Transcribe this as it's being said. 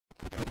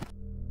The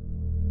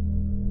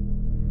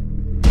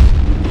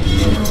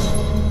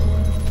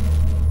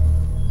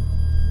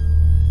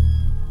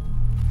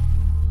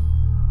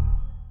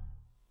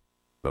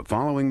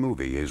following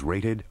movie is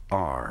rated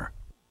R.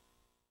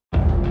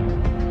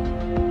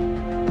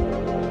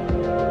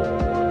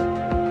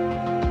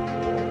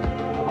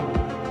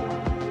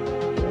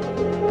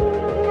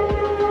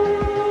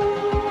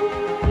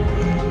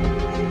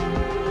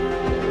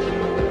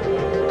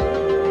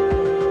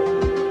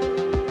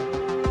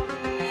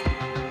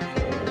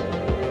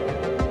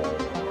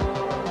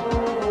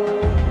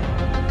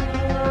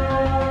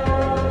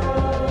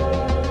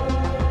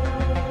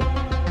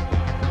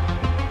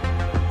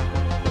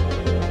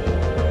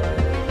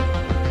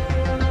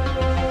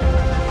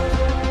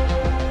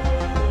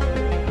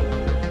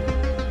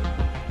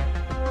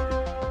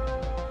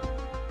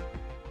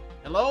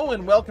 Hello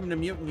and welcome to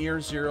Mutant Year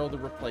Zero, The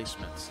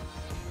Replacements.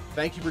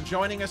 Thank you for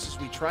joining us as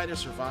we try to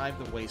survive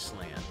the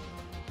wasteland.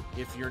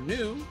 If you're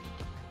new,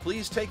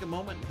 please take a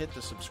moment and hit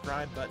the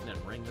subscribe button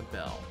and ring the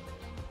bell.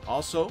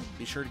 Also,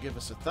 be sure to give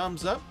us a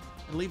thumbs up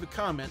and leave a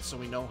comment so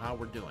we know how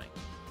we're doing.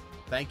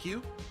 Thank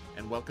you,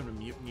 and welcome to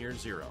Mutant Year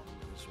Zero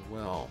as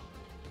well.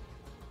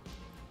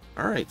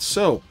 Alright,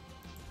 so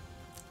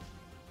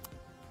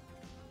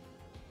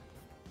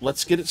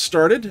let's get it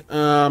started.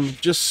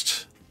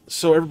 Just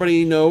so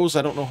everybody knows,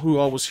 I don't know who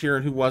all was here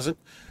and who wasn't.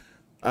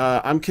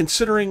 I'm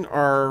considering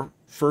our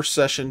first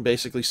session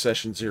basically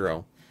session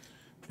 0.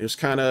 It was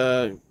kind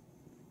of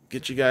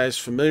get you guys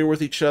familiar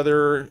with each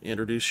other,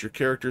 introduce your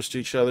characters to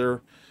each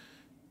other,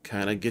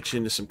 kind of get you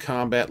into some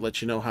combat,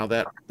 let you know how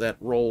that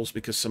rolls,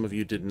 because some of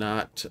you did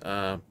not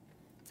have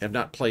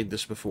not played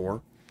this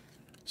before.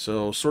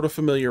 So sort of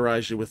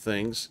familiarize you with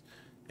things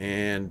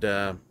and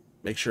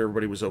make sure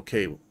everybody was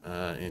okay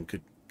and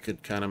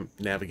could kind of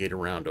navigate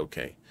around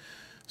okay.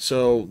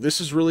 So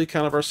this is really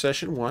kind of our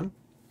session 1.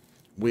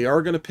 We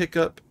are going to pick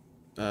up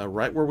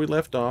right where we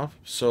left off.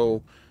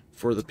 So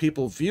for the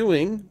people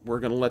viewing, we're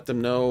going to let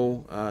them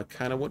know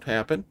kind of what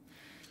happened.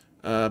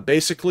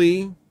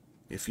 Basically,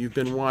 if you've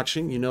been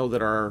watching, you know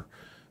that our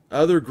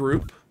other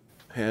group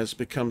has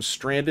become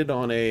stranded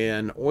on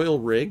an oil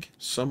rig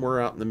somewhere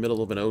out in the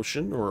middle of an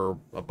ocean or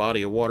a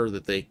body of water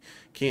that they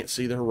can't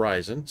see the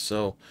horizon.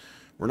 So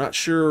we're not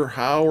sure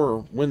how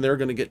or when they're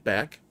going to get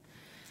back.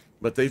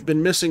 But they've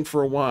been missing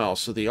for a while,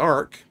 so the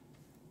Ark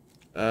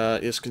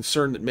is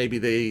concerned that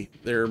maybe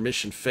their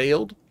mission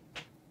failed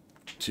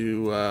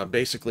to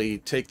basically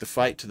take the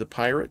fight to the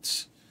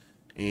pirates,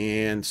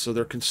 and so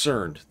they're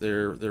concerned.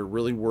 They're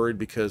really worried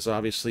because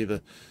obviously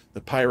the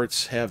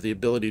pirates have the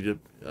ability to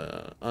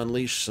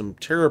unleash some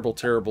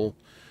terrible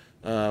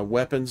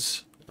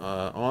weapons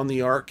on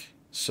the Ark.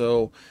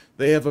 So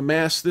they have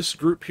amassed this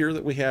group here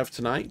that we have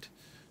tonight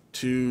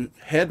to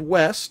head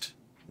west,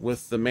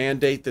 with the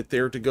mandate that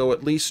they're to go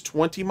at least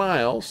 20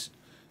 miles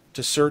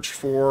to search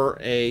for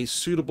a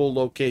suitable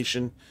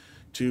location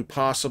to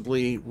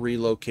possibly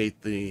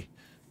relocate the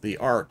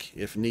Ark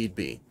if need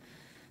be.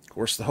 Of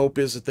course, the hope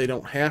is that they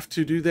don't have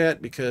to do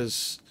that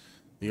because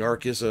the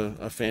Ark is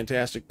a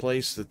fantastic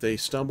place that they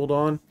stumbled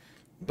on.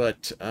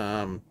 But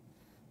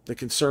the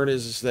concern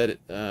is that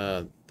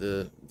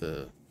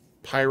the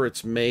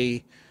pirates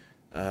may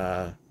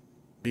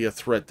be a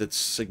threat that's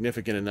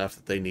significant enough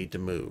that they need to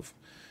move.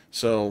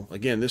 So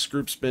again, this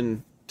group's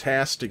been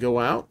tasked to go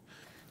out.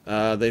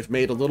 They've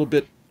made a little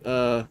bit,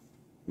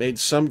 made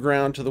some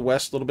ground to the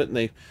west a little bit,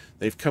 and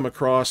they've come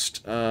across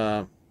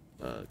kind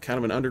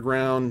of an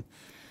underground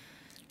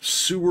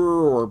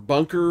sewer or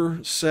bunker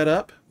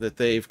setup that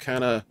they've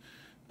kind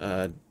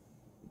of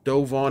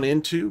dove on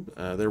into.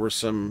 There were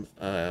some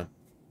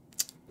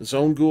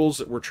zone ghouls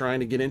that were trying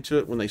to get into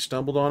it when they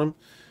stumbled on them.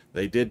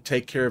 They did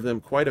take care of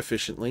them quite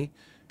efficiently,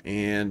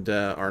 and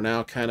are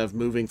now kind of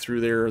moving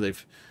through there.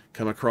 They've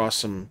come across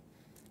some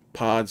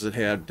pods that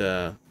had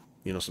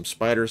some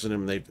spiders in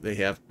them. They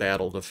have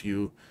battled a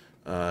few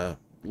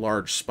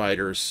large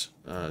spiders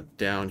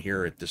down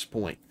here at this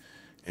point,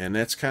 and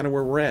that's kind of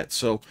where we're at.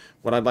 So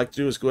what I'd like to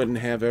do is go ahead and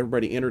have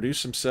everybody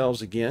introduce themselves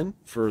again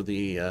for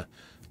the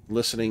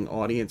listening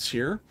audience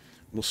here.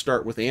 We'll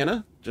start with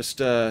Anna. Just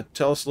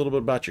tell us a little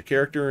bit about your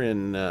character,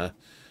 and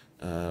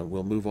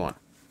we'll move on.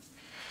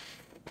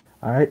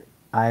 All right,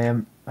 I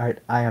am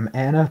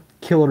Anna,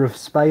 killer of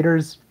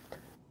spiders.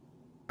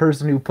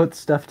 Person who puts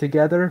stuff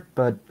together,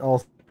 but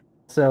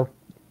also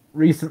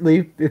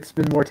recently it's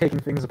been more taking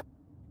things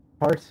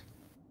apart.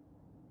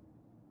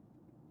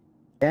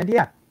 And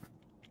yeah.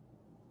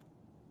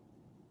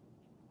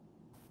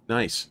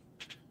 Nice.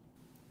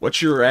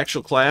 What's your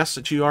actual class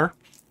that you are?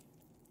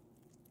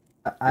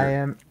 I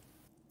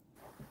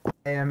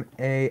am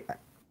a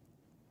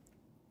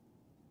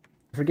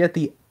forget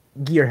the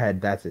gearhead,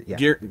 that's it, yeah.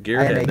 Gearhead,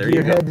 I am a there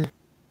you go. gearhead.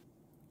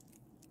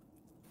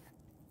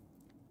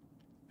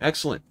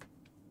 Excellent.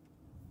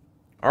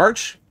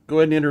 Arch, go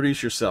ahead and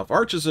introduce yourself.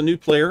 Arch is a new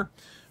player.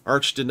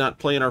 Arch did not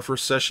play in our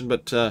first session,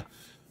 but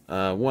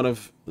one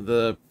of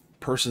the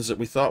persons that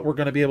we thought were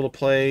going to be able to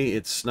play,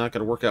 it's not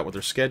going to work out with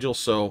their schedule,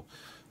 so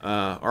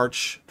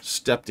Arch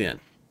stepped in.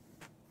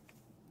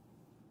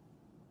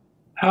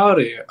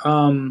 Howdy.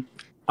 I'm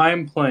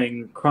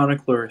playing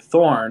Chronicler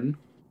Thorn.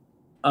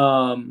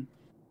 Um,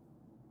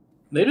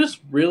 they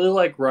just really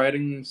like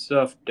writing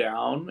stuff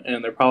down,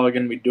 and they're probably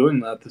going to be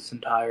doing that this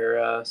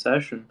entire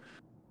session.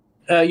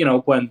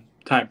 When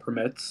time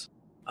permits.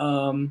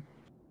 Um,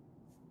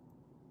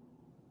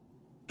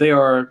 they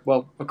are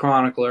a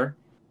chronicler,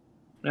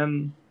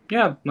 and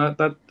yeah,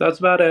 that's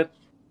about it.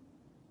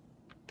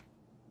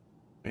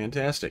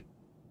 Fantastic.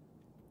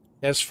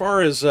 As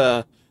far as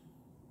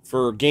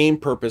for game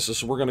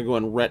purposes, we're going to go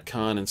and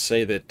retcon and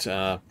say that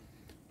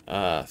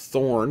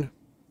Thorn,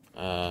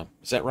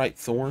 is that right,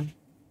 Thorn?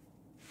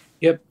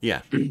 Yep.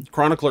 Yeah.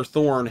 Chronicler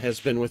Thorn has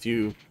been with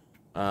you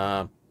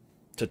to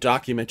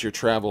document your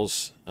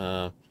travels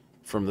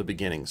from the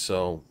beginning,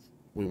 so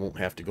we won't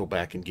have to go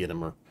back and get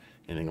him or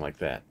anything like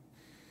that.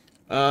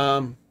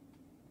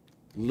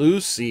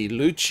 Lucy.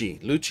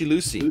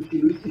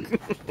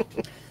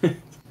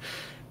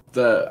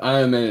 I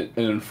am an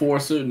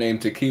enforcer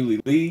named Tequila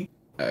Lee.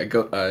 I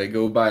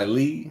go by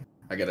Lee.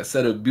 I got a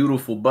set of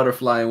beautiful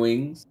butterfly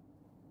wings.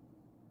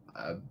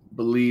 I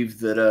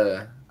believe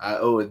that I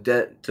owe a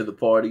debt to the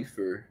party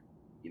for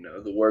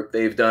the work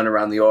they've done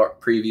around the arc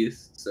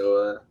previous.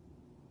 So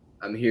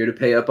I'm here to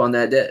pay up on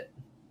that debt.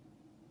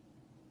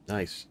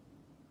 Nice.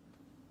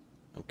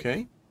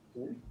 Okay.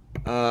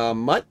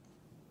 Mutt?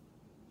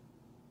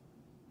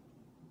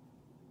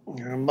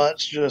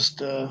 Mutt's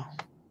just a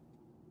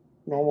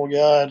normal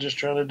guy, just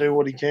trying to do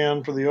what he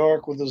can for the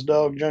Ark with his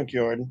dog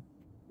Junkyard.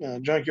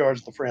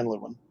 Junkyard's the friendly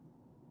one.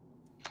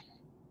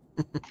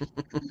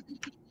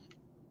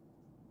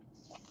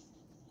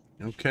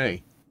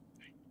 Okay.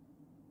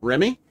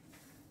 Remy?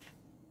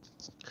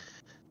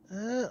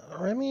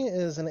 Remy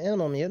is an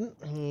animal mutant.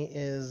 He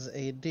is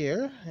a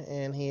deer,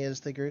 and he is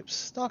the group's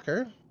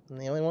stalker, and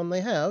the only one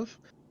they have.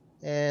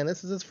 And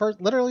this is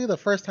literally the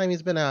first time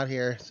he's been out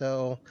here,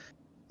 so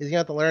he's gonna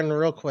have to learn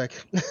real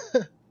quick.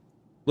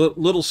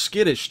 Little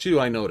skittish, too,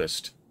 I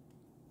noticed.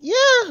 Yeah,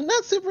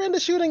 not super into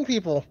shooting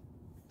people.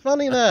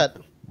 Funny that.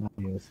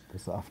 Yes, the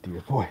soft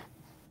deer boy.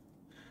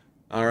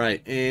 All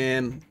right,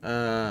 and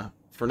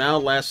for now,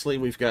 lastly,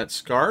 we've got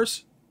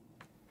Scars.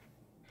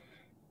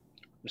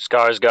 I'm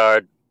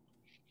Skarsgård.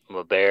 I'm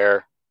a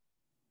bear.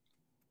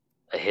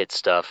 I hit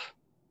stuff.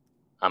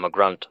 I'm a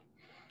grunt.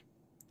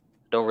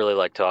 Don't really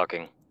like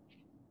talking.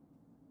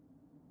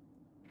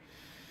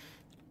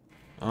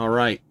 All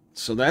right,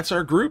 so that's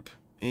our group,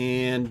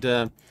 and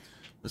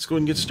let's go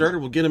ahead and get started.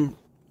 We'll get them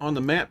on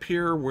the map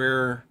here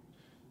where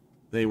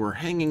they were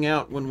hanging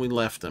out when we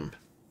left them.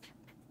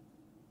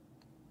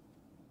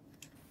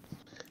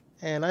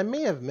 And I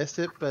may have missed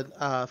it, but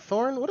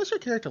Thorn, what does your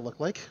character look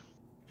like?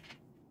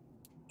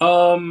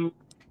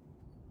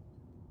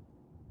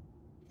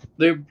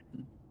 They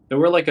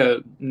wear like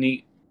a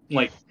neat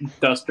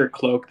duster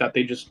cloak that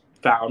they just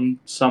found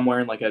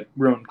somewhere in like a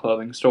ruined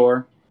clothing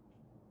store.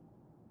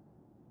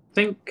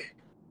 Think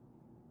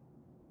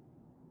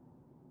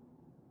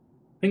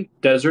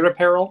desert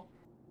apparel,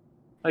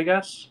 I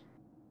guess.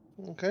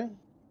 Okay.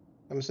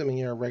 I'm assuming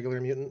you're a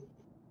regular mutant.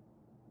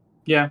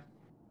 Yeah.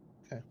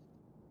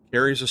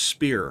 Carries a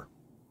spear,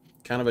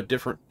 kind of a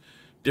different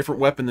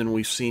weapon than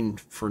we've seen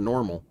for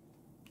normal.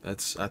 I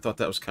thought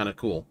that was kind of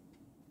cool.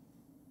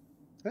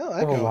 Well, I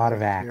have a lot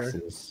of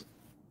axes.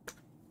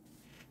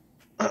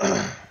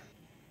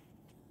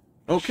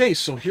 Okay,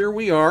 so here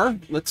we are.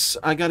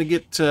 I gotta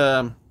get,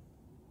 I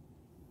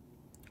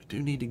do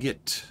need to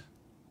get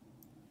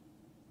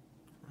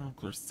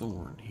Chronicler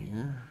Thorn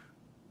here.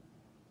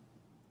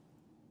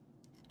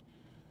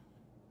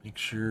 Make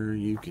sure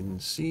you can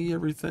see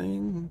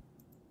everything.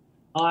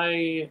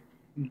 I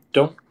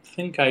don't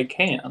think I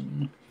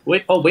can.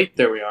 Wait, oh wait,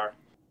 there we are.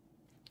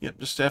 Yep,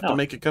 just have to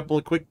make a couple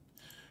of quick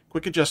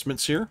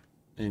adjustments here,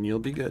 and you'll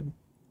be good.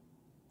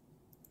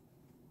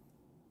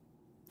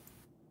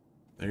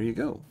 There you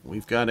go.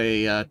 We've got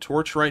a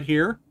torch right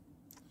here,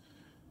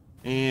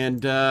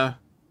 and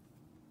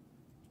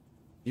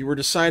you were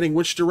deciding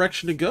which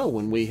direction to go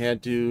when we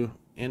had to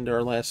end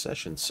our last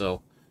session.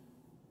 So,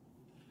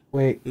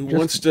 wait, who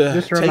wants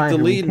to take the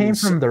lead? We came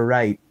from the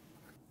right.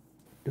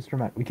 Just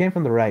remind. We came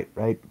from the right,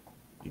 right?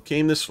 You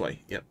came this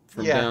way. Yep,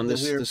 from down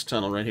this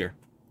tunnel right here.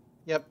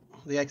 Yep,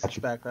 the exit's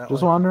back that way.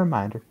 Just wanted a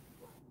reminder.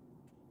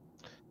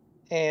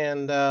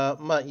 And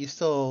Mutt, you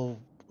still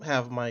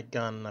have my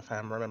gun, if I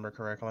remember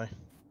correctly.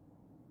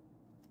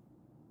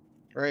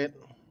 Right?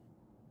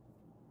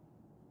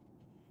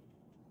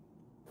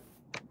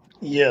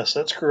 Yes,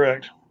 that's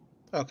correct.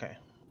 Okay.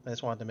 I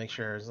just wanted to make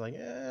sure. It's like,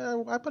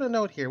 I put a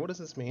note here. What does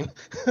this mean?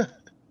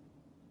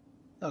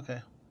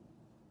 Okay.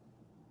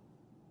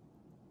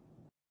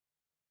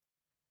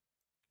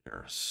 There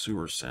are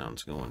sewer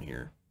sounds going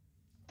here.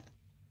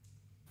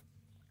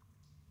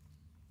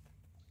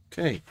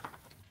 Okay.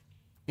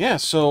 Yeah,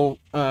 so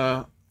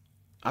I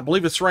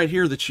believe it's right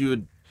here that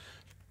you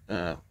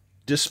had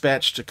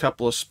dispatched a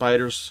couple of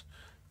spiders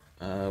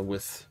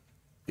with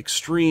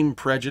extreme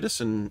prejudice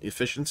and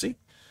efficiency.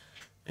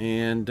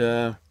 And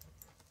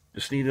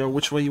just need to know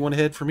which way you want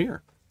to head from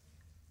here.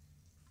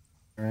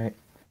 All right.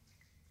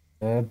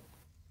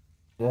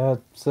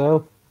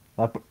 So,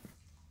 up,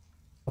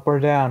 up or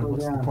down?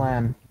 What's the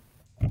plan?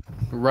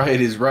 Right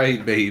is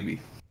right,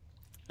 baby.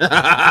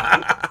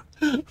 I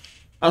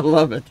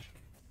love it.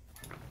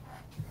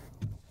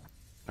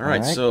 All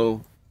right, Alright.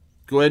 so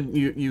go ahead.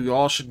 You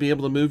all should be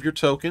able to move your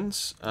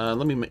tokens.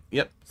 Let me.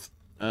 Yep.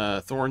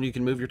 Thorn, you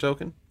can move your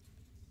token.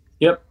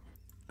 Yep.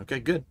 Okay,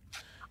 good.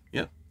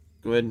 Yep.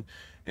 Go ahead.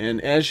 And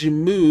as you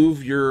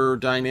move, your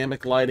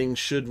dynamic lighting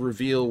should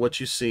reveal what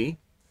you see.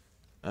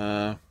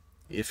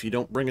 If you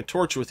don't bring a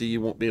torch with you, you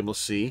won't be able to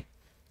see.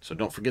 So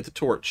don't forget the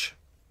torch.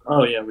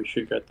 Oh yeah, we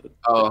should get the.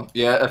 Oh,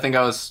 yeah, I think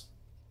I was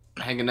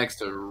hanging next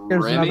to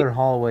There's Remy. another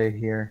hallway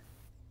here.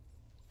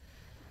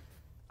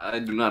 I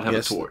do not have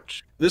Yes. a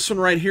torch. This one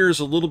right here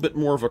is a little bit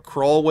more of a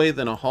crawlway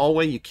than a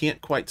hallway. You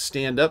can't quite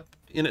stand up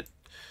in it.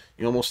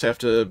 You almost have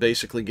to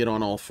basically get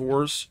on all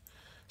fours.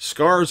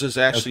 Scar's is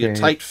actually a Okay.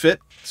 tight fit.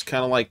 It's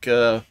kind of like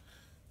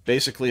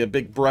basically a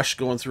big brush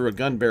going through a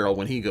gun barrel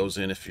when he goes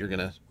in, if you're going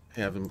to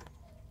have him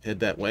head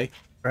that way.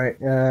 Right.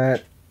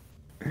 Alright.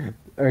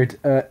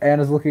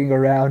 Anna's looking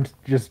around.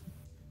 Just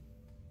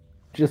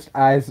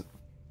eyes.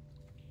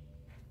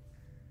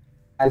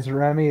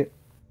 Remy.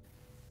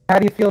 How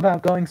do you feel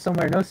about going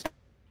somewhere no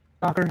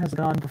stalker has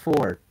gone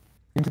before?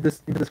 Into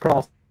this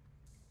crawl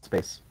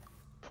space.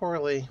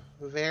 Poorly.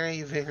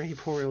 Very, very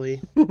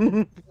poorly.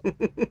 Do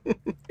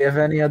you have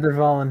any other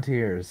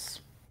volunteers?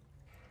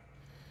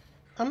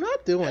 I'm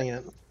not doing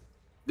it.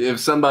 If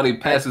somebody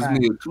passes fine.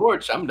 me a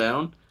torch, I'm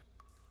down.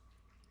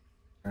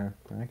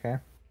 Okay.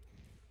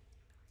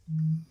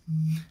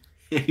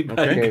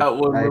 Anybody Okay. got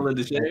one I- willing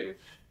to share?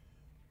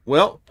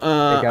 Well,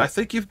 got- I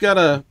think you've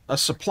got a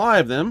supply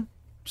of them.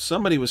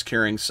 Somebody was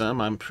carrying some,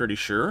 I'm pretty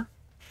sure.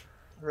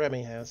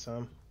 Remy has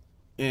some.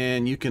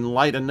 And you can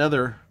light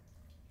another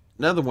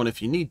one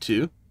if you need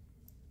to.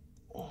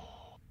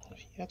 If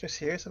you guys are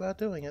serious about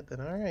doing it,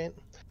 then alright.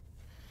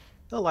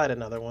 They'll light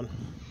another one.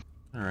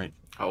 All right.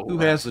 Oh, Who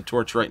has the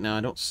torch right now?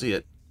 I don't see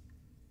it.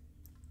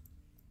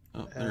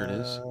 Oh, there it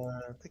is.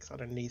 I think it's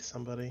underneath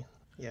somebody.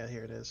 Yeah,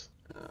 here it is.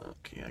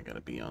 Okay, I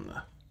gotta be on the.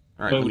 All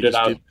right, let me Moved it just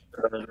out do...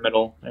 to the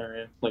middle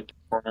area, like the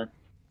corner.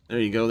 There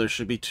you go. There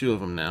should be 2 of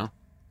them now.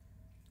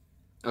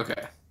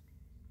 Okay.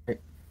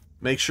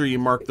 Make sure you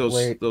mark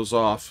Wait. those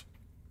off.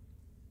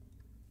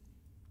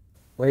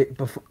 Wait,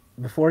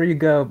 before you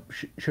go,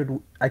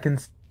 should I can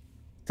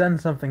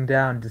send something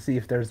down to see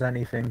if there's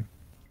anything.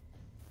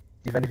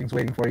 If anything's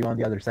waiting for you on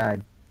the other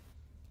side.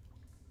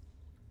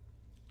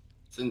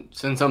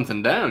 Send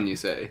something down, you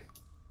say?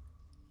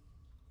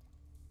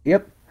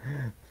 Yep.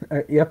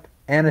 Yep.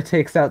 Anna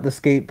takes out the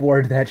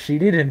skateboard that she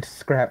didn't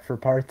scrap for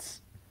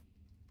parts.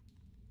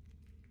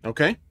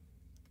 Okay.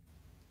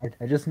 I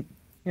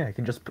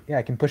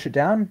can push it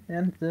down,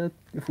 and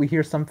if we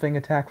hear something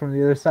attack from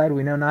the other side,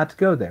 we know not to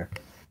go there.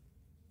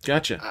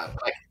 Gotcha.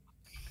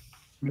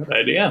 Good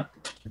idea.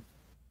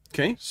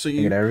 Okay, so I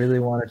you. really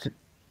wanted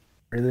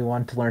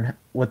to learn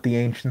what the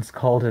ancients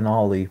called an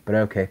ollie, but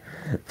okay.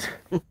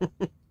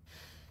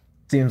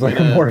 Seems like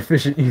a more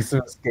efficient use of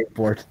a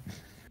skateboard.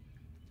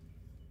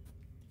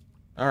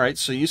 All right,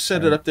 so you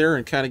set it up there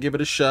and kind of give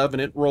it a shove,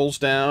 and it rolls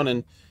down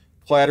and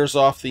clatters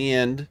off the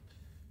end,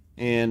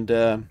 and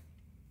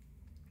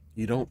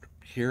you don't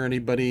hear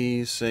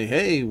anybody say,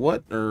 "Hey,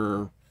 what?"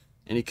 or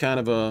any kind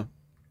of a.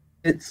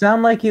 It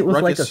sounded like it was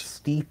like a ruckus.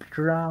 steep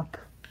drop.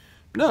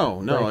 No,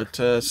 Like-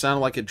 it sounded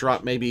like it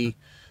dropped maybe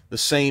the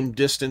same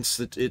distance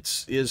that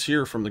it is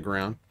here from the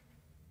ground,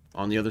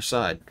 on the other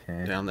side,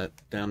 Okay. down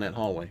that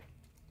hallway.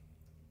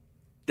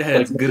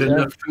 That's Like, good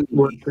enough for 2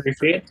 or me. 3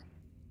 feet.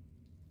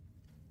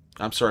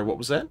 I'm sorry, what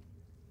was that?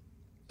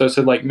 So it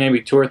said like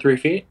maybe 2 or 3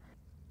 feet.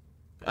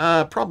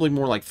 Probably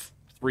more like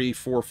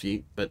 3-4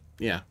 feet, but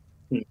yeah.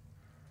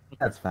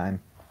 That's fine.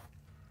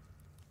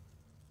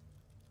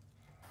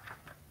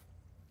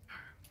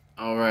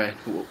 All right.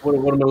 What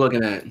am I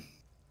looking at?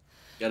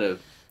 Gotta.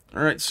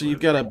 All right, so you've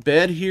got a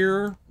bed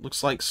here.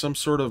 Looks like some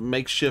sort of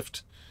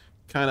makeshift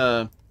kind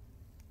of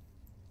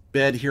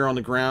bed here on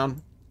the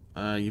ground.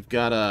 You've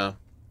got a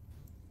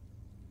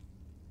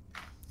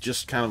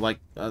just kind of like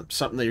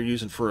something that you're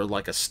using for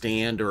like a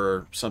stand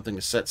or something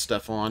to set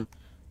stuff on,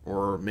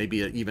 or maybe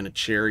even a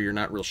chair. You're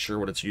not real sure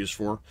what it's used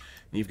for.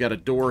 And you've got a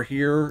door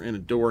here and a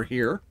door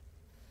here,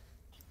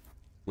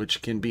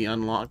 which can be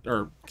unlocked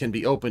or can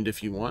be opened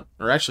if you want.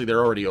 Or actually,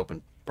 they're already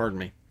open. Pardon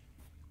me.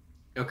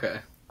 Okay.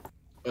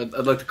 I'd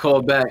like to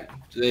call back.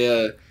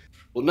 Say,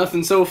 well,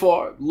 nothing so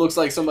far. Looks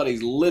like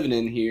somebody's living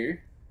in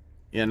here.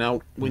 Yeah,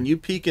 now, when you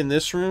peek in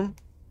this room,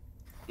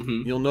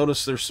 Mhm. you'll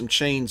notice there's some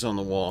chains on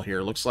the wall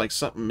here. Looks like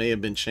something may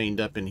have been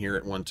chained up in here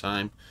at one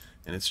time.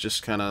 And it's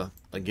just kind of,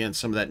 again,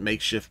 some of that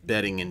makeshift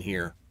bedding in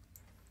here.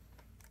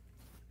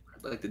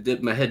 I'd like to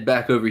dip my head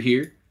back over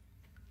here.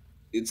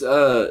 It's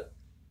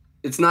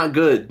not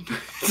good.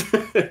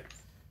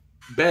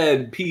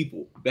 Bad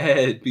people.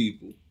 Bad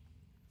people.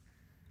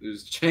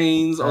 There's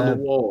chains on the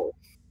wall.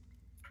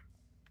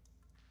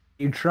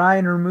 You try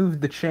and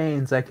remove the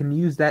chains. I can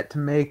use that to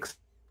make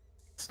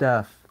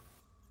stuff.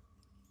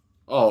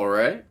 All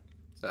right.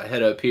 So I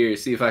head up here,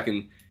 see if I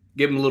can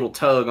give him a little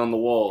tug on the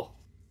wall.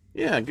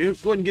 Yeah, go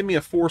ahead and give me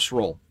a force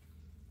roll.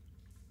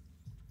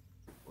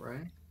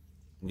 Right.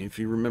 And if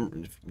you remember,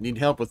 if you need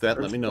help with that,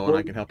 let me know, and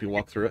I can help you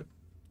walk through it.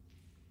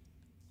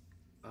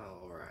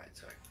 All right.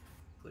 So I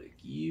click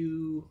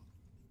you,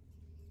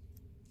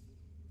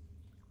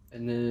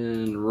 and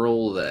then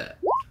roll that.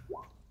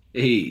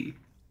 Hey.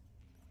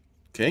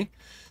 Okay,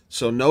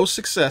 so no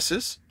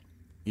successes.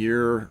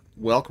 You're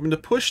welcome to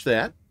push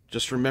that.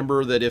 Just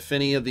remember that if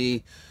any of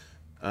the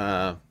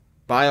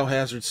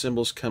biohazard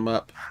symbols come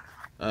up,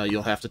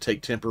 you'll have to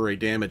take temporary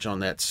damage on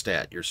that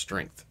stat, your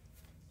strength.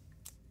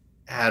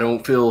 I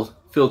don't feel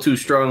too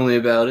strongly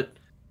about it.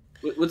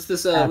 What's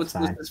this? That's What's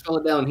fine. this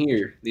fella down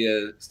here?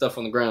 The stuff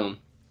on the ground.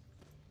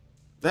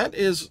 That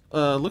is,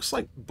 looks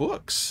like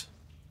books.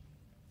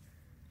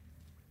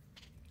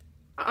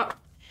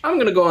 I'm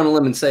gonna go on a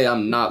limb and say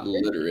I'm not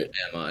literate,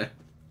 am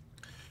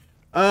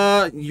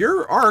I?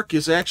 Your arc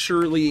is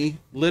actually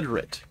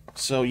literate.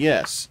 So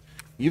yes,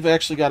 you've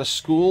actually got a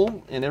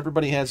school, and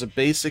everybody has a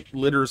basic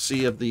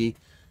literacy of the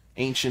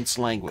ancients'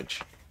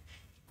 language.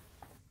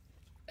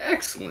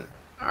 Excellent.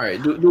 All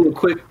right, do a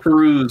quick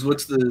peruse.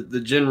 What's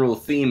the general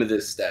theme of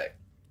this stack?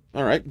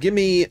 All right, give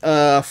me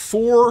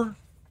 4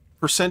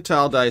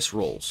 percentile dice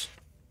rolls.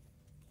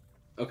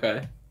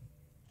 Okay.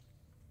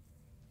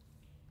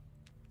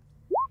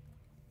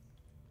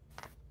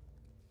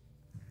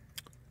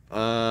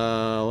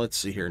 Let's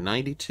see here,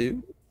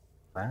 92.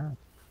 Wow.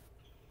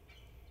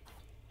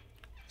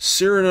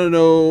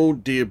 Cyrano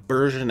de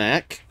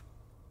Bergerac.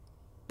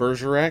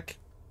 Bergerac.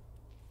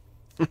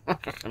 I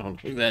don't know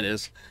who that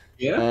is.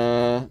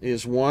 Yeah.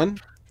 Is 1.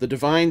 The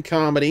Divine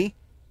Comedy.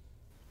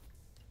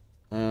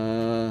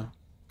 Call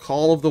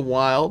of the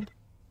Wild.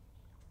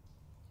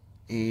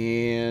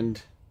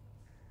 And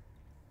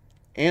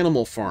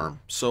Animal Farm.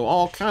 So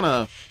all kind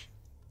of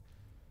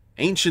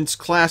ancients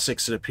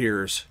classics, it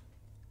appears.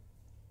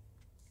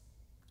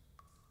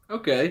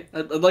 Okay.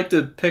 I'd like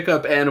to pick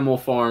up Animal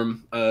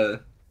Farm.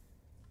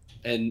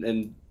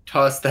 And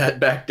toss that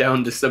back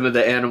down to some of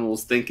the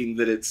animals, thinking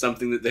that it's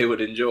something that they would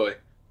enjoy.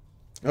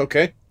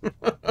 Okay.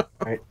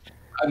 Right.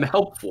 I'm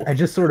helpful. I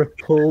just sort of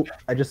pull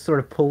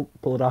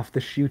it off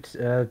the chute.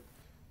 Are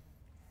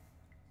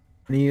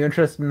you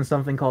interested in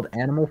something called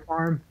Animal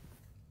Farm?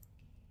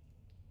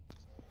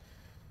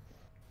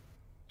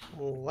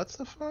 What's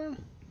the farm?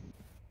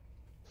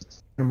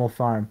 Animal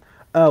Farm.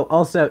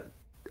 Also,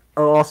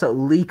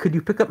 Lee, could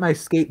you pick up my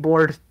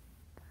skateboard?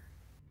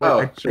 Oh,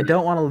 I sure.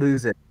 don't want to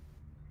lose it.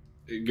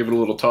 Give it a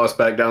little toss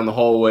back down the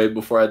hallway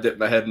before I dip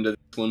my head into this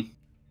one.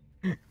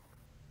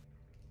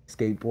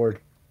 Skateboard.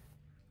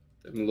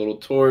 Give him a little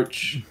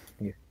torch.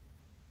 Yeah.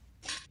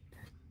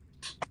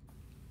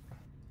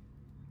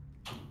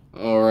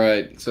 All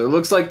right. So it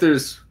looks like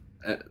there's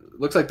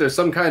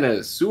some kind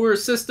of sewer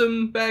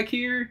system back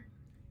here.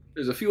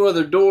 There's a few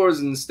other doors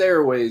and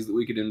stairways that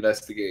we could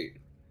investigate.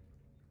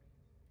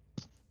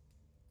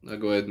 I'll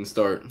go ahead and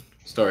start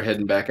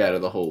heading back out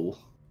of the hole.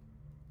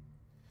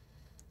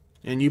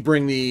 And you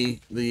bring the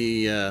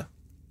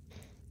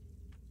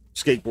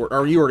skateboard.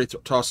 Or you already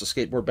tossed the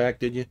skateboard back,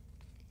 did you?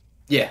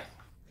 Yeah.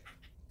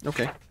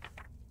 Okay.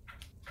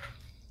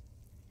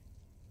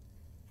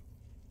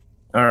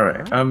 All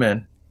right, I'm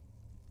in.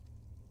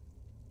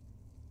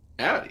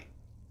 Howdy.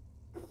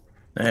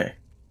 Hey.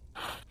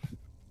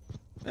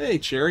 Hey,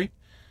 Cherry.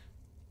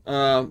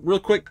 Real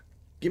quick,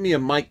 give me a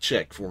mic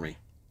check for me.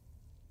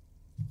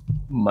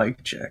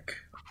 Mic check.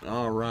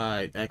 All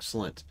right,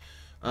 excellent.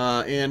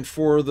 And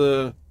for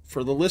the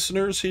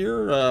listeners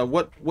here,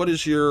 what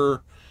is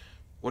your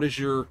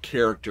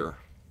character?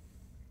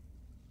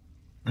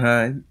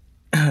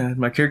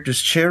 My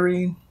character's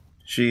Cherry.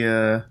 She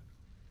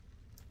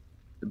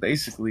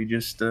basically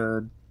just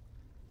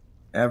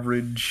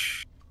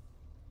average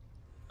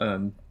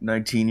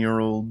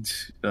 19-year-old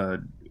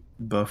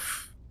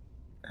buff,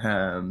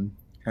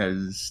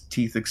 has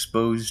teeth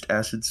exposed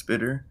acid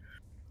spitter,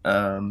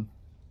 and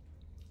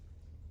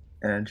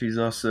she's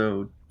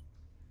also,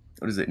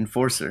 what is it,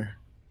 enforcer.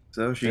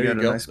 So she There you got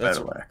a go. nice That's-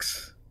 battle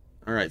axe.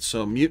 All right,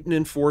 so mutant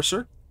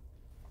enforcer,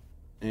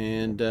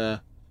 and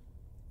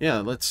yeah,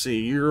 let's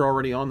see. You're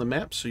already on the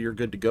map, so you're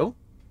good to go.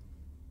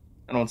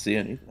 I don't see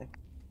anything.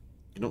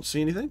 You don't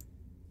see anything?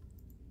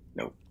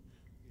 Nope.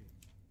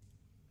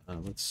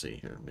 Let's see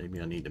here. Maybe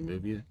I need to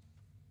move you.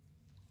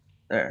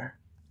 There.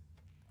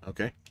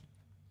 Okay.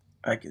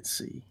 I could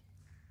see.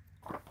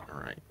 All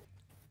right.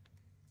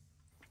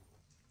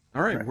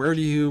 All right. Right. Where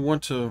do you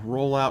want to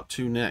roll out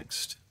to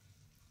next?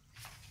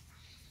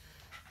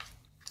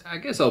 I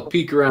guess I'll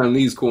peek around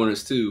these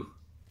corners too.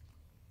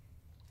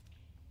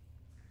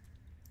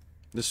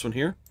 This one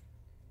here?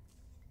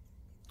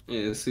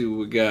 Yeah, let's see what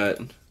we got.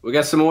 We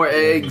got some more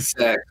egg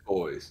sacks,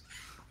 boys.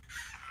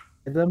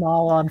 Get them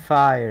all on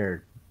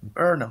fire.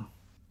 Burn them.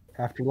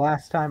 After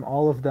last time,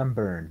 all of them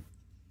burn.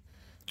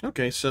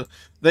 Okay, so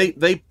they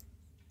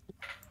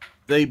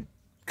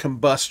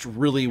combust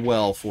really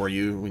well for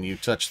you when you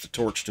touch the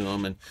torch to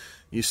them, and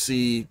you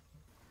see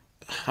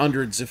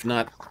hundreds, if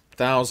not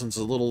thousands,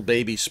 of little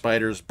baby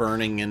spiders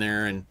burning in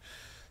there and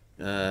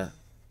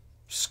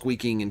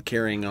squeaking and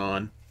carrying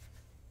on.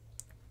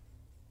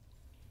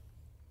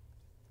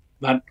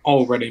 That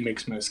already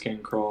makes my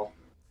skin crawl.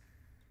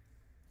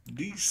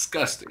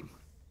 Disgusting.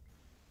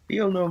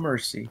 Feel no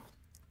mercy.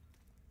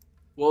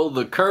 Well,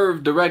 the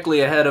curve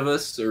directly ahead of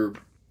us, or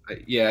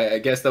yeah, I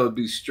guess that would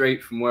be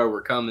straight from where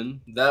we're coming.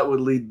 That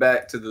would lead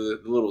back to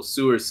the little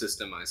sewer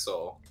system I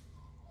saw.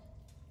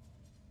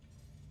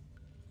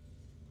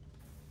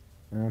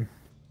 So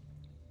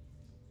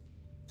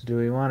do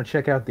we want to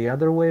check out the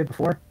other way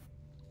before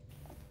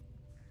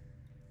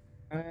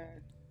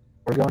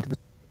we're going to the...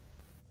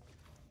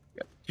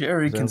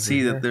 Jerry It's can over see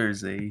here. that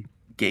there's a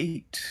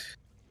gate.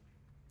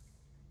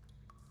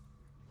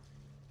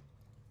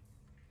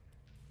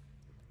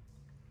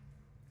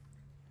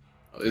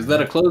 Is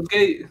that a closed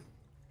gate?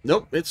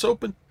 Nope, it's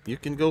open. You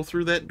can go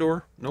through that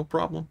door, no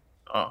problem.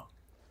 Oh.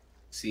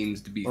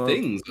 Seems to be Well-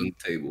 things on the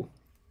table.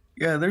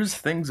 Yeah, there's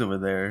things over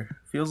there.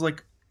 Feels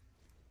like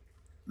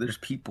there's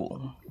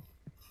people.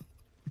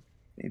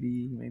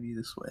 Maybe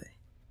this way.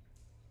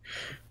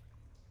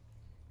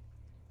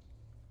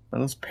 Are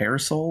those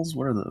parasols?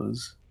 What are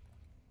those?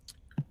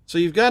 So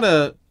you've got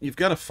a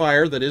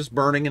fire that is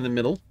burning in the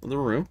middle of the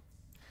room.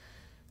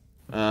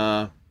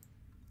 And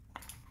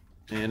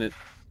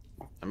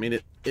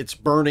it's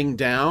burning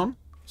down,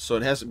 so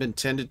it hasn't been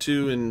tended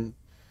to in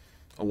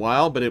a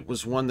while, but it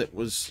was one that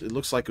it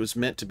looks like it was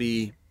meant to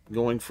be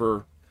going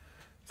for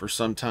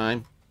some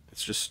time.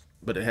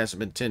 But it hasn't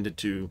been tended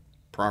to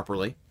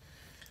properly.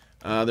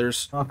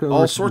 There's Walk over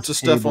all to sorts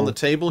this of stuff on the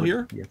table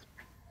here. Yes.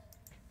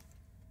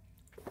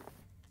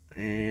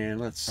 And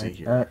let's see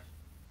here.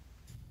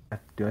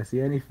 Do I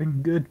see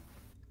anything good?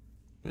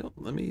 Well,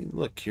 let me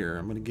look here.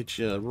 I'm going to get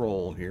you a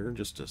roll here in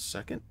just a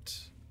second.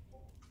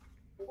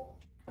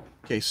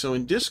 Okay, so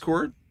in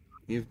Discord,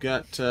 you've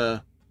got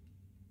some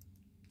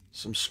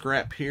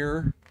scrap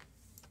here.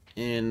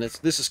 And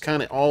this is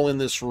kind of all in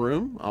this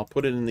room. I'll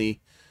put it in the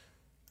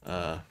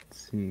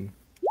Let's see.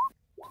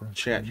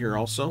 chat here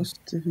also.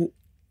 Most of it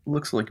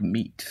looks like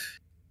meat.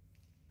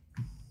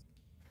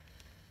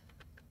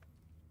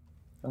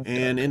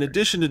 And in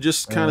addition to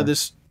just kind of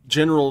this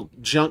general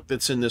junk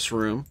that's in this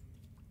room,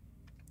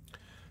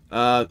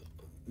 the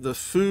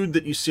food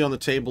that you see on the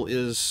table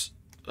is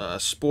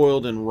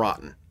spoiled and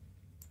rotten.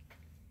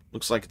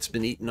 Looks like it's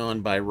been eaten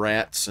on by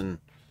rats, and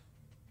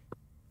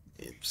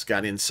it's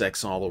got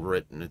insects all over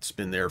it, and it's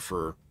been there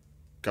for a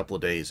couple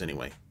of days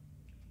anyway.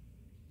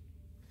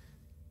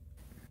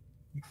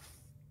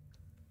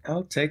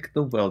 I'll take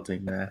the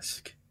welding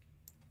mask.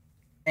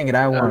 Dang it,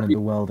 I wanted the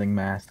welding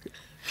mask.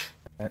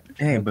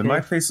 Hey, but Okay.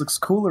 my face looks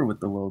cooler with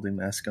the welding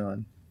mask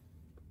on.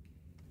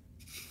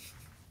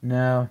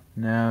 No,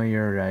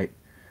 you're right.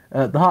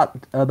 The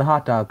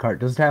hot dog cart,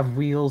 does it have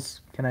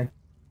wheels? Can I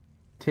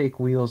take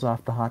wheels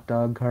off the hot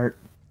dog cart?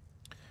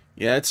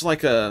 Yeah, it's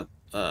like a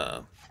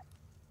kind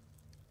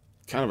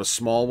of a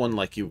small one.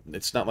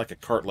 It's not like a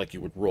cart like you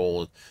would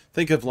roll.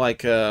 Think of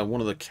like one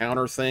of the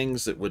counter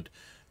things that would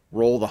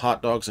roll the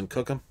hot dogs and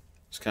cook them.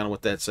 It's kind of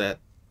what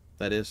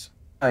that is.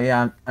 Oh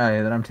yeah,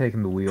 then I'm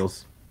taking the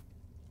wheels.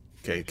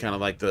 Okay, kind of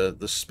like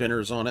the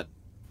spinners on it.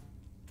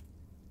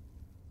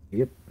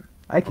 Yep,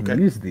 I can Okay.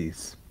 use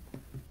these.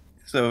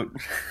 So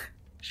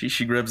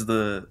she grabs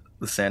the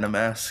Santa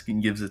mask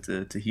and gives it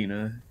to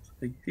Hina.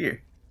 Like,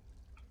 here.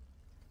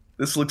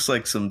 This looks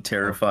like some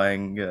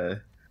terrifying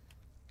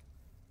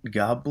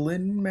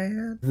goblin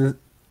man.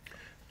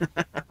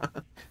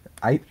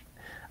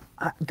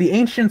 The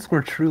ancients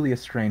were truly a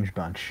strange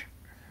bunch.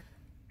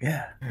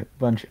 Yeah.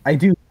 I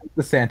do like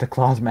the Santa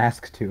Claus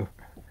mask too.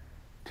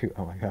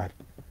 Oh my god.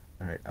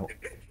 All right,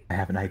 I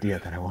have an idea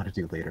that I want to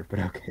do later, but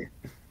okay.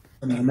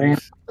 Man,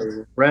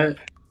 red.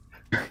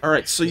 All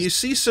right, so you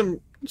see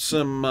some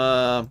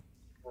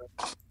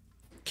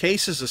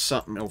cases of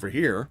something over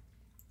here,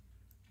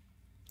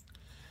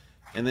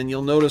 and then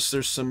you'll notice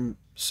there's some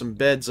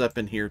beds up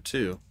in here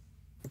too.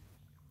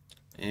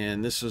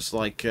 And this is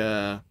like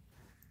some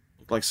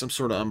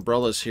sort of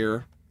umbrellas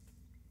here.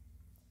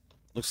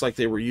 Looks like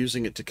they were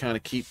using it to kind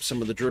of keep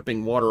some of the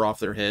dripping water off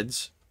their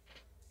heads.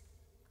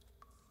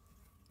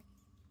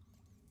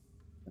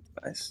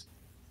 Nice.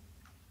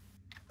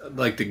 I'd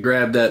like to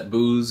grab that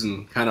booze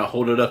and kind of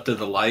hold it up to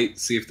the light,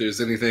 see if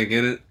there's anything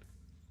in it.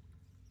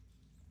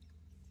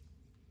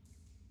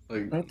 I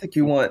Like, don't think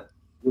you want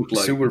look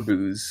like sewer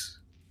booze.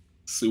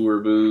 sewer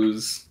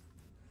booze.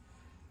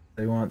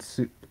 They want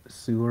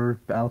sewer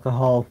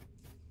alcohol.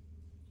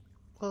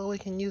 Well, we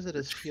can use it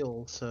as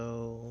fuel,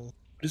 so...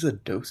 What is a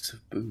dose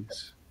of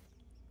booze?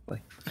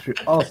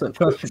 Also,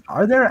 question: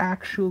 are there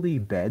actually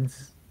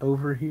beds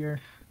over here?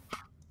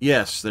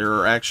 Yes, there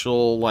are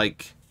actual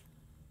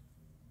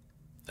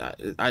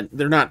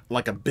they're not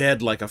like a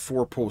bed, like a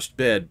 4-post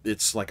bed.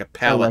 It's like a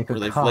pallet like a where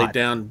they've cot. laid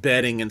down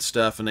bedding and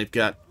stuff, and they've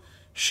got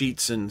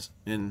sheets and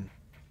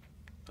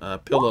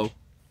pillow.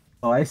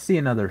 Oh, I see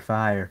another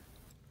fire.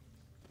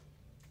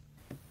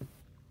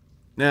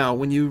 Now,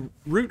 when you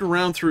root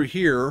around through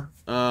here,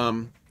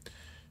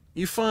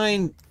 you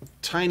find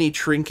tiny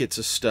trinkets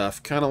of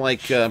stuff, kind of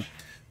like,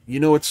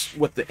 it's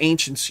what the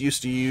ancients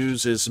used to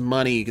use as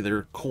money.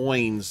 They're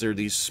coins. They're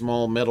these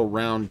small metal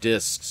round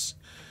discs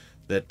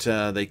that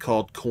they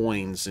called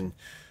coins. And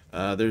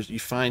You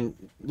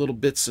find little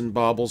bits and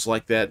baubles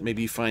like that.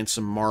 Maybe you find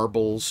some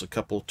marbles, a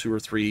couple, 2 or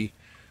 3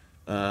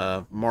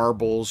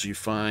 marbles. You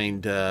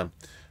find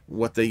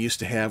what they used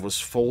to have was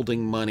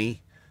folding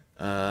money.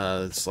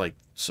 It's like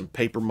some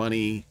paper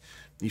money.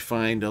 You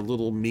find a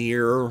little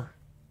mirror,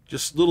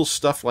 just little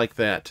stuff like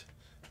that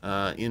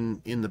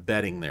in the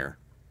bedding there.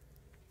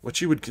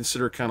 What you would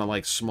consider kind of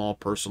like small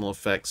personal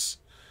effects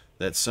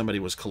that somebody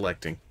was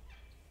collecting.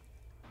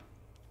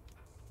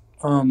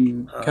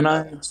 Can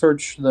I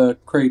search the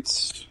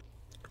crates?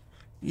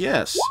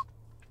 Yes.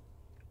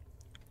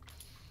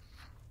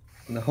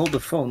 Now hold the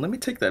phone. Let me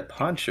take that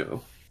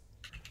poncho.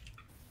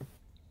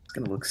 It's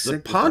gonna look sick The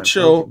with my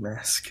poncho Perkin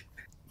mask.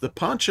 The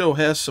poncho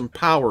has some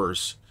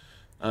powers.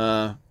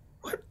 What?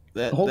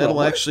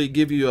 That'll actually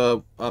give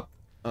you a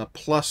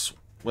plus.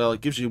 Well,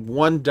 it gives you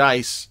 1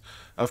 dice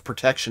of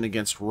protection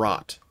against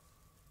rot.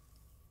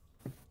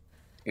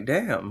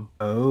 Damn.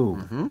 Oh.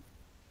 Mm-hmm.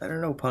 I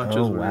don't know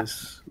ponchos were wow.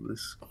 this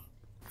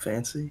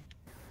fancy.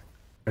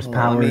 There's Hold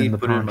on, power let me in the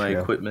put in my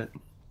poncho. equipment.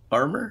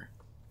 Armor?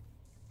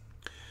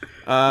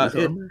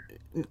 Armor?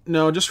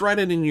 No, just write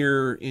it in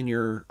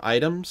your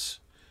items,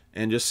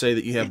 and just say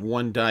that you have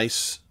 1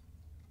 dice,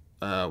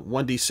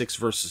 1d6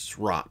 versus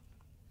rot.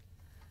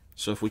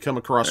 So if we come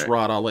across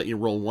rot, I'll let you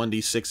roll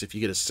 1d6. If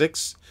you get a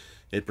 6,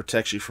 it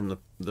protects you from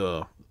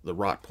the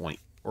rot point,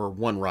 or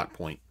 1 rot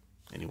point,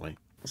 anyway.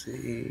 Let's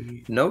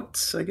see.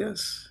 Notes, I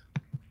guess?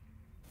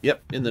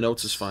 Yep, in the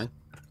notes is fine.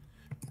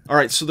 All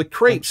right, so the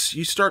crates,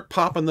 you start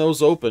popping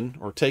those open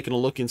or taking a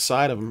look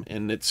inside of them,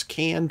 and it's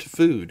canned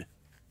food.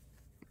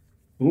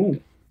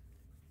 Ooh.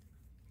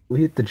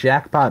 We hit the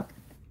jackpot.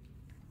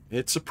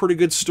 It's a pretty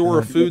good store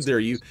of food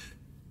there.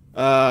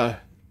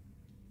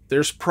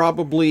 There's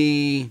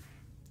probably,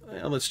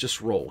 let's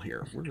just roll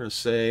here. We're going to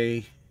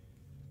say,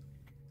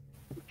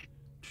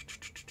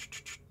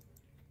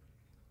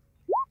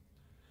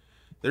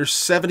 there's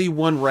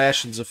 71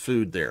 rations of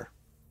food there.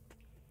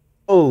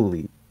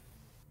 Holy.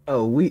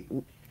 Oh,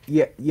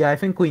 yeah, I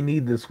think we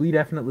need this. We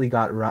definitely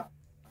got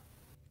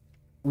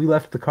we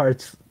left the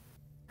carts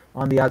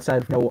on the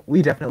outside. No,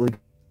 we definitely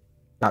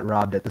got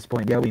robbed at this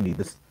point. Yeah, we need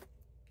this.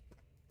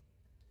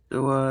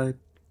 So,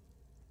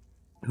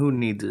 who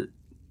needs it?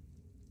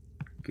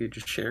 Can you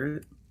just share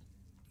it?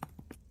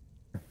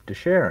 To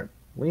share it.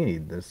 We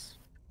need this.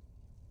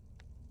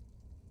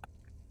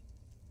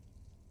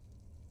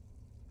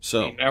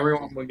 So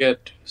everyone would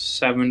get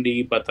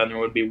 70, but then there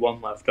would be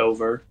 1 left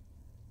over.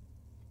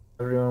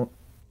 Everyone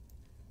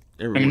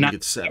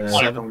gets 7.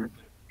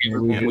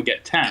 Everyone would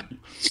get 10.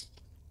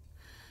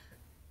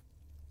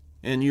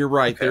 And you're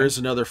right, there is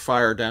another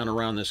fire down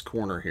around this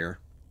corner here.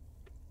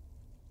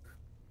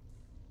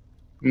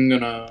 I'm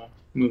gonna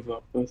move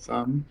up with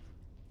them.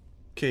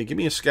 Okay, give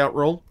me a scout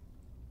roll,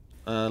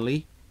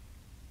 Lee.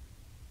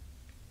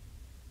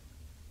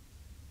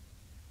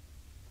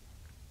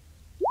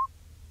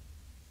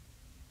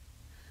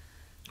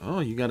 Oh,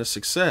 you got a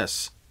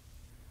success.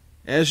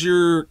 As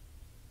you're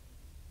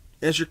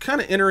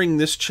kind of entering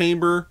this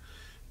chamber,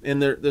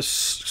 and there's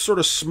sort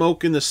of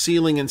smoke in the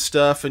ceiling and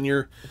stuff, and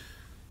you're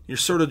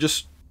sort of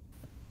just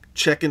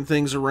checking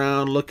things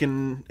around,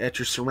 looking at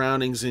your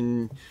surroundings,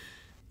 and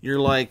you're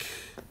like,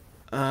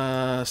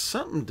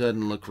 something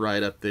doesn't look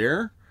right up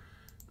there.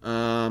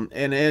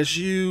 And as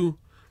you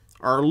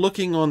are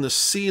looking on the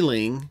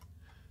ceiling,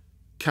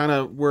 kind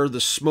of where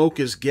the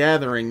smoke is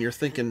gathering, you're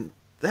thinking,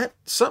 that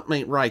something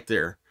ain't right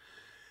there.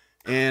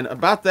 And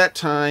about that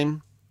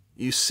time,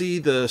 you see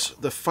the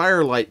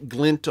firelight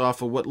glint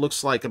off of what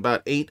looks like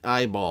about 8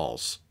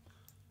 eyeballs.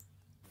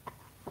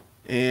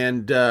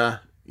 And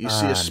you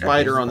see a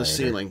spider on the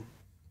ceiling.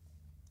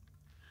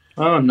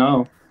 Oh,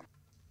 no.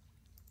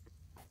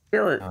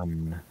 Kill it.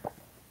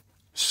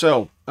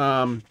 So,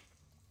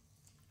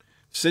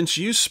 since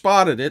you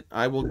spotted it,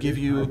 I will give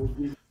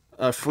you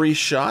a free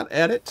shot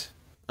at it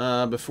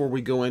before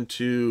we go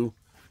into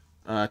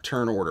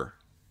turn order.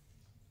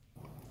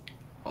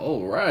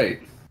 All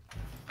right.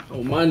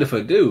 Don't mind if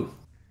I do.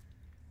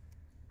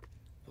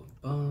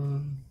 So I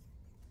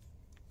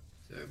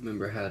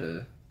remember how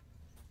to.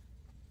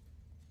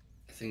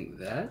 I think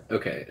that.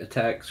 Okay.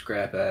 Attack,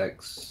 scrap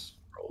axe.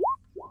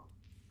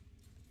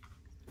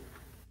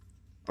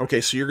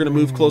 Okay, so you're going to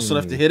move close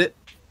enough to hit it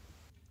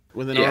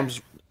within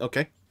arms.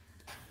 Okay.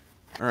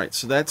 All right,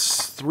 so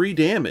that's 3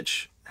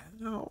 damage.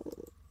 Ow.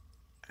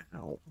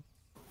 Ow.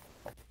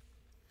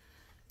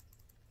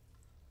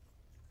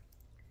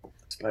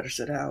 Spider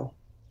said ow.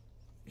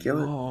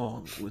 Kill it.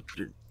 Oh, with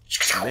your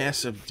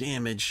massive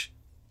damage.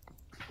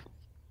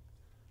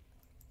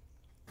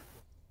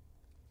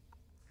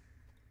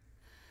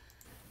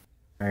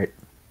 All right.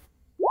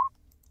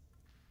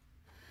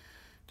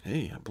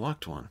 Hey, I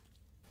blocked one.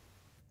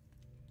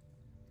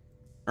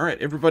 All right,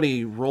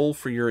 everybody roll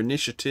for your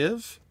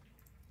initiative.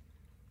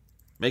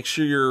 Make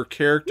sure your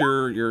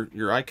character,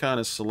 your icon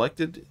is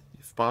selected,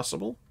 if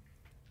possible.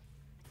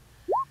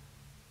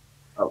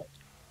 Oh.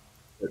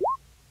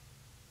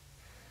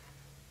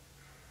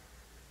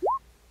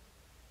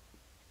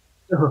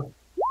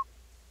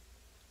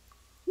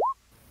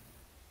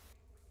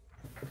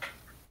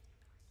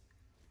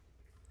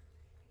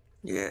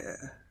 Yeah.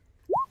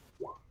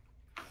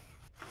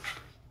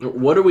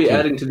 What are we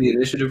adding to the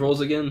initiative rolls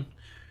again?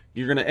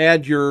 You're going to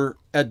add your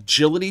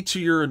agility to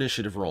your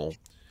initiative roll.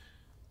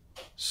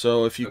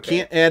 So if you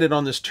can't add it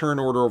on this turn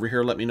order over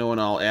here, let me know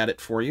and I'll add it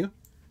for you.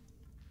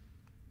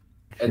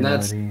 And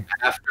that's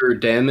after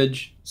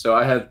damage. So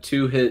I have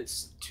 2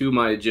 hits to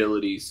my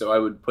agility, so I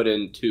would put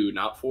in 2,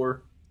 not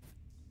 4.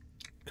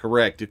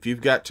 Correct. If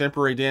you've got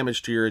temporary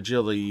damage to your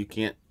agility,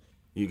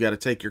 you got to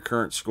take your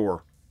current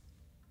score.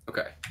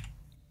 Okay.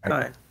 All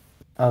right.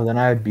 Oh, then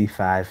I would be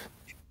 5.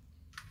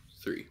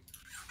 3.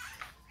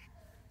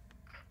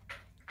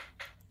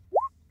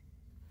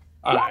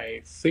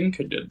 I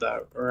think I did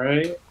that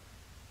right.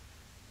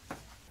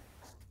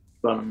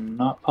 But I'm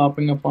not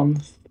popping up on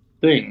the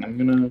thing. I'm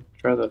gonna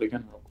try that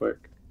again real quick.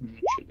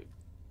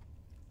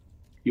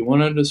 You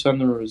wanted to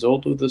send the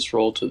result of this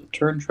roll to the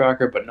turn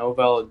tracker, but no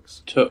valid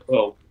to.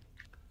 Oh.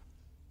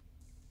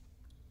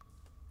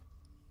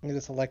 You need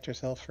to select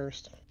yourself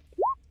first.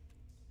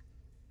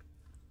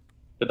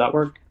 Did that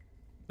work?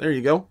 There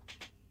you go.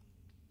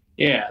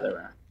 Yeah, there we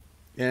are.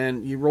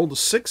 And you rolled a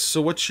 6,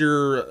 so what's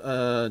your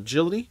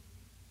agility?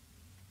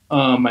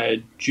 My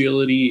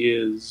agility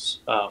is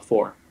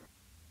 4.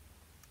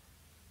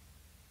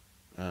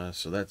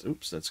 So that's going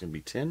to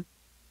be 10.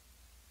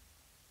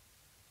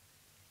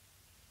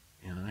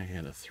 And I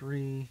had a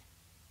 3.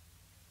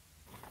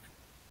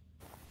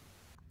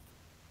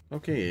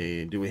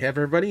 Okay, do we have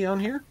everybody on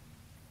here?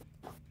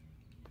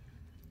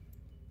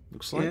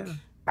 Looks like.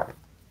 Yeah.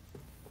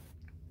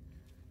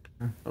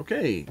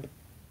 Okay.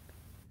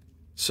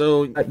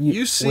 So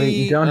you see. Wait,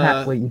 you don't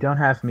have. Wait, you don't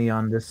have me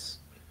on this.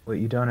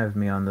 Wait, you don't have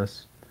me on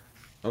this.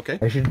 Okay.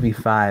 I should be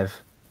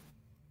 5.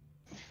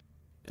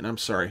 And I'm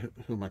sorry,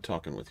 who am I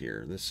talking with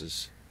here? This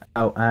is.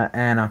 Oh,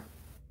 Anna.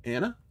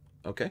 Anna?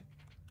 Okay.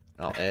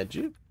 I'll add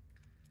you.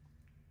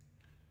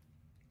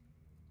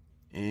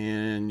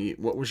 And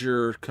what was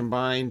your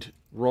combined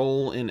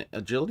roll in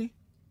agility?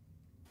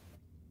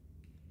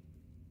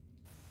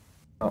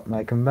 Oh,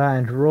 my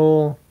combined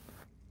roll.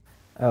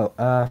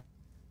 Oh,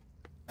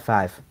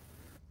 5.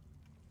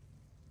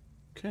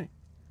 Okay.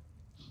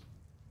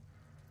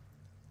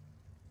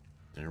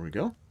 There we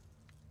go.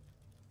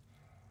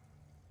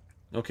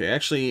 Okay,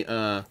 actually,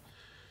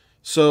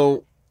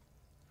 so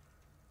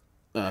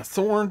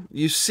Thorn,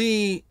 you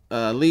see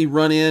Lee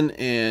run in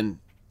and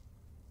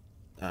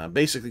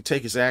basically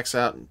take his axe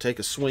out and take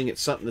a swing at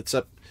something that's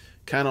up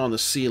kind of on the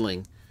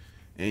ceiling,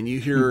 and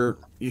you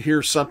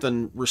hear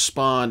something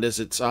respond as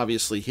it's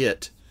obviously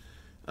hit.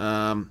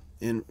 And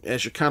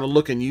as you're kind of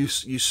looking, you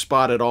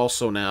spot it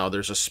also now.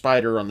 There's a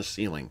spider on the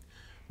ceiling.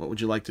 What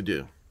would you like to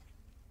do?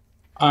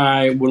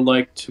 I would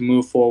like to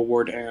move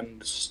forward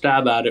and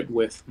stab at it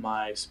with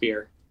my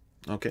spear.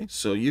 Okay,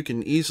 so you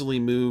can easily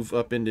move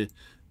up into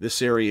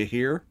this area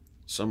here,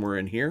 somewhere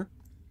in here.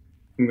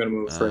 I'm going to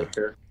move right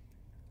here.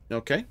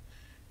 Okay,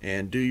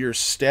 and do your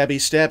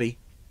stabby.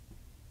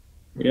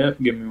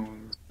 Yep, give me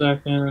 1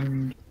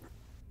 second.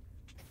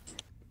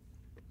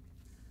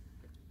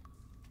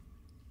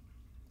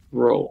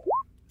 Roll.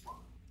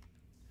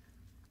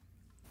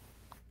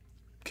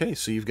 Okay,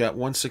 so you've got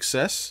 1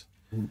 success.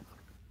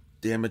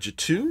 Damage of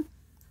 2.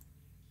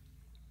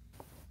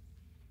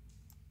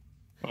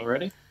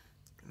 Already?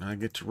 And I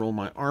get to roll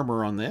my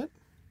armor on that,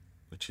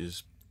 which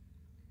is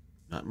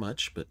not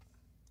much, but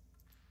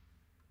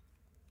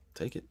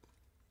take it.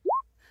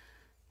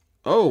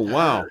 Oh,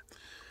 wow.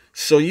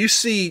 So you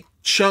see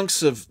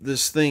chunks of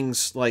this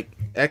thing's like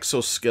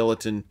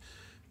exoskeleton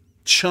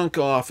chunk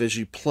off as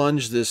you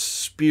plunge this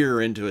spear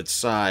into its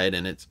side,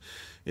 and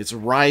it's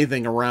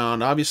writhing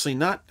around, obviously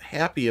not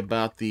happy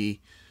about the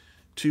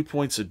 2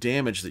 points of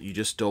damage that you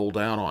just doled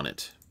out on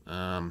it.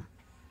 And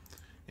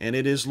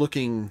it is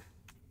looking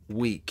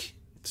weak.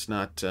 It's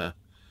not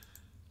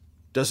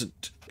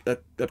doesn't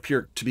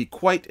appear to be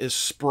quite as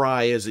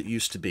spry as it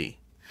used to be.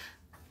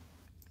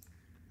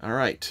 All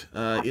right,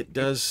 it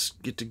does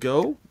get to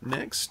go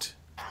next,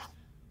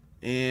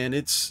 and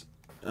it's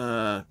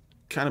kind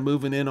of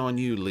moving in on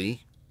you,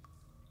 Lee.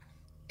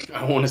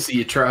 I want to see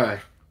you try.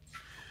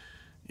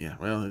 Yeah,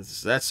 well,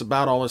 that's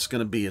about all it's going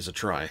to be, is a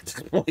try at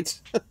this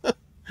point.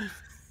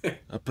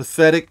 A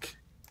pathetic,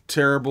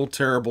 terrible,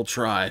 terrible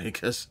try,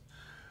 because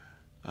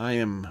I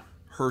am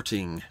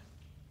hurting.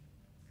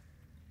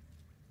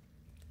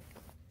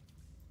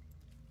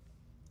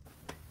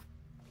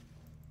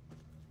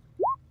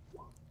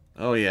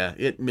 Oh yeah,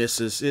 it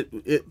misses.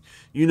 It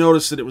you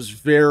notice that it was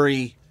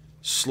very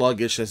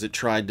sluggish as it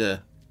tried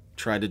to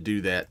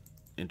do that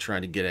and try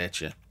to get at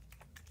you.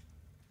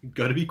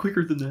 Gotta be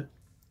quicker than that.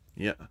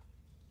 Yeah.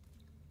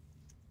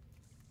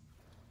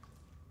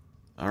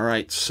 All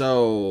right,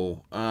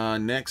 so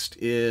next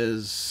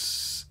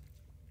is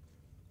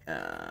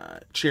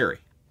Cherry.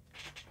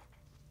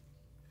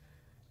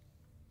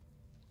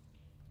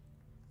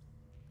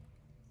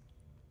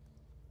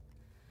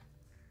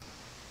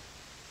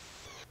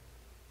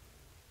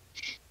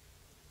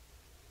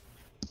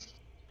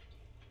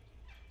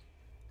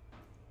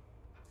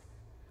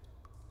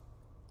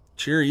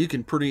 Cherry, you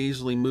can pretty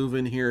easily move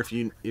in here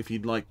if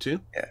you'd like to.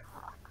 Yeah.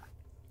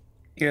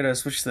 You gotta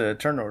switch the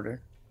turn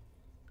order.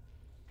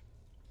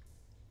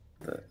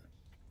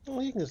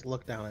 Well, you can just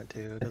look down it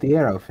too. At the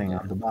arrow thing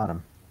on the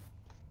bottom.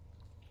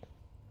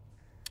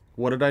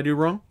 What did I do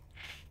wrong?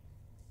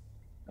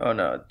 Oh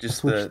no, just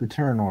Switch the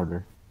turn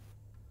order.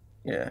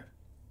 yeah.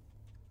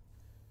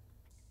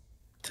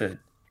 To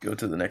go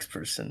to the next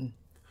person.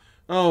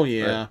 Oh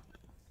yeah.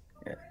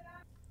 Yeah.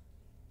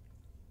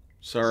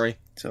 Sorry.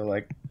 So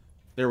like,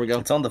 There we go.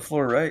 it's on the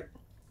floor, right?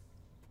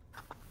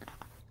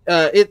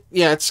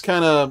 It's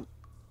kind of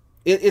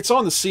it's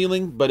on the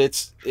ceiling, but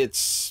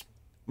it's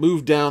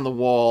moved down the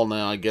wall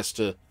now, I guess,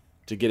 to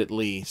get at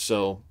Lee.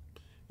 So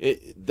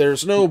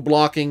there's no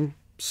blocking,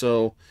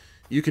 so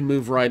you can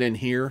move right in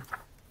here.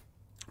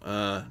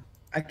 I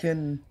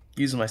can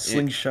use my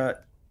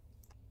slingshot.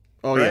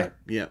 Oh right?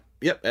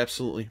 Yep,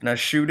 absolutely. And I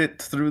shoot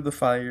it through the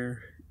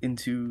fire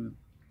into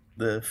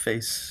the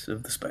face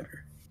of the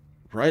spider.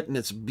 Right in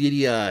its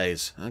beady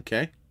eyes.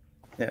 Okay.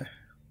 Yeah.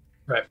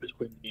 Right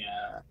between the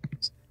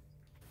eyes.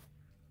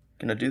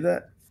 Can I do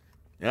that?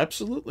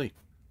 Absolutely.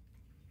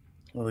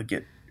 Will it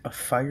get a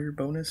fire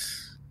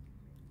bonus?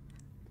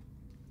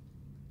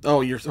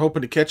 Oh, you're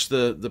hoping to catch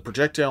the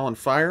projectile on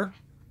fire?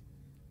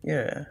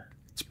 Yeah.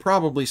 It's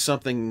probably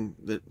something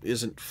that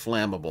isn't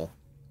flammable.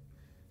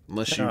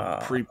 Unless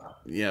you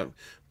Yeah.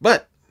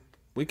 But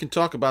we can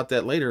talk about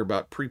that later,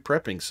 about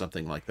pre-prepping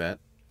something like that.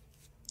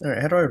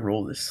 Alright, how do I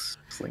roll this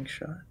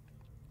slingshot?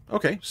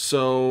 Okay,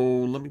 so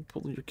let me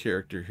pull your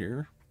character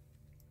here.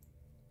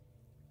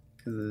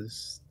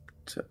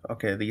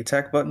 Okay, the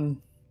attack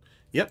button.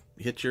 Yep,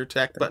 hit your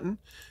attack button,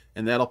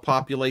 and that'll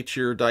populate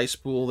your dice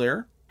pool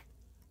there.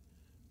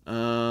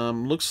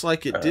 Looks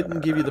like it didn't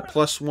give you the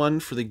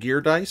 +1 for the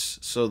gear dice,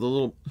 so the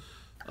little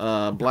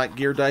black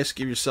gear dice,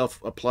 give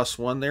yourself a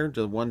 +1 there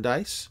to 1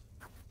 dice.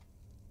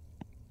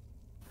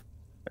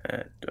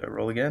 Do I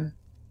roll again?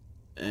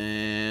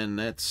 And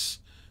that's...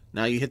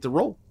 Now you hit the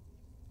roll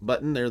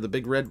button there, the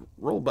big red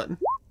roll button.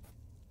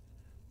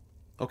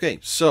 Okay,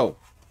 so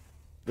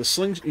the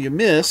sling you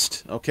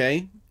missed,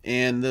 okay,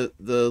 and the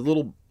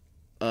little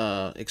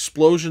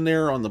explosion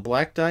there on the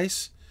black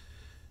dice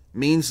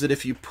means that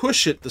if you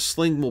push it, the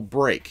sling will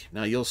break.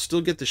 Now you'll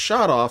still get the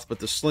shot off, but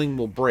the sling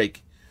will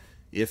break.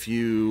 If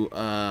you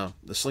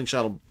the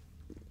slingshot will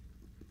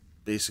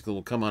basically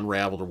will come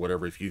unraveled or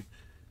whatever if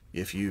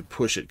you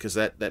push it, because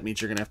that means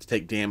you're gonna have to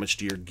take damage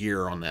to your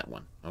gear on that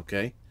one.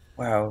 Okay.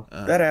 Wow,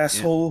 that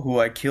asshole who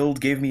I killed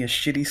gave me a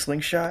shitty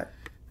slingshot.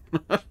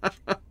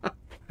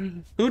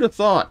 Who'd have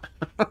thought?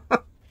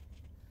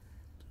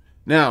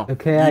 Now,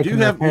 Okay, you do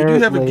have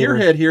a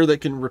gearhead here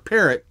that can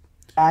repair it.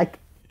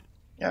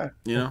 Yeah.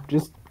 You know.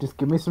 Just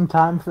give me some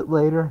time for it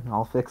later, and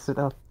I'll fix it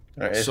up.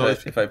 All right. So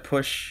if I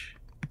push,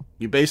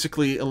 you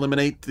basically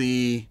eliminate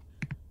the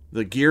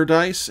gear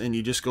dice, and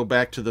you just go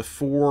back to the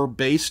 4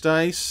 base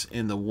dice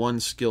and the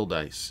 1 skill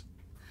dice.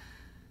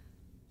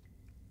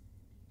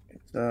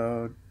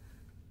 So,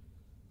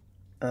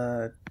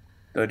 do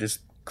I just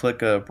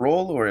click a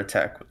roll or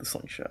attack with the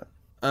slingshot?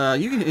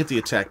 You can hit the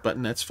attack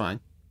button. That's fine,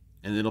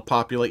 and it'll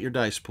populate your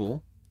dice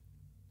pool.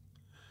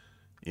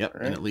 Yep,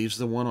 right. And it leaves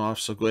the 1 off.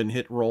 So go ahead and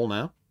hit roll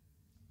now.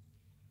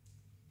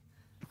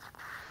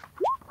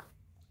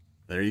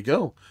 There you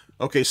go.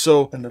 Okay,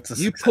 so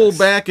you pull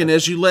back, and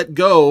as you let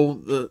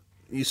go,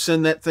 you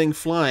send that thing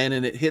flying,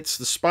 and it hits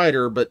the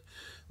spider. But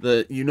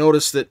you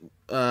notice that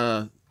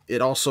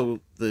it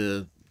also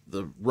the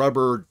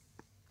rubber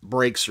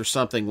breaks or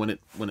something when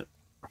it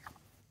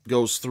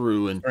goes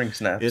through, and spring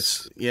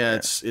snaps.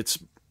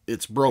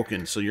 It's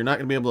broken. So you're not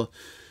going to be able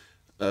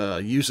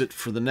to use it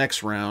for the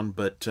next round,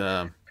 but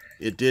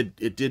it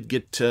did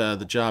get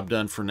the job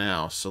done for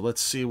now. So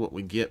let's see what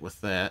we get with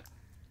that.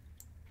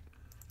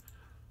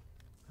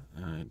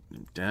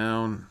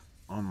 Down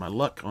on my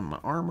luck on my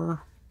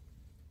armor.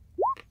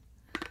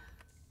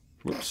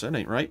 Whoops, that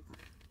ain't right.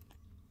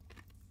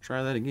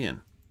 Try that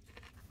again.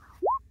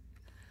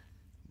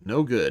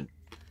 No good.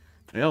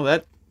 Well,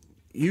 that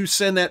you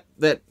send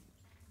that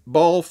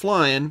ball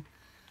flying,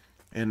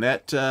 and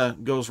that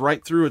goes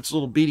right through its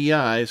little beady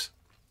eyes,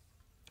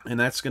 and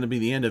that's going to be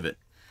the end of it.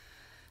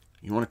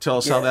 You want to tell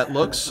us how that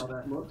looks?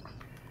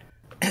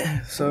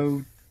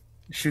 So,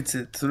 shoots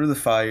it through the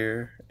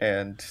fire,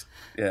 and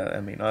yeah,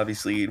 I mean,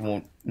 obviously it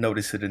won't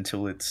notice it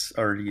until it's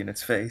already in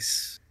its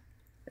face,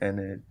 and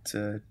it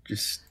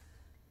just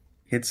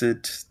hits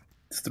it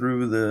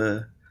through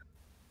the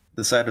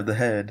side of the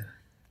head,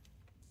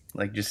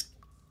 like just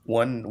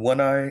one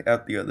eye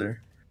out the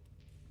other.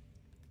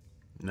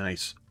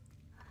 Nice.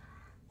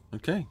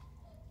 Okay,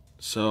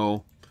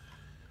 so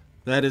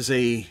that is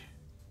a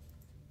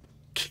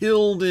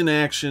killed in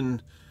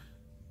action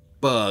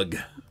bug.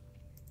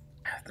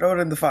 Throw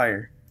it in the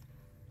fire.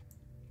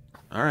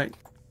 All right.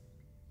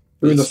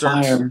 Through the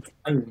fire.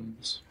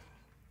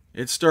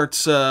 It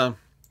starts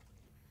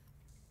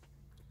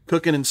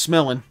cooking and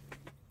smelling.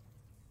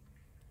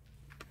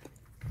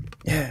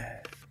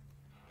 Yeah.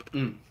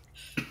 All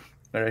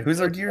right, who's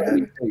our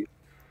gearhead?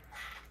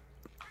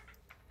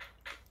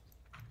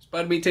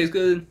 Spider meat tastes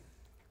good.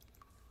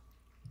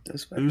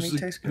 Does spider meat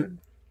taste good?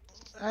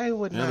 I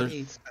would Yeah, not there's-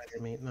 eat spider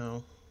meat.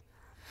 No.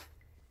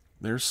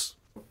 There's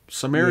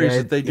some areas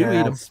that they do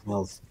eat them.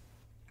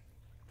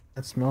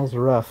 That smells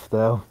rough,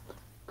 though.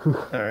 All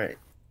right.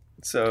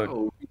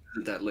 So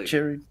Oh, that late.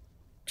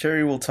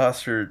 Cherry will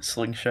toss her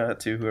slingshot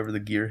to whoever the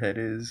gearhead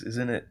is.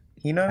 Isn't it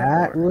Hina?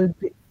 That or- would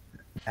be.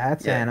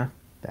 That's Yeah. Anna.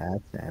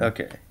 That's Anna.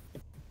 Okay.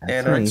 That's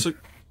Anna, me. So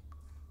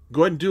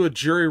go ahead and do a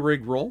jury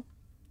rig roll.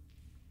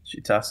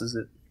 She tosses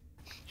it.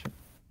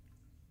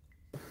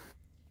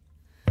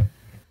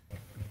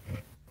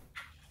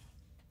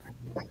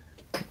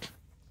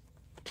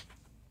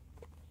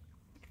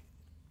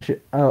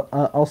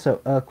 Also,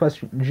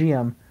 question,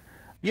 GM.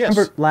 Yes.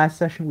 Remember last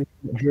session we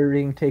said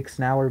jurying takes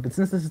an hour, but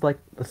since this is like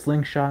a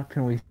slingshot,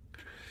 can we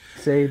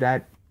say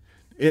that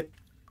It.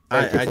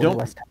 takes I a little don't.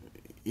 less time?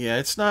 Yeah,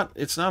 it's not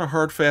a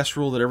hard fast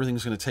rule that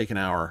everything's going to take an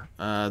hour.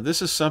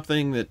 This is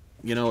something that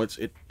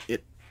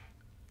it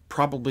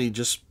probably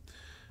just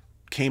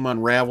came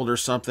unraveled or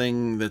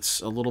something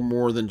that's a little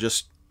more than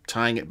just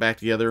tying it back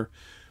together.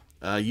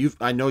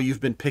 I know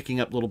you've been picking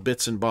up little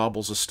bits and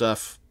bobbles of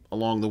stuff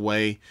along the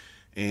way,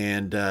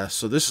 and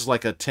so this is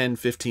like a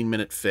 10-15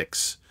 minute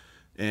fix,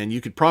 and you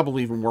could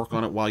probably even work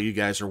on it while you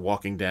guys are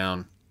walking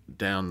down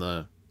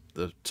the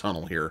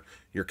tunnel here.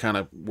 You're kind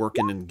of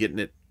working and getting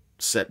it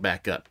set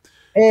back up.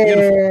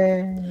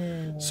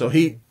 Beautiful. So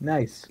he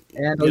Nice.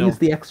 And I'll use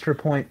the extra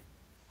point.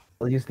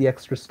 I'll use the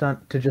extra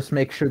stunt to just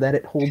make sure that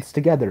it holds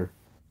together.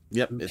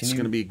 Yep, it's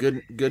going to be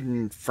good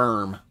and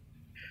firm.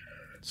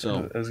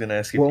 So I was gonna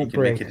ask if you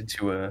can make it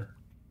into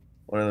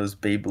one of those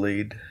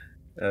Beyblade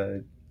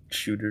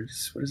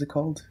shooters. What is it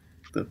called?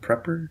 The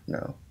prepper?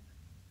 No.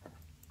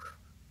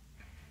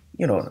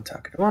 You know what I'm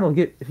talking about.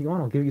 If you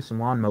want, I'll give you some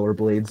lawnmower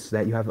blades so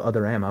that you have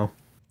other ammo.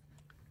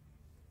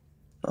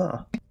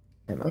 Oh.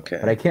 Okay.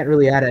 But I can't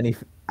really add any.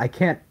 I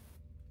can't.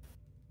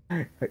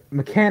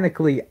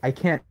 Mechanically, I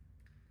can't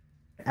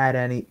add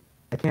any.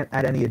 I can't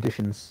add any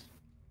additions.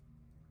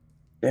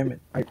 Damn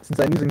it. Since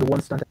I'm using the one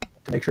stunt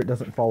to make sure it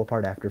doesn't fall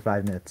apart after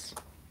 5 minutes.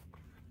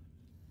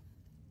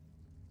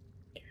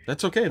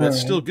 that's okay. That's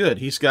still good.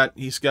 He's got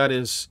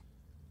his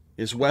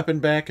weapon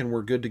back, and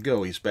we're good to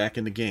go. He's back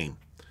in the game.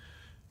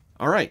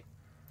 All right.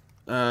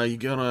 You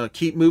gonna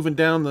keep moving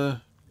down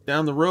the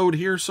road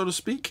here, so to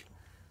speak?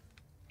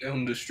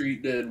 Down the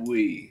street that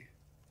we.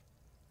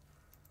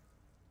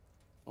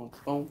 Boom,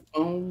 boom,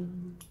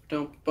 boom,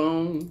 boom,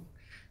 boom.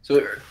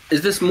 So,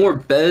 is this more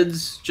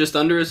beds just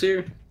under us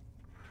here?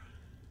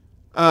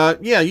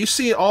 Yeah, you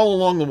see all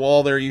along the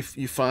wall there. You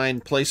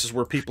find places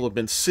where people have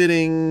been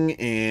sitting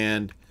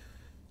and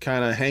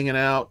kind of hanging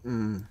out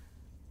and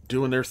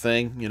doing their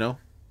thing.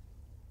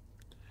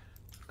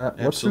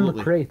 What's in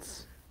the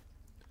crates?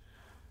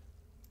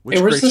 Which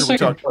Hey, where's crates the are we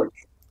second talking?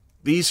 torch?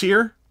 These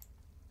here?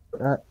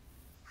 No,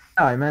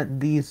 I meant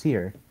these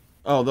here.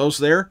 Oh, those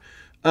there.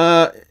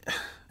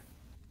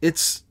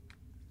 It's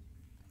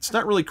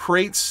not really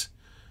crates.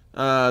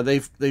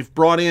 They've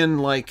brought in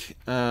like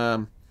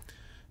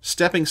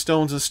stepping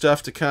stones and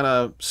stuff to kind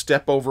of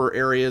step over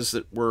areas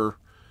that were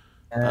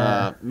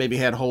maybe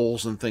had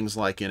holes and things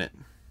like in it.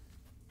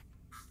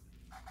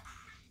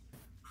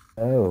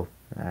 Oh,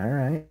 all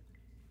right.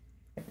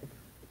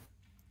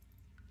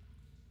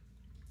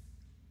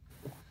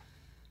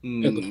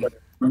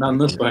 We're not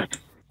this way.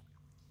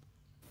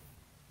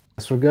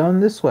 Guess we're going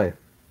this way.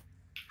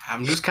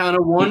 I'm just kind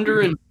of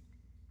wondering.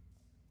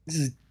 This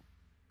is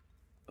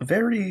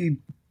very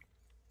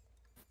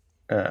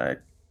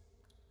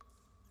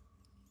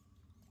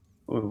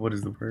what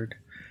is the word?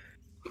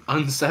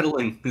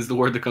 Unsettling is the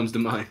word that comes to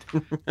mind.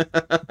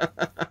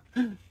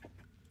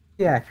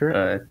 Yeah,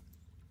 accurate.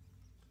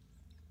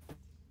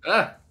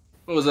 What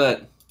was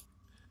that?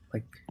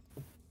 Like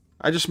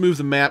I just moved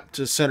the map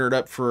to center it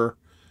up for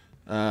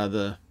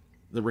the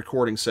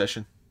recording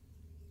session.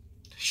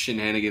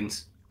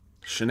 Shenanigans.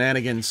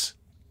 Shenanigans.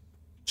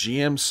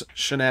 GM's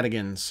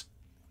shenanigans.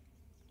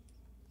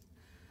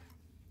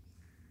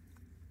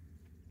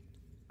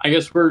 I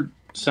guess we're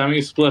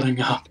semi-splitting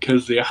up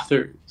because the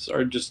others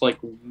are just like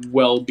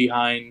well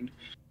behind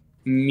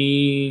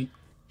me,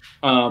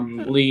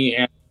 Lee,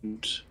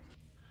 and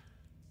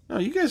No,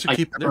 you guys are I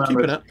keeping can't up.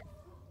 remember. They're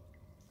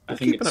I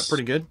think keeping up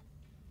pretty good.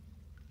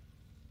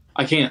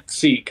 I can't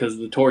see because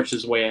the torch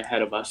is way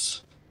ahead of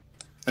us.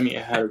 I mean,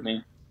 ahead of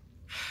me.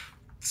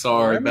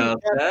 Sorry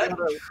about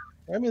that.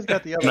 Remy's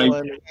got the other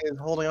one. He's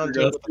holding on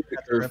to it with the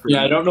grip.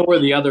 Yeah, I don't know where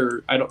the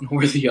other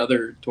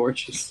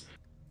torch is.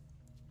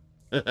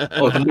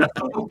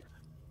 Oh,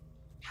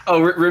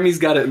 no. Remy's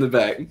got it in the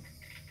back.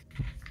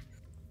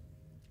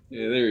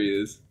 Yeah, there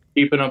he is.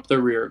 Keeping up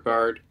the rear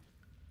guard.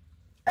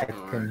 I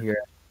can hear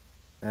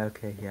it.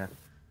 Okay, yeah.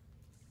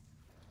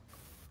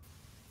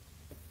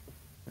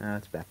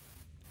 It's back.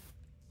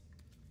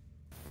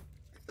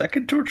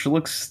 second torch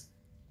looks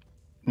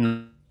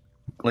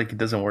like it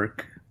doesn't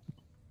work.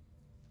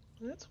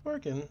 It's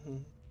working.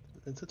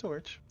 It's a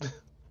torch.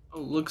 Oh,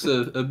 looks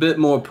a bit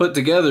more put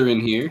together in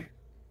here.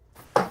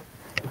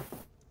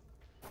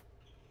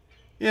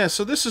 Yeah,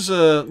 so this is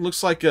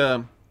looks like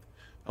a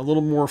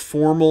little more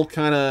formal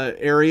kind of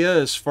area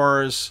as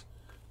far as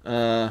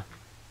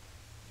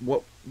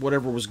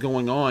whatever was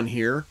going on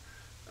here.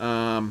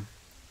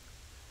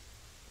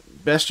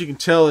 Best you can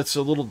tell, it's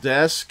a little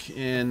desk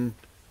and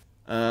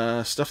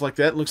stuff like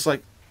that. It looks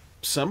like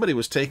somebody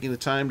was taking the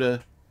time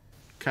to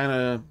kind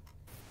of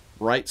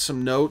write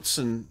some notes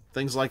and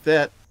things like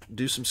that,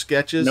 do some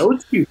sketches.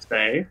 Notes, you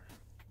say?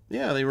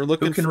 Yeah, they were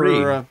looking can for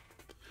read?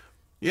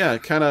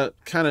 kind of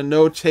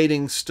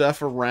notating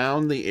stuff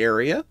around the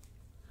area.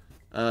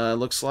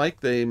 Looks like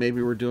they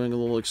maybe were doing a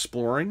little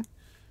exploring.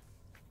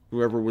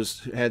 Whoever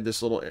had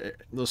this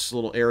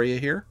little area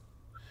here,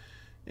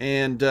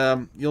 and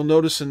you'll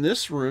notice in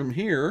this room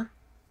here,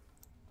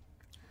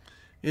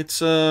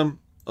 it's a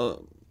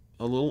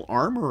little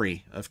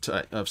armory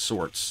of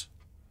sorts.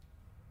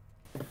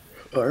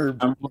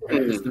 I'm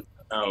looking at the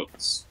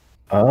notes.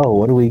 Oh,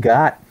 what do we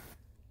got?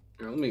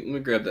 Let me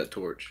grab that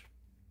torch.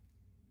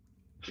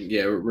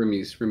 Yeah,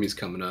 Remy's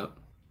coming up.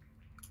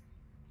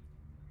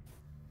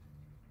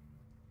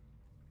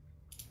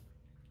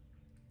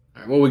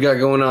 All right, what we got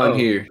going on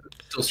here?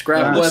 So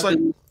scrap looks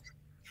weapons.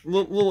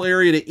 like little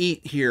area to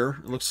eat here.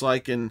 It looks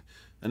like in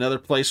another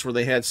place where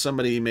they had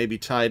somebody maybe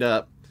tied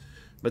up.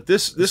 But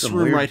this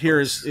room right here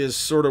is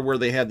sort of where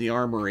they had the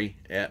armory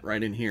at,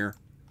 right in here.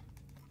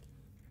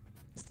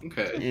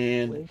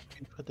 Okay. And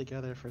Put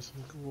together for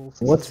some ghouls.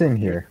 What's in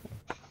here?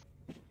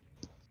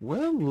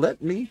 well,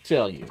 let me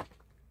tell you.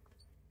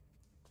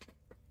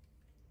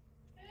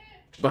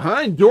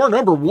 Behind door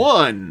number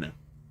 1.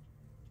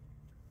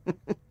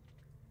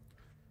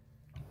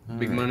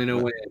 Big money, no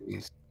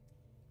ways.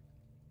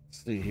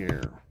 Let's see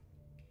here.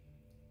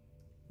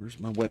 Where's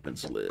my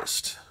weapons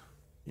list?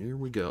 Here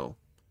we go.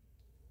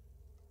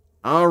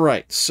 All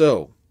right,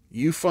 so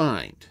you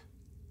find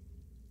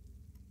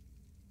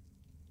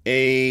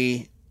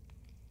a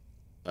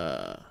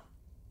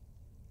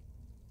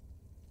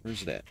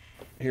where's it at?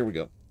 Here we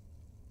go.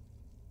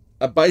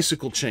 A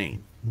bicycle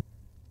chain.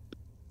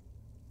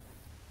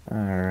 All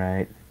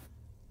right.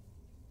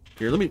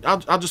 Here,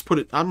 I'll just put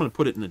it. I'm going to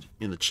put it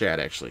in the chat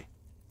actually.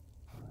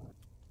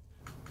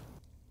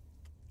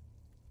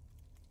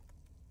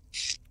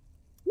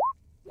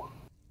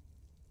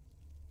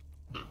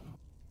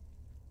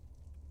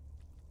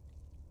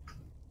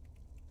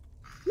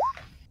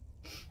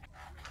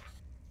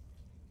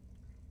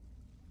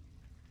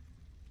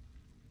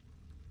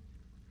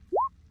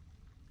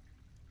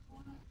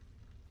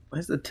 Why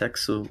is the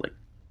text so like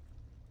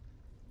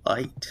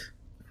light?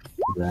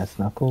 Brass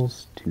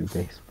knuckles, 2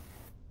 base.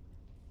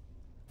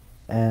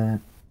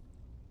 And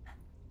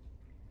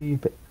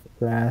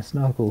brass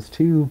knuckles,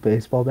 2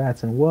 baseball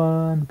bats, and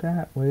 1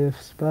 bat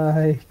with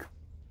spikes.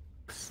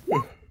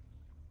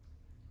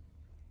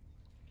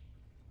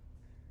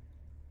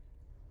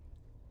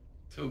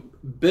 So,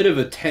 bit of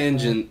a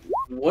tangent.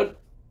 What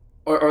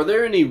are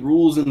there any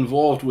rules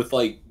involved with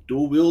like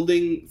dual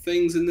wielding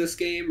things in this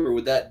game, or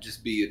would that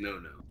just be a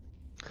no-no?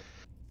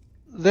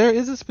 There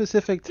is a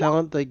specific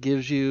talent that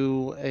gives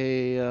you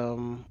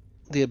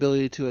the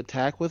ability to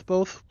attack with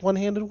both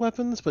one-handed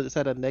weapons, but it's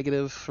at a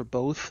negative for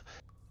both.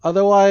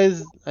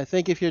 Otherwise, I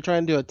think if you're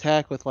trying to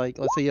attack with, like,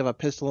 let's say you have a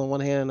pistol in one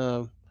hand and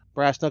a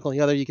brass knuckle in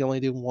the other, you can only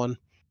do one.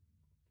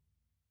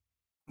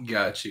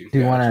 Got you.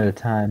 Do one at a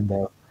time,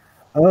 though.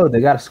 Oh, they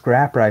got a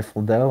scrap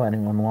rifle, though.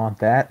 Anyone want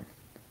that?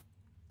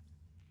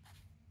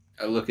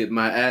 I look at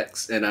my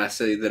axe and I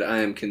say that I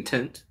am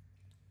content,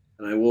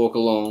 and I walk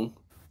along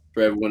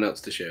for everyone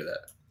else to share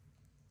that.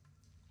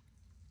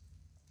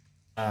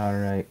 All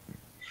right.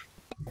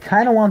 I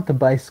kind of want the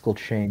bicycle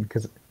chain,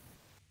 because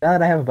now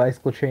that I have a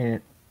bicycle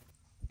chain,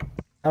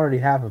 I already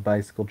have a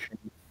bicycle chain.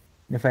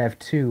 And if I have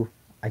 2,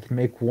 I can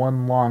make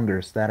 1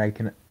 longer so that I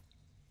can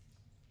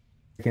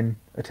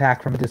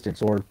attack from a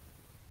distance or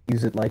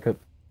use it like a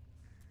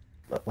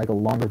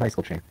longer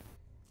bicycle chain.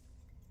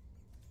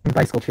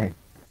 Bicycle chain.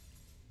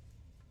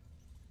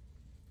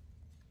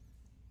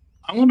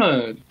 I'm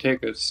gonna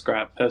take a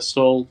scrap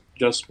pistol,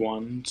 just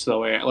one, so that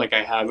way, like,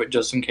 I have it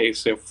just in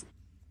case if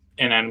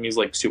an enemy's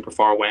like super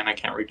far away and I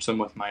can't reach them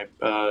with my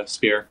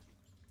spear.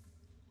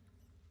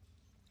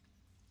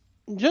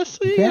 Just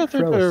so You you can't have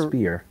throw a to.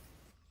 spear.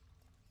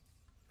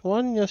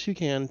 1, yes, you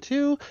can.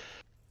 2,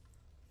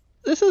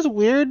 this is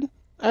weird.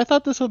 I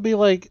thought this would be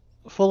like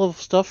full of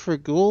stuff for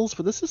ghouls,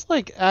 but this is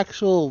like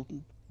actual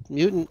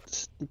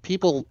mutant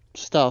people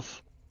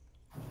stuff.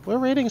 We're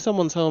raiding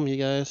someone's home, you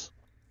guys.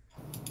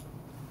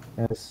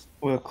 Yes.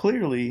 Well,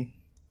 clearly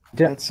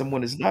that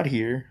someone is not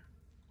here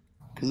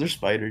because they're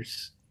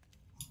spiders.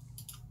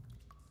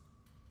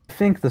 I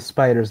think the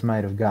spiders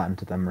might have gotten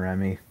to them,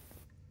 Remy.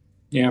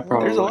 Yeah,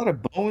 probably. There's a lot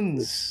of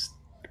bones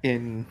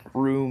in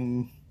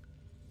room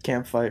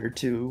campfire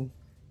too.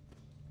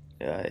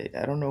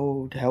 I don't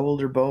know how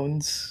old are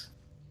bones.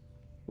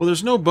 Well,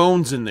 there's no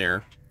bones in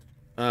there.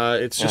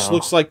 It just Oh.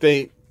 looks like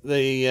they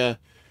it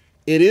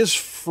is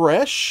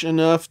fresh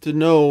enough to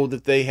know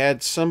that they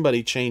had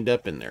somebody chained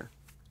up in there.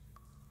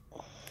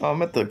 Oh,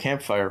 I'm at the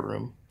campfire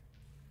room.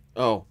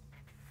 Oh.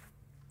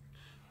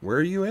 Where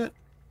are you at?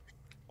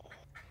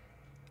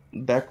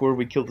 Back where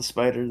we killed the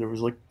spider, there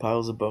was like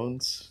piles of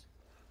bones.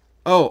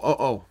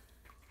 Oh.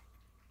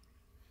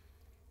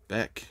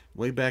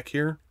 Way back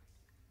here.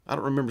 I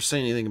don't remember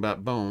saying anything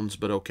about bones,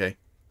 but okay.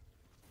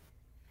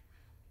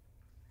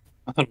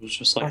 I thought it was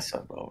just I like saw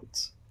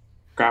bones.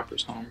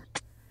 Grapper's home.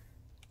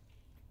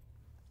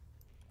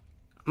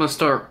 I'm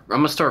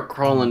gonna start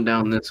crawling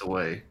down this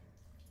way,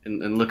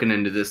 and looking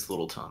into this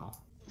little tunnel.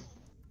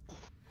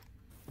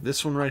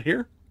 This one right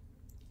here?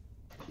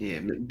 Yeah,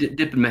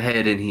 dipping my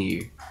head in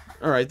here.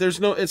 All right,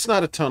 it's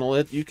not a tunnel.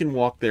 You can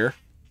walk there.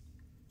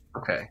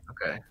 Okay.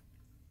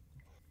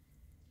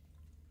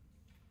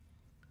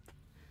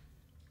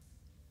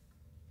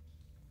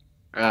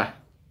 Ah,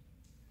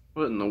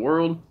 what in the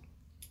world?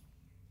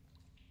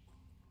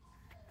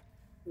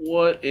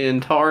 What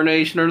in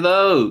tarnation are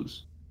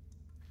those?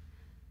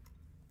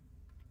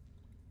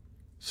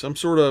 Some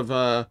sort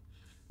of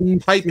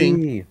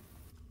piping.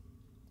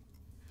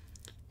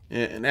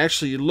 And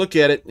actually, you look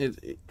at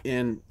it,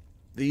 and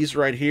these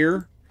right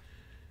here,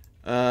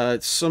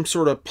 it's some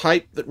sort of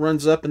pipe that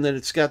runs up, and then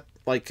it's got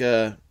like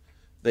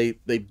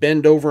they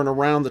bend over and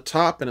around the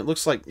top, and it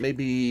looks like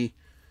maybe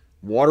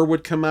water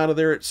would come out of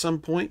there at some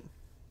point.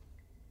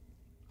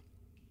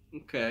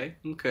 Okay.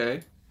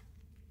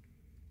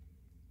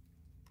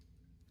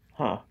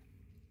 Huh.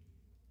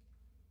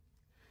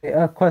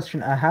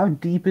 Question: how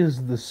deep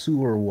is the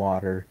sewer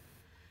water?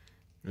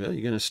 Well,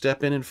 you gonna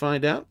step in and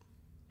find out,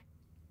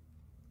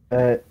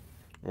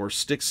 or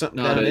stick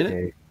something Not down in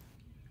okay. it.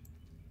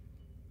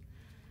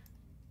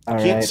 All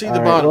Can't right, see all the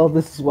right. bottom. Well,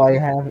 this is why you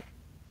have.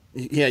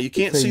 Yeah, you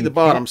can't So see you the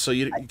bottom, can't- so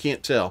you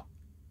can't tell.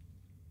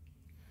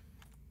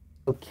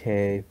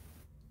 Okay.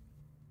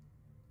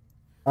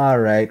 All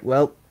right.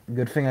 Well,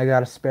 good thing I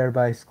got a spare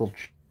bicycle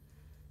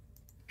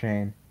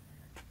chain.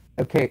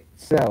 Okay,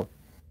 so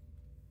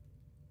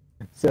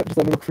just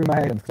let me look through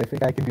my items because I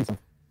think I can do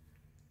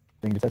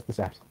something to test this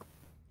out.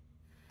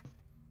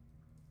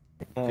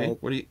 Okay,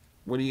 what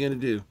are you gonna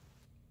do?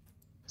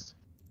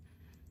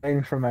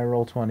 Waiting for my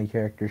Roll20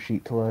 character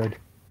sheet to load.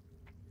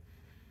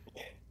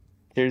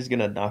 There's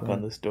gonna knock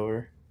on this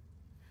door.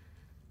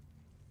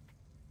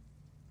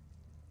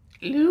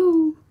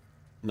 Hello.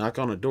 Knock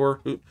on a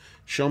door.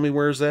 Show me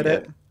where's that Yeah.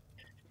 at?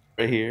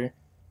 Right here.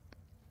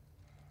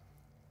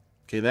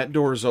 Okay, that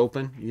door is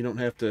open. You don't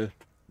have to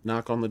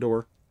knock on the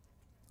door.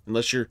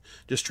 Unless you're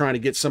just trying to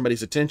get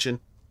somebody's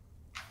attention.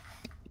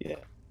 Yeah.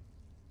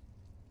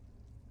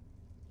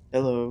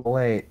 Hello.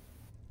 Wait.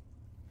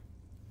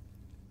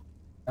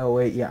 Oh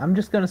wait, yeah. I'm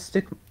just gonna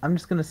stick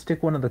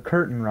one of the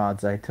curtain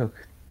rods I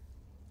took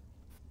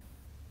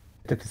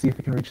to see if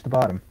it can reach the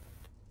bottom.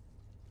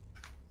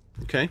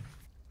 Okay.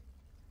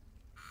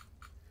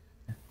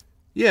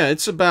 Yeah,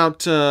 it's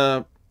about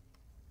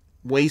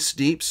waist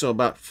deep, so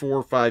about 4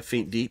 or 5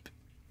 feet deep.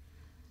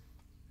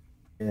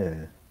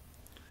 Yeah.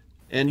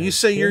 And you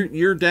say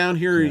you're down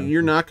here, Yeah.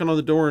 you're knocking on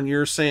the door, and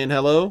you're saying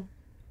hello?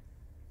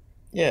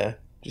 Yeah,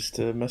 just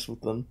to mess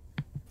with them.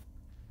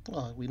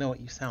 Well, we know what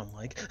you sound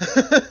like.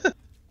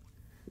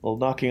 Well,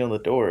 knocking on the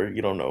door,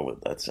 you don't know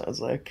what that sounds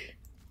like.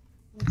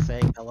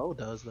 Saying hello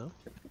does, though.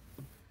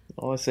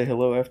 I'll say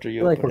hello after I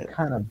you feel like open we're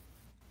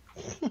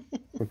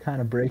it.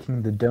 kind of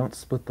breaking the don't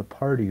split the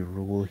party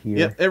rule here.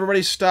 Yep,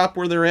 everybody stop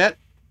where they're at.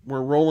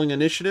 We're rolling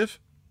initiative.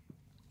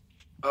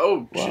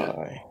 Oh, shit.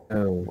 Why?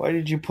 Oh. Why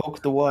did you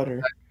poke the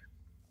water?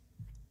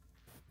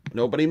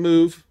 Nobody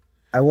move.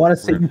 I want to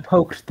say you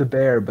poked the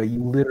bear, but you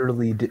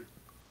literally did.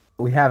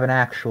 We have an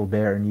actual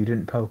bear, and you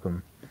didn't poke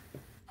him.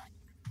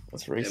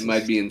 That's racist. It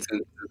might be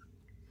insensitive.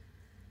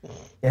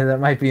 Yeah, that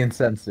might be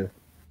insensitive.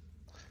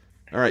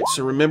 All right,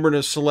 so remember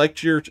to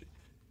select your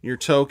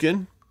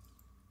token.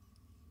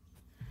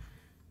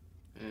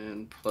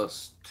 And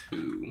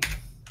 +2.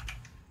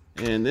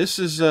 And this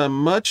is a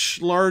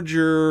much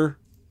larger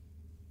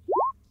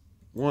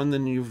one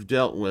than you've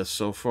dealt with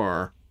so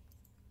far.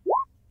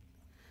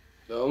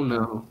 Oh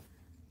no.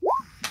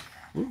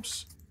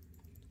 Oops.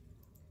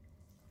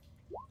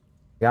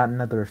 Got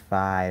another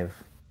 5.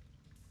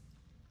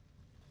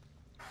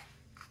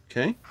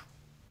 Okay.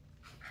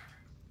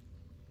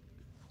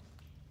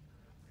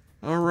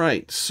 All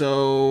right,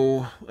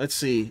 so let's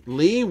see.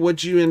 Lee,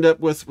 what'd you end up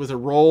with a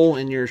roll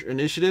in your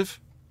initiative?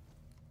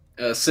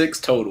 6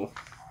 total.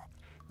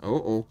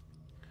 Oh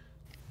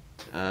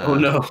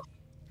no.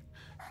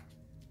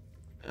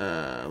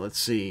 Let's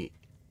see.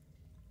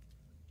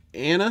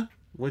 Anna,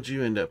 what'd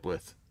you end up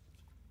with?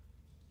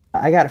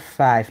 I got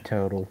 5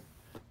 total.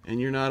 And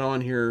you're not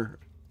on here,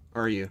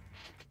 are you?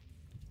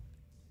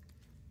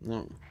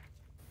 No.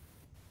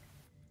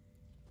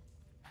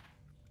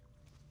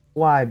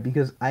 Why?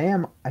 Because I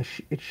am.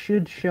 It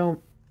should show.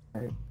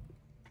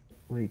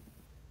 Wait.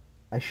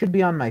 I should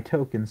be on my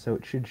token, so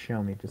it should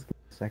show me. Just give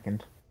me a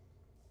second.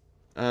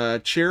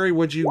 Cherry,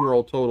 what'd you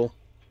roll total?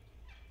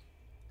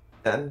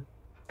 10.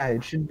 Yeah,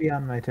 it should be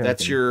on my token.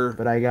 That's your.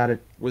 But I got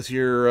it with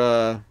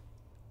your.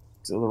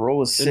 So the roll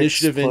was 6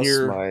 initiative plus in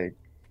your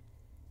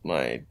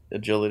my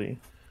agility.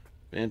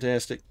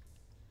 Fantastic.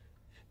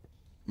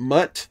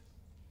 Mutt,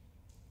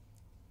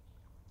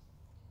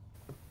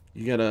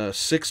 you got a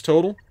 6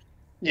 total.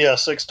 Yeah,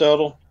 6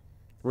 total.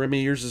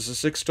 Remy, yours is a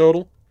 6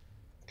 total.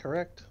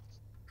 Correct.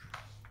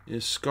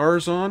 Is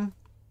Scars on?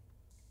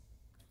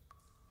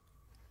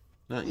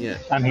 Not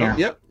yet. I'm here. Oh,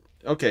 yep.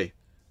 Okay.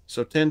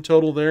 So 10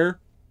 total there.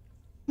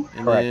 And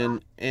Correct.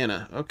 then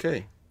Anna.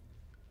 Okay.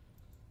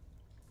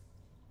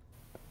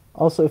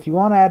 Also, if you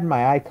want to add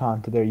my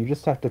icon to there, you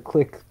just have to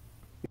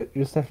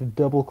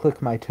double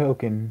click my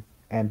token,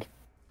 and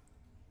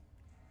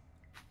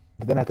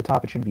then at the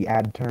top it should be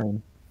add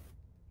turn.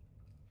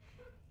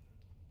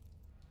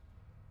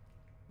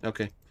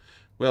 Okay.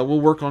 Well, we'll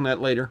work on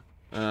that later.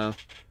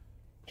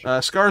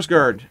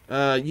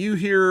 Skarsgård, you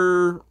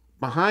hear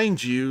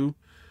behind you,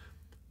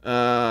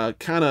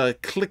 kind of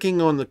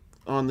clicking on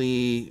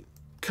the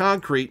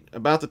concrete.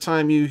 About the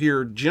time you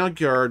hear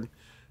Junkyard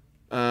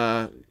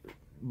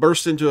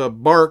burst into a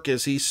bark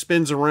as he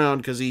spins around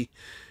because he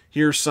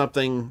hears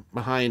something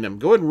behind him.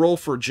 Go ahead and roll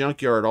for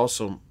Junkyard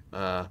also,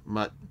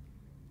 Mutt.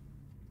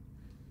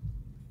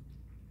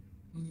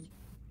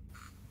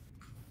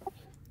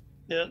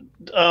 Yeah.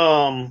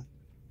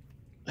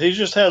 He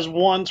just has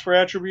ones for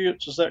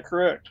attributes. Is that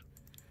correct?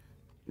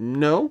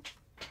 No.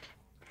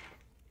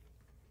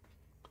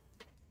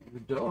 The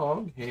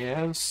dog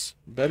has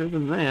better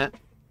than that.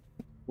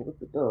 What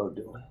the dog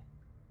doing?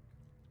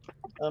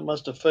 I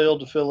must have failed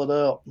to fill it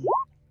out.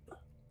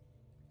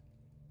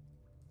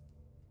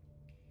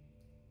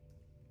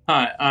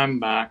 Hi, I'm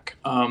back.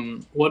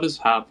 What is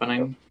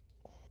happening?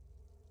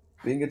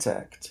 Being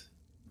attacked.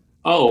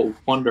 Oh,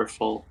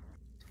 wonderful.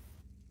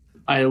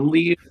 I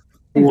leave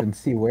I didn't for even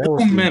see where 2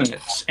 was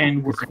minutes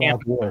and we're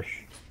Squad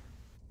Wash.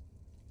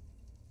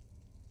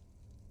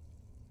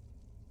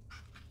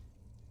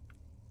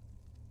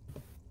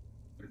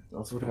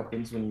 That's what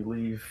happens when you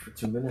leave for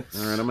 2 minutes.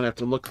 All right, I'm going to have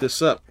to look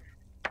this up.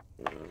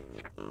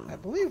 I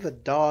believe the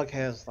dog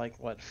has like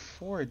what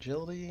 4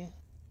 agility,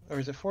 or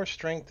is it 4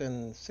 strength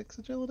and 6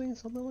 agility,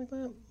 something like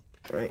that?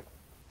 Right.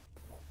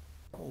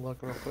 I'll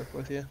look real quick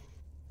with you.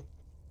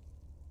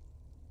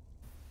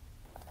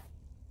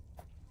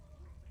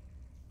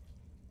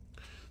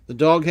 The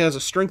dog has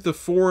a strength of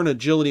 4 and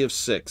agility of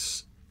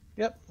 6.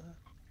 Yep.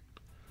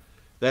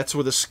 That's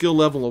with a skill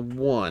level of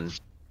 1.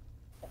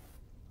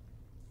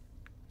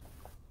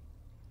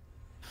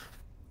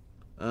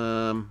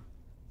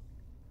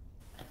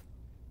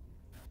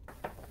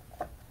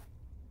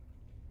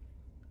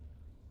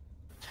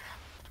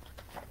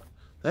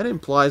 That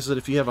implies that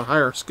if you have a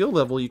higher skill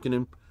level, you can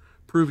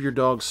improve your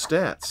dog's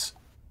stats.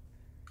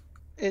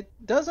 It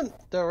doesn't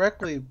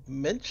directly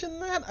mention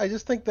that. I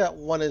just think that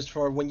 1 is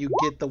for when you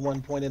get the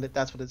 1 point in it.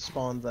 That's what it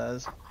spawns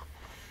as.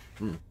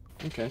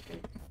 Okay.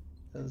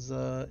 Cause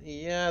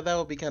yeah, that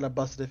would be kind of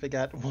busted if it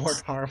got more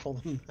powerful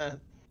than that.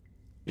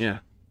 Yeah.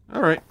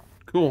 All right.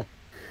 Cool.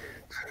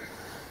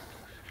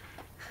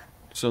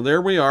 So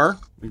there we are.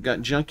 We've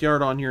got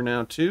Junkyard on here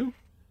now too.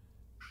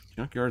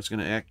 Junkyard's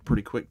going to act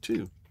pretty quick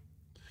too.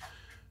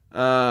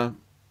 I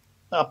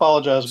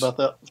apologize about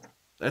that.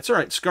 That's all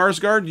right.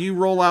 Skarsgård, you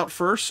roll out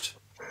first.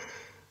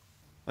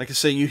 Like I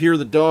say, you hear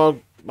the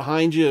dog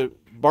behind you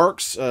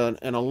barks an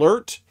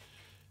alert,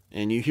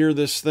 and you hear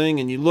this thing,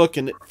 and you look,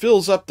 and it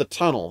fills up the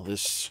tunnel.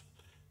 This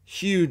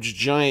huge,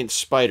 giant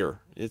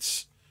spider.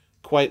 It's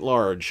quite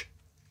large.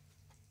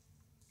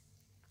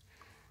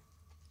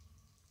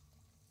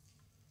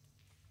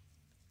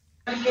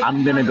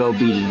 I'm gonna go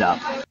beat it up.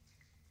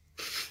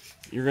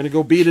 You're going to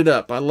go beat it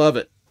up. I love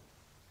it.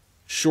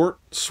 Short,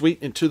 sweet,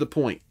 and to the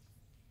point.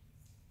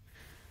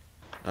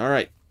 All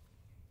right.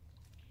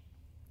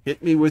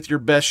 Hit me with your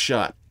best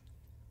shot.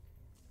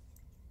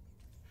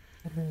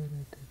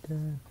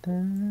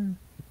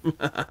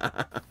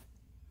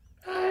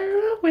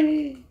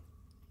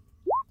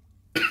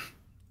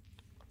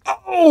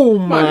 Oh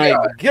my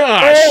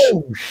gosh!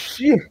 Oh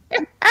shit!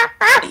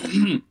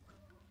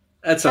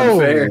 That's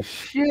unfair. Holy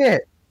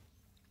shit!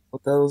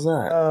 What the hell was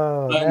that?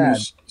 Oh I man!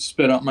 almost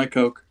spit out my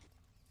Coke.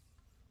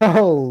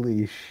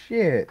 Holy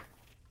shit!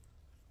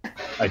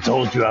 I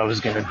told you I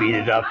was gonna beat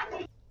it up.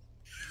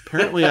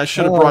 Apparently, I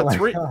should have Oh brought my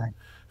 3. God.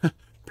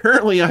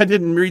 Apparently, I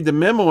didn't read the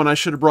memo, and I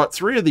should have brought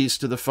 3 of these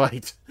to the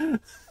fight.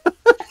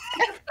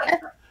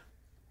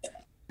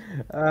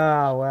 Oh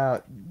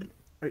wow!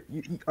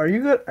 Are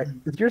you good?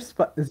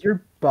 Is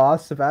your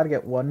boss about to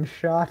get one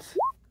shot?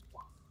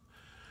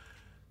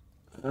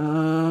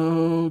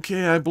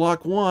 Okay, I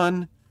block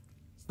 1.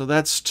 So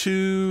that's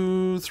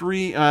 2,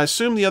 3. I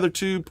assume the other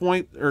 2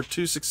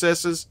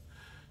 successes.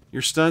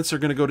 Your stunts are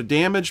going to go to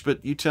damage,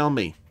 but you tell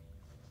me.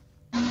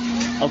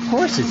 Of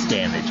course it's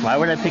damage. Why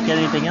would I pick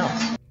anything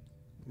else?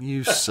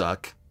 You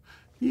suck.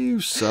 You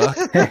suck.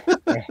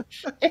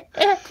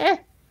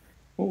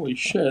 Holy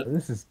shit.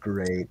 This is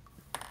great.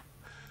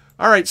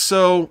 All right,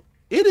 so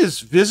it is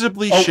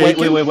visibly Oh,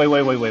 shaken.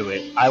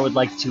 wait. I would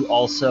like to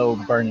also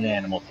burn an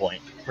animal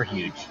point for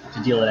huge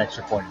to deal an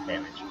extra point of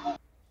damage.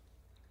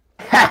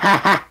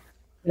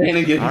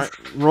 Shenanigans. All right,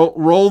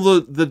 roll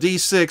the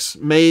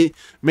d6. May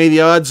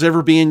the odds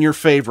ever be in your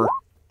favor.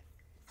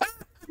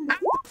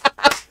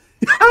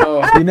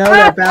 Oh, You know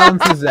that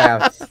balances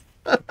out.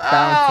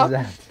 Balances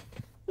out.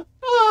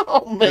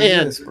 Oh What is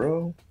man. this,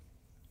 bro?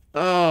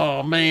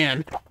 Oh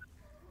man.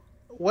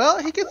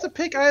 Well, he gets to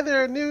pick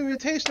either a new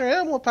mutation or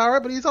animal power,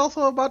 but he's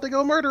also about to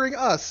go murdering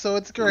us, so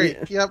it's great.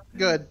 Yeah. Yep,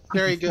 good.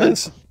 Very good.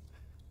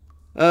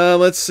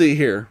 Let's see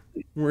here.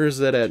 Where's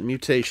that at?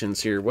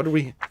 Mutations here.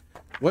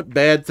 What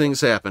bad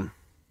things happen?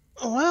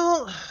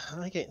 Well,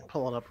 I can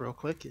pull it up real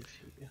quick.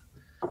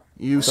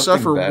 You Something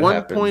suffer bad 1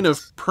 happens. point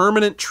of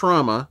permanent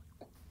trauma.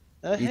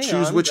 You hang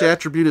choose on, which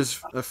attribute is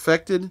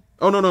affected.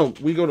 Oh, no.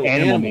 We go to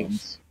Animal animals.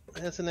 mutants.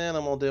 It's an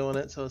animal doing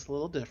it, so it's a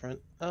little different.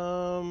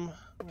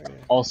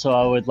 Also,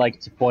 I would like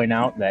to point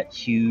out that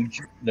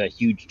the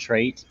huge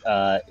trait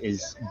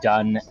is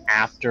done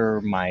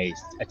after my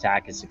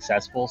attack is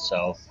successful,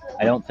 so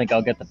I don't think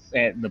I'll get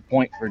the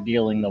point for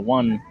dealing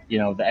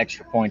the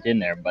extra point in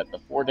there, but the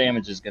 4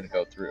 damage is going to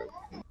go through.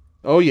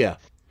 Oh, yeah.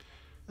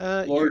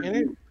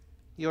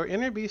 Your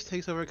inner beast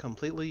takes over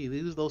completely. You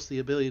lose the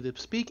ability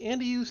to speak and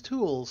to use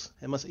tools,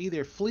 and must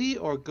either flee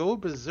or go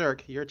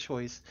berserk, your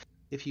choice.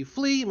 If you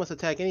flee, you must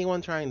attack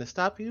anyone trying to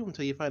stop you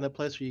until you find a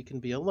place where you can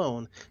be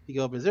alone. If you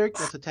go berserk,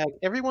 you must attack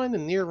everyone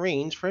in near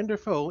range, friend or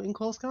foe, in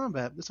close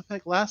combat. This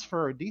effect lasts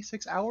for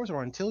d6 hours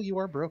or until you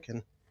are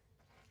broken.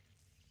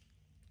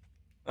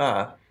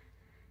 Ah,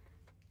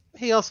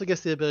 He also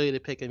gets the ability to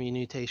pick a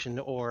mutation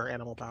or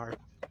animal power.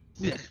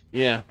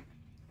 Yeah.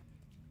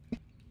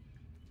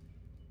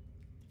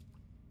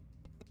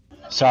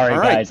 Sorry, All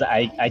right. guys,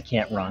 I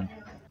can't run.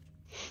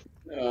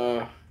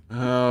 Oh,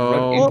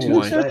 Well,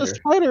 boy. there's a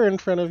spider in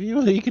front of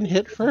you that you can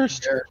hit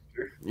first.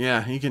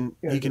 Yeah, he can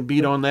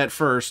beat on that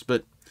first,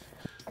 but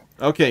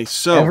okay,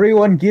 so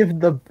Everyone give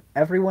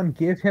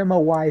him a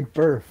wide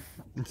berth.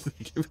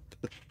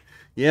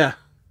 yeah.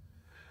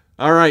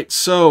 All right,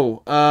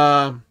 so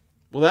well,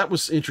 that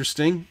was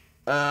interesting.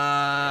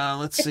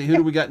 Let's see, who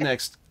do we got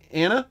next?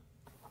 Anna?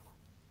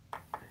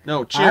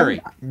 No,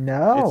 Cherry.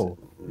 No.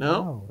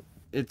 No?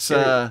 It's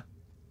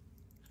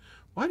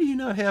why do you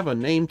not have a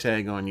name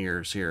tag on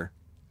yours here?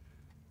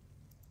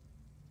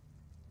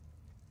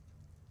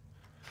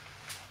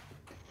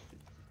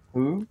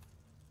 who?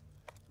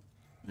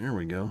 There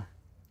we go.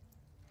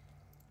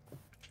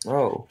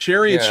 Oh,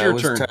 Cherry, it's yeah, your it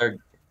was turn.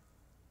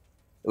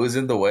 It was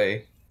in the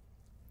way.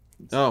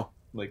 Oh,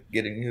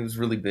 It was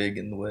really big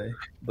in the way.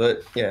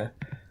 But yeah,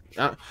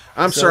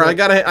 I'm sorry. I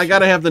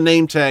gotta have the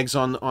name tags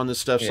on this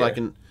stuff so I Yeah.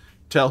 can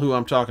tell who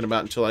I'm talking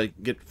about until I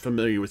get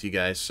familiar with you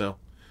guys. So,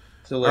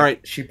 so all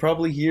right. she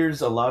probably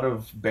hears a lot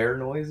of bear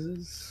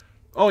noises.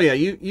 Oh yeah,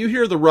 you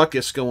hear the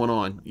ruckus going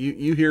on.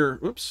 You hear.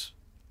 Oops.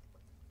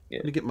 Yeah.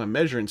 Let me get my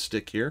measuring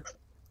stick here.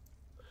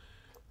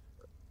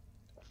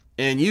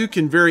 And you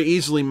can very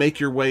easily make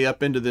your way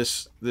up into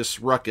this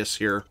ruckus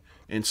here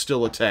and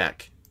still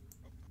attack.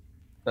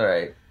 All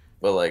right,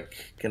 but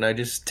can I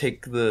just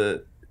take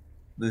this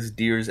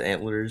deer's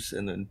antlers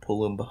and then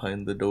pull them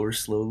behind the door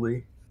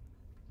slowly?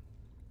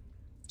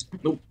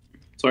 Nope.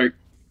 Sorry.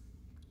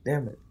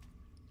 Damn it!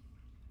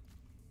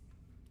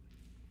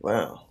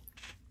 Wow.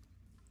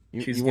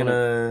 She's You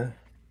gonna.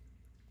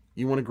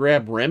 want to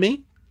grab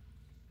Remy?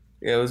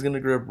 Yeah, I was gonna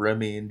grab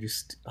Remy and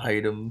just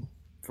hide him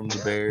from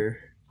the bear.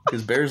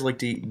 Because bears like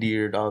to eat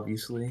deer,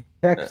 obviously.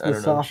 Text I the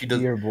don't know. soft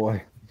deer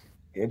boy.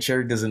 Yeah,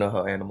 Cherry doesn't know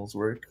how animals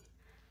work.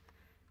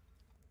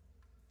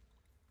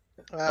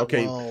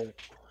 Okay. Well,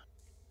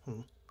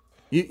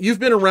 You've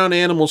been around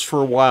animals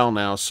for a while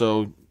now,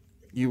 so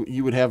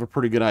you would have a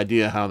pretty good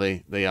idea how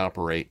they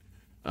operate.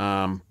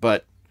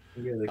 But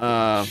Yeah, they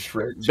can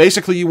shred.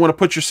 basically, you want to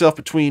put yourself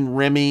between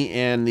Remy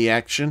and the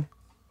action.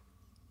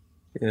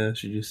 Yeah,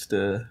 she just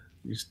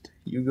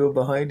you go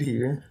behind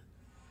here.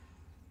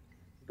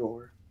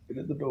 Door. Get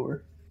at the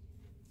door.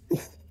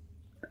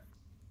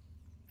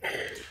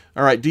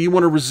 All right. Do you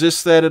want to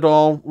resist that at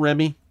all,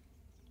 Remy?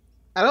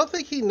 I don't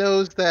think he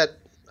knows that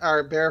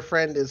our bear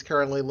friend is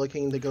currently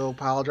looking to go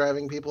pile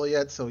driving people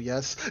yet, so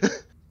yes.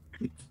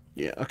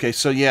 Yeah. Okay.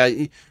 So yeah,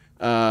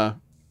 you're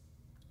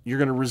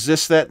going to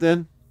resist that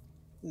then?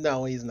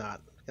 No, he's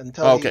not.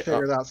 Until he Okay.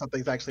 figures out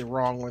something's actually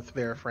wrong with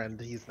bear friend,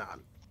 he's not.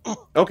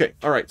 Okay.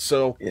 All right.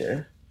 So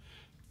Yeah.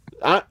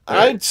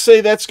 I'd say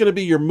that's going to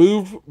be your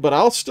move, but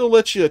I'll still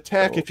let you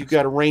attack if you've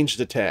got a ranged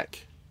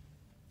attack.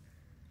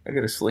 I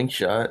got a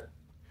slingshot.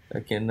 I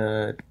can't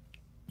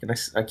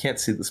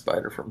see the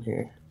spider from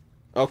here.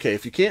 Okay.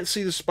 If you can't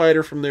see the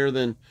spider from there,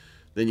 then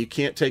you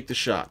can't take the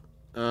shot.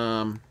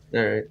 All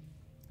right.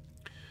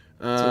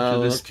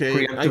 So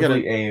Okay. preemptively I got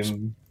to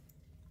aim.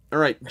 All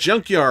right.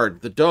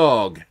 Junkyard, the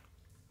dog.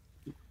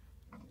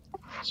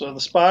 So the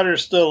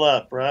spider's still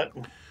up, right?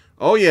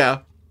 Oh yeah.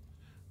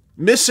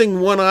 Missing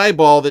one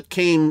eyeball that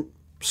came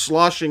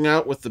sloshing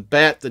out with the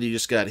bat that he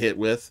just got hit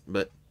with,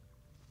 but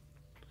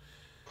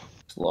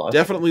Slosh.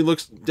 definitely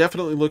looks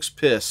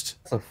pissed.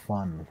 That's a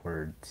fun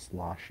word,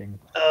 sloshing.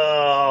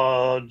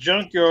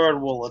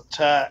 Junkyard will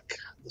attack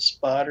the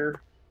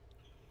spider.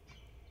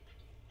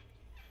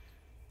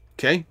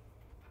 Okay.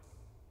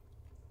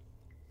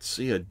 Let's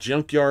see a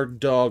junkyard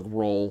dog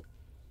roll.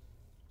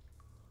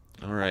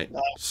 All right.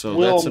 So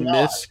Will that's a not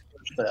miss.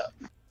 touch that.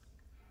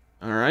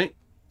 All right.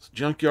 So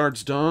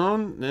junkyard's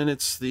down. Then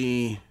it's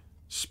the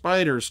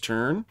spider's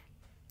turn.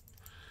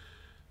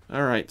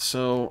 All right,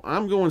 so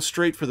I'm going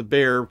straight for the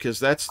bear because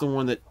that's the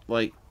one that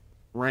like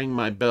rang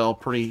my bell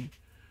pretty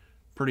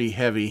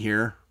heavy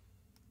here.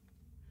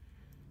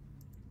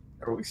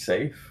 Are we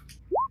safe?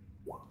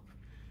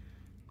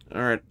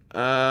 All right.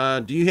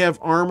 Do you have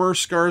armor,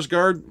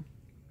 Skarsgård?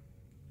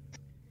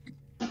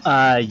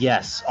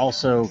 Yes.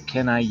 Also,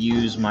 can I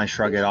use my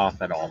shrug it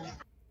off at all?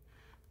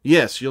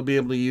 Yes, you'll be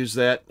able to use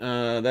that.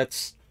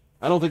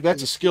 I don't think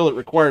that's a skill that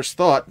requires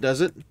thought,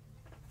 does it?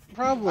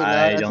 Probably not.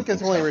 I think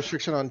it's only a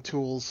restriction on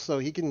tools, so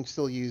he can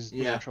still use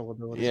natural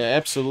abilities. Yeah,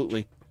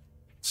 absolutely.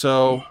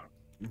 So,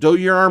 do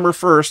your armor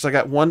first. I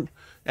got one.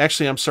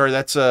 Actually, I'm sorry.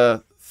 That's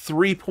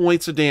 3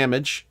 points of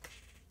damage.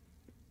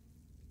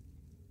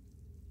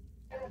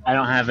 I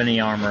don't have any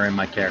armor in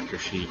my character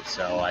sheet,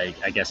 so I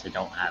guess I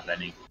don't have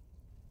any.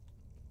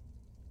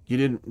 You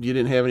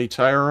didn't have any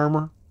tire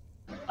armor?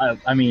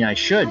 I mean, I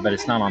should, but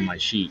it's not on my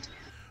sheet.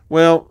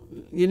 Well,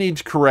 you need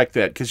to correct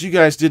that because you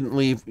guys didn't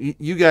leave.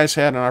 You guys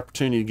had an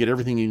opportunity to get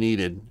everything you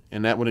needed,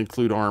 and that would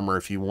include armor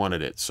if you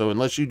wanted it. So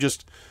unless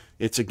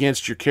it's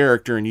against your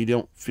character and you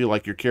don't feel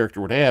like your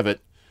character would have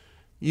it,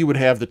 you would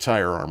have the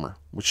tire armor,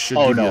 which should.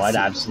 Oh no, I'd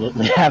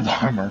absolutely have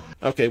armor.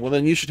 Okay, well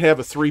then you should have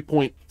a 3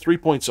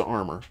 points of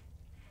armor.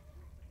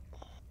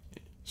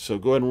 So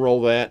go ahead and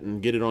roll that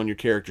and get it on your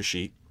character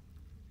sheet.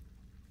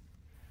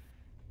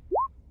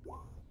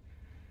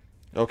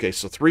 Okay,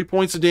 so 3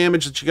 points of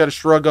damage that you got to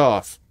shrug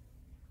off.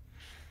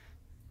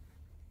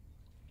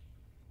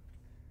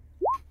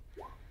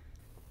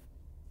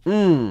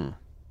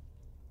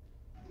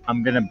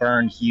 I'm gonna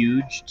burn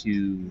huge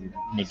to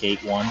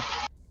negate one.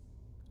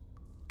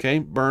 Okay,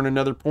 burn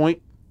another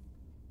point.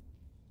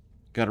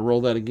 Got to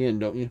roll that again,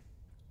 don't you?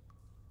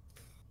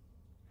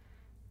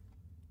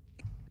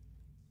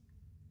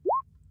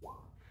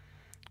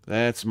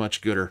 That's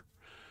much gooder.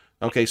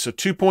 Okay, so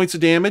 2 points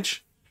of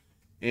damage,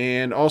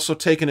 and also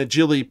take an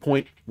agility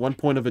point, 1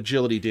 point of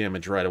agility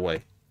damage right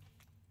away.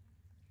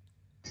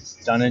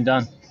 Done and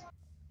done.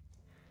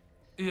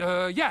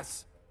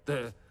 Yes,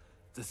 the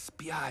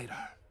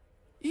spider.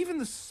 Even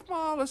the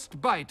smallest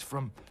bite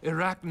from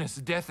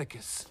Arachnus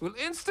dethicus will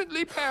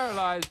instantly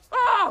paralyze.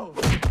 Oh!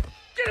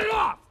 Get it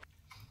off!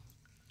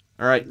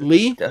 All right,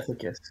 Lee.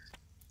 Dethicus.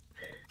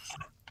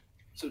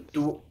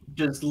 So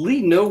does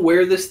Lee know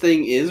where this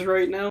thing is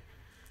right now?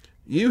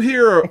 You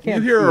hear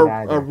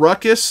a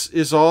ruckus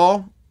is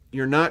all.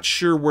 You're not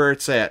sure where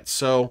it's at.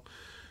 So,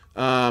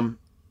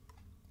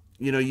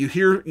 you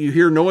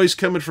hear noise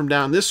coming from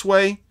down this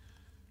way,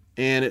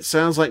 and it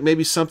sounds like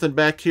maybe something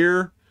back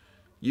here.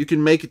 You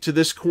can make it to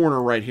this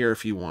corner right here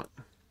if you want.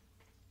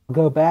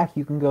 Go back.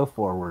 You can go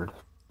forward.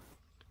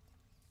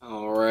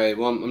 All right.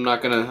 Well, I'm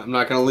not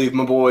gonna leave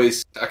my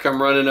boys. I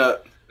come running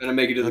up and I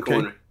make it to the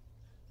corner.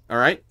 All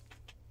right.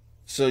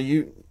 So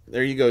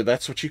there you go.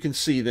 That's what you can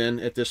see then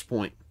at this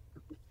point.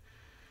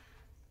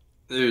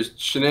 There's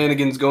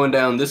shenanigans going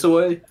down this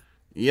way.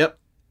 Yep.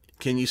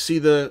 Can you see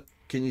the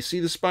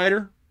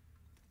spider?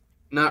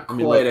 Not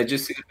quite. I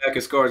just see the back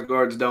of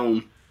Skarsgård's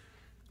dome.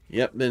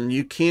 Yep. Then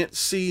you can't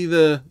see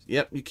the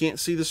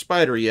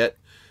spider yet.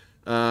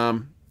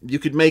 You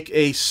could make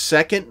a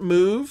second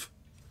move,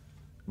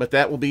 but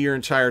that will be your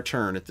entire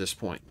turn at this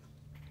point.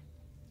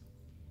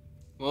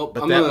 Well,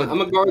 I'm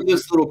gonna guard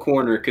this little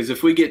corner because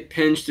if we get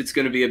pinched, it's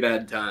gonna be a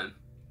bad time.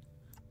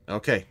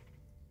 Okay.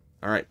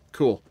 All right.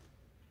 Cool.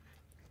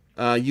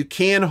 You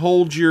can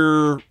hold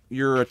your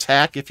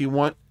attack if you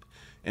want,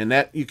 and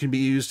that you can be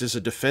used as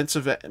a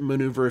defensive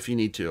maneuver if you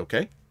need to.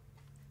 Okay.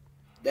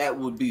 That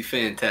would be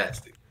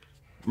fantastic.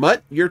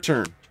 Mutt, your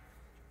turn.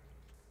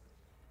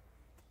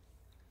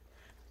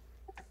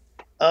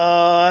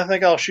 I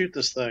think I'll shoot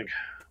this thing.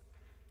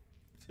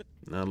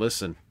 Now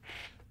listen,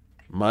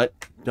 Mutt,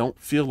 don't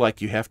feel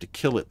like you have to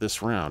kill it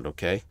this round,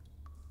 okay?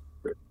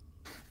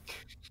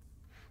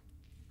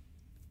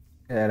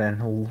 And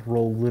he'll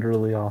roll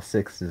literally all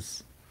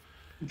sixes.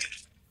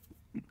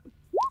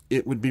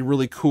 It would be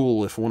really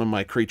cool if one of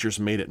my creatures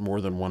made it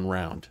more than one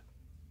round.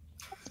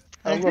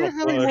 I hear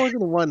having more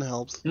than one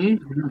helps.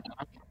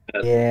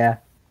 Yeah.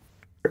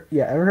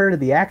 Yeah, ever heard of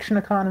the action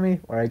economy?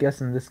 Or I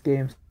guess in this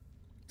game's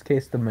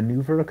case, the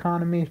maneuver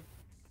economy?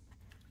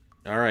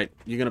 All right,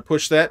 you gonna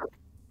push that?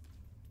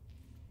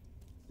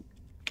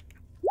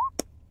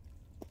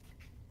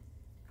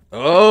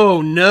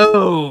 Oh,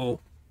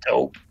 no!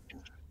 Nope.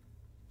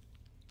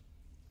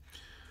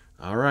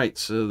 All right,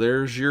 so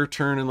there's your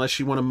turn unless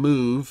you want to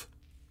move.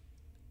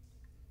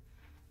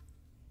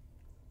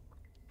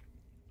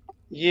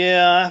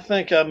 Yeah, I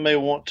think I may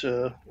want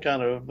to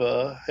kind of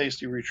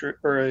hasty retreat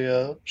or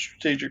a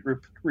strategic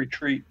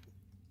retreat.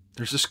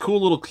 There's this cool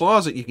little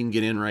closet you can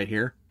get in right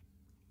here.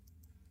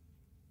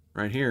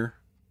 Right here.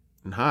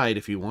 And hide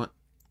if you want.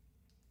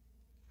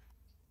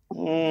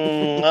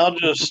 I'll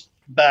just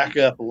back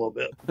up a little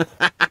bit.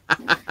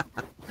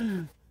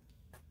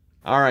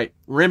 All right,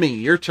 Remy,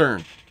 your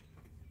turn.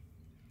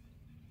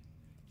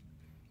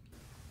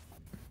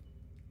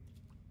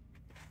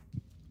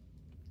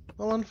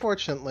 Well,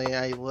 unfortunately,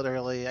 I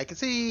can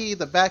see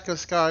the back of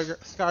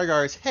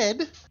Skargar's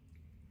head,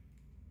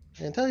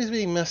 Intelli's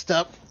being messed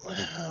up,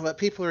 but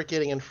people are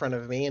getting in front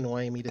of me and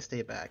wanting me to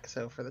stay back.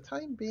 So for the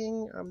time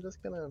being, I'm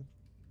just gonna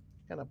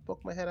kind of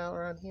poke my head out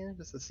around here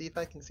just to see if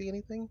I can see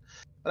anything.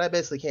 But I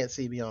basically can't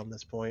see beyond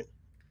this point.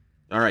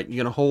 All right, you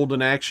gonna hold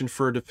an action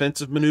for a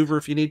defensive maneuver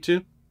if you need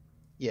to?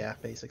 Yeah,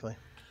 basically.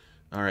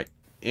 All right,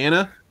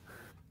 Anna,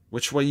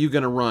 which way you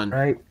gonna run?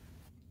 Right.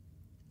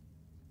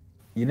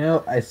 You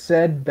know, I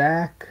said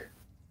back.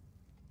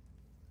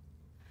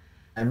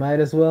 I might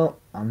as well.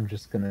 I'm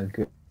just gonna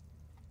go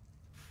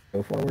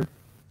forward.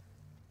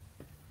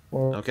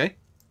 Okay.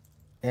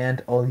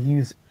 And I'll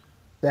use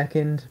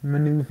second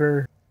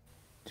maneuver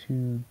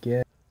to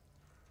get.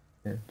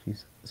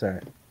 Jeez,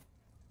 sorry.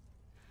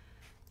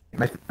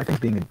 My thing's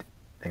being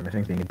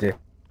a dick.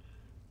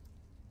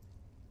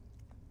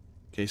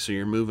 Okay, so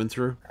you're moving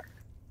through.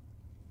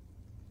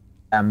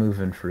 I'm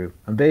moving through.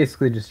 I'm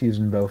basically just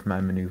using both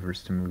my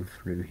maneuvers to move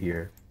through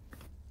here.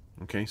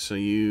 Okay, so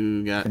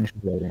you got Finish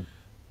loading.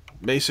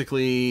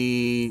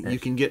 basically you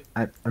can get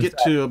I'm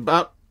to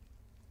about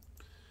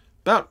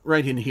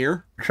right in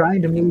here.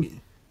 trying to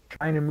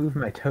move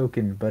my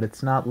token, but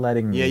it's not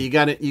letting me. Yeah, you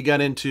got it. You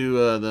got into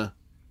the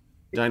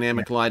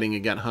dynamic lighting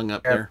and got hung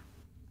up there.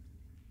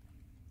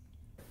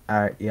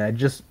 All right, yeah,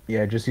 just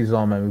use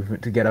all my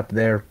movement to get up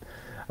there.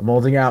 I'm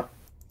holding out.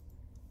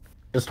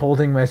 Just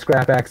holding my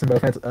scrap axe in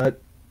both hands.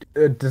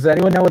 Does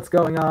anyone know what's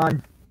going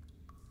on?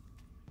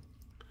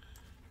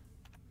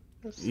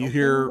 You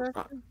hear?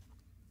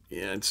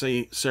 Yeah, I'd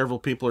say several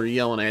people are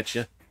yelling at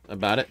you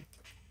about it.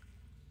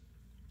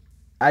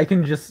 I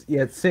can just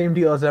same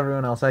deal as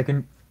everyone else. I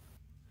can.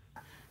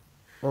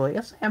 Well, I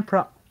guess I am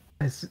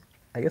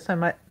I guess I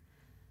might.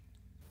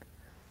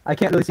 I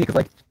can't really see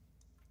because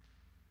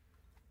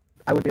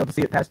I would be able to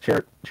see it past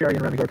Cherry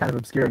and Remy are kind of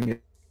obscuring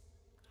it.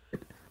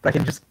 But I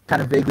can just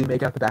kind of vaguely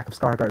make out the back of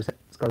Skarsgård's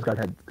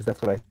head, because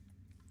that's what I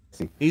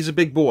see. He's a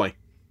big boy.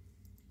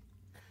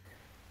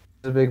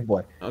 He's a big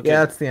boy. Okay.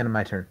 Yeah, that's the end of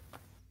my turn.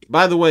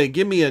 By the way,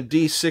 give me a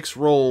D6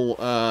 roll,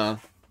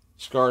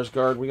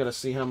 Skarsgård. We got to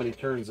see how many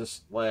turns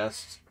this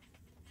lasts.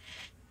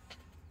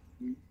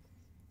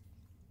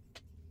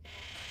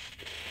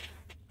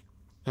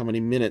 How many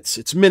minutes?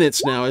 It's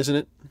minutes now, isn't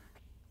it?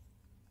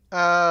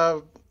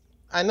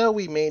 I know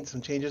we made some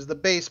changes. The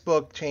base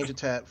book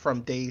changed it from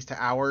days to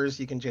hours.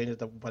 You can change it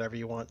to whatever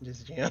you want.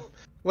 Just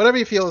whatever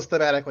you feel is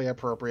thematically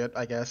appropriate,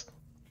 I guess.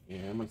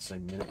 Yeah, I'm gonna say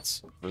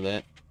minutes for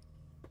that.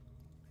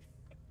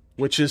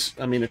 Which is,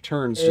 I mean, a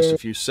turn's just a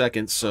few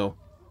seconds, so.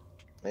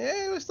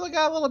 Yeah, we still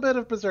got a little bit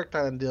of berserk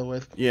time to deal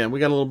with. Yeah, we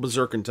got a little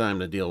berserking time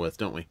to deal with,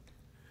 don't we?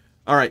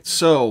 All right,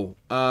 so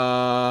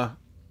Anna,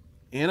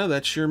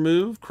 that's your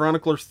move.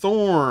 Chronicler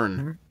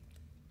Thorn.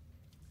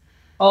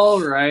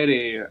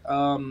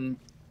 Alrighty.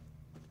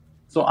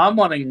 So I'm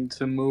wanting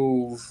to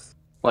move,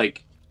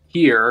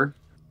 here.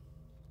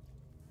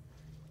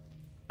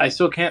 I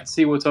still can't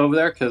see what's over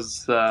there,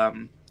 because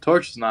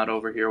Torch is not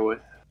over here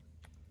with...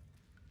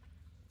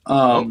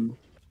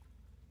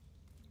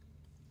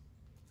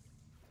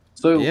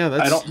 So yeah,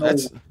 I don't know.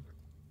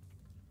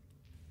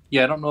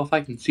 Yeah, I don't know if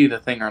I can see the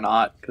thing or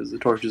not, because the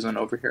torch isn't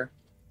over here.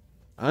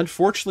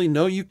 Unfortunately,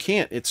 no, you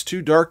can't. It's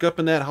too dark up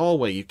in that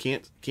hallway. You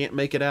can't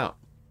make it out.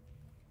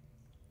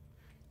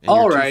 And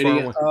you're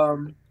too far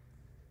away.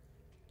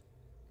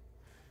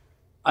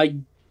 I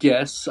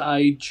guess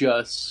I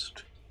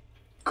just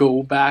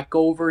go back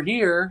over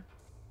here,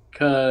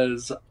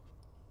 because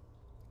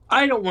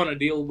I don't want to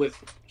deal with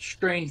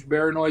strange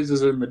bear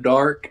noises in the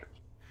dark.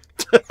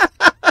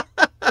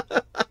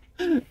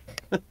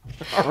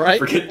 All right.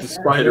 Forget the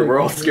spider. We're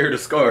all scared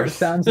of scars.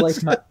 Sounds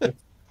like my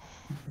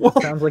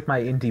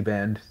indie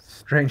band.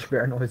 Strange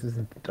bear noises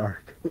in the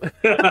dark.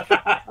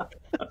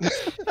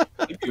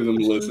 Give them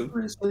a listen.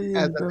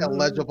 As an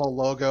illegible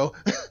logo.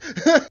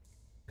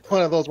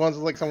 One of those ones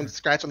like someone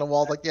scratching the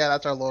wall. Yeah,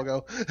 that's our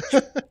logo.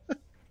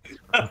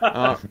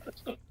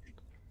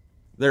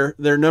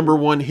 Their number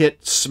one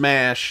hit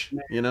smash.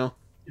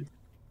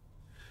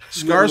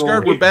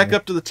 Skarsgård, we're back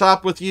up to the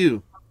top with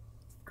you.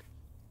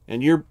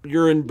 And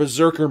you're in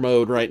berserker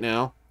mode right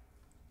now.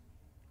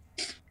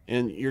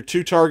 And your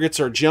two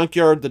targets are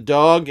Junkyard the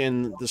dog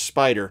and the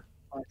spider.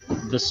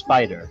 The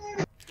spider.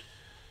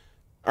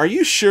 Are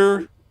you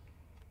sure?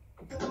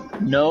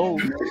 No.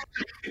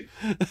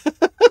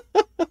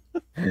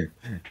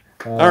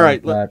 All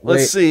right,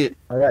 let's see it.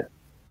 All right.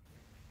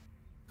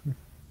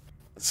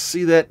 Let's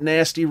see that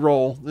nasty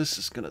roll. This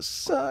is gonna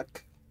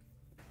suck.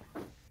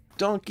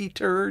 Donkey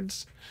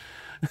turds.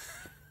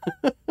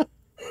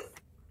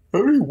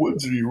 How many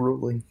ones are you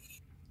rolling?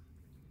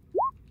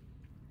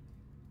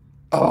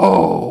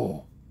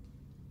 Oh.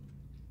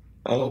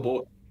 Oh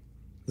boy.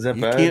 Is that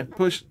He bad? can't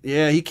push.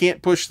 Yeah, he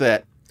can't push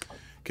that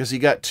because he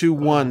got 2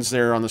 ones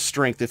there on the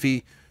strength. If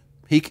he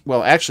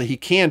actually he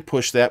can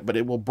push that, but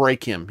it will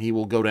break him. He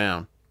will go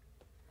down,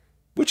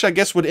 which I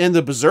guess would end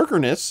the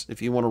berserkerness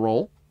if you want to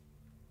roll.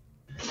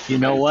 You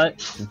know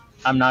what?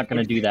 I'm not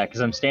going to do that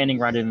because I'm standing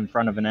right in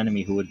front of an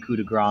enemy who would coup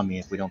de grace me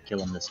if we don't kill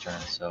him this turn.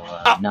 So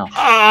no.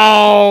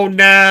 Oh,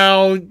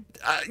 now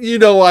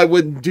I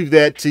wouldn't do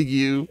that to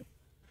you.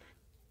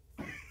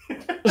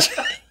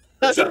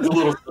 That sounds a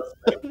little.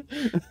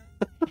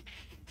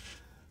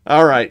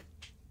 All right.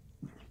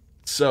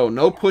 So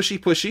no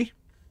pushy.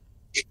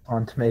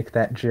 Want to make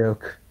that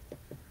joke.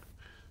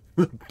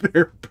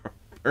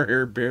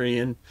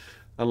 Barbarian.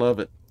 I love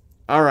it.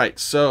 All right.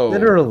 So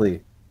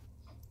Literally.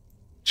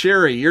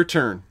 Cherry, your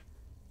turn.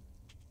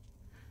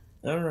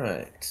 All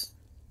right.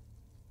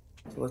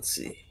 Let's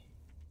see.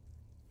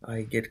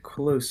 I get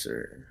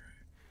closer.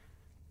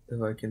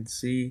 If I can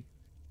see.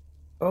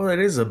 Oh, that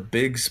is a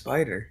big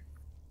spider.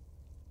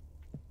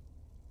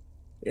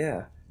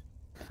 Yeah.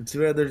 Too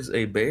bad there's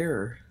a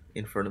bear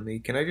in front of me.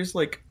 Can I just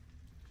like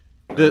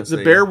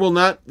The bear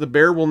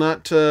will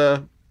not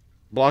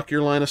block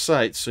your line of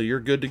sight, so you're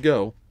good to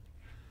go.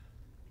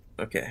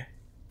 Okay.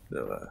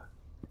 So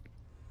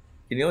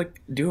can you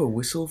like do a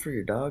whistle for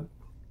your dog?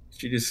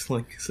 She just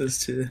like says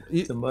to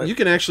Mud. You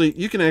can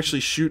actually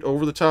shoot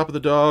over the top of the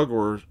dog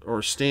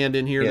or stand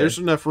in here. Yeah. There's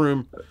enough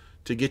room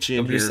to get you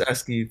in I'm here. just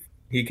asking if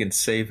he can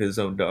save his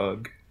own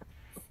dog.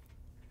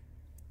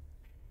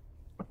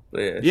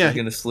 But yeah, she's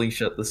gonna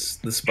slingshot the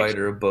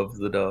spider above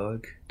the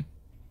dog.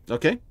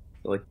 Okay.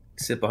 Like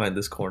sit behind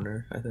this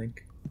corner, I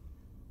think.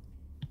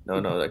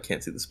 No, I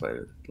can't see the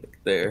spider. Like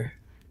there.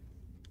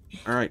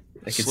 All right.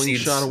 I can see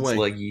its away.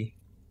 leggy.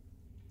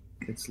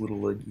 It's little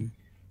leggy.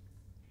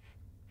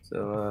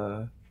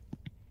 So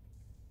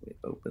let me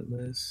open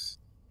this.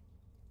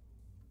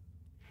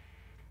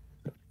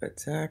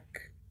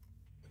 Attack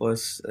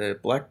plus a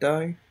black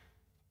die.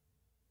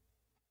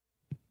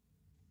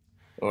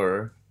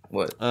 Or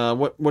what?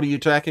 What are you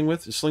attacking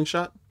with? A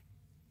slingshot?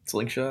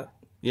 Slingshot?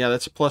 Yeah,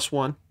 that's a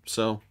 +1.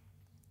 So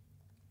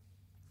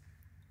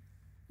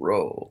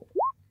roll.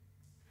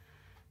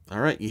 All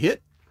right, you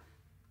hit.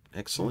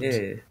 Excellent.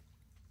 Yeah.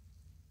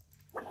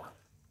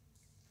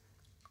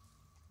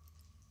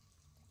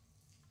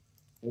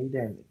 No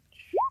damage.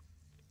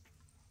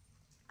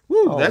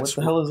 Woo, what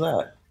the hell is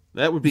that?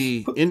 That would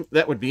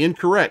be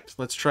incorrect.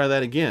 Let's try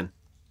that again.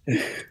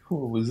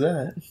 What was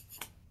that?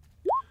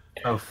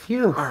 Oh,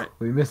 phew. All right.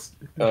 We missed.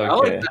 Okay. I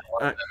like that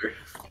one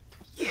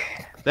better.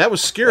 That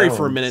was scary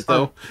for a minute,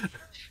 though.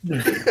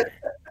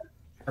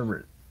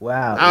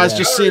 Wow. I was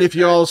just seeing if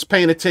you all was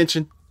paying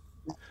attention.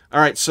 All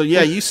right, so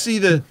yeah, you see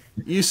the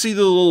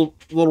little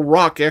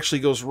rock actually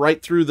goes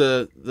right through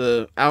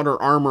the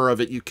outer armor of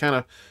it. You kind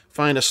of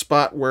find a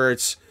spot where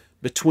it's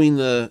between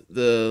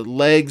the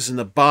legs and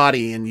the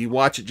body, and you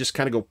watch it just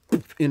kind of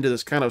go into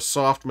this kind of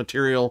soft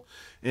material,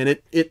 and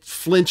it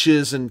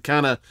flinches and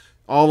kind of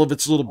all of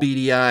its little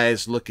beady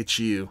eyes look at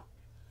you.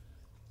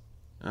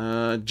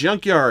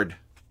 Junkyard.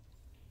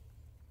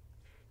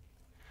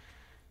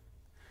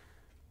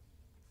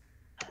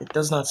 It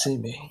does not see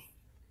me.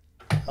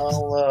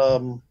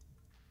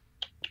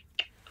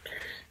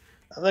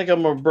 I think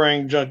I'm gonna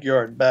bring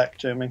Junkyard back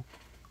to me.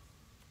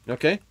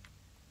 Okay.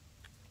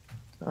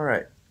 All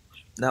right.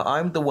 Now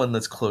I'm the one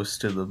that's close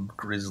to the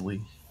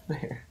grizzly.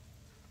 There.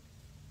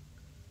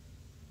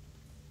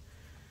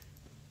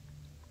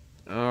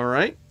 All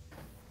right.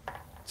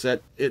 Is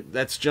that it?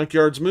 That's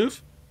Junkyard's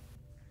move?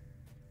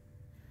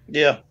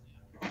 Yeah.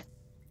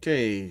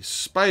 Okay,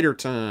 spider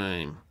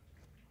time.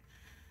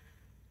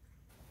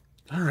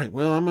 All right,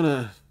 well, I'm going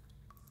to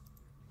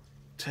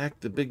attack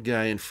the big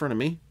guy in front of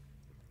me.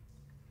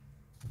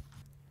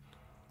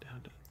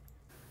 Down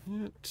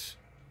to it.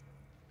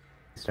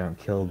 Just don't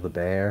kill the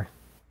bear.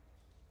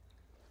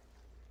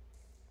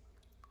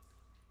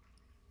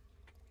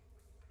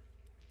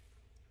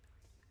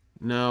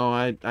 No,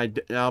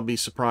 I'll be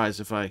surprised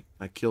if I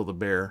kill the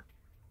bear.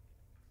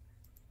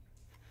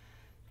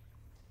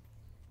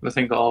 I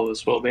think all of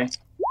us will be.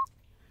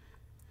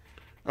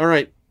 All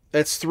right,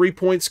 that's 3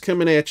 points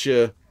coming at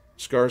you,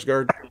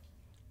 Skarsgård.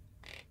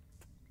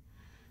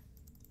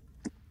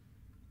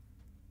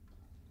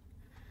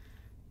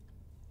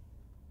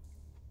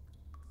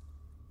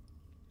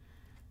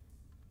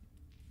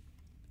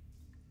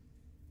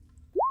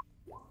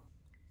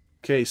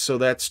 Okay, so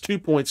that's 2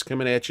 points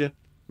coming at you.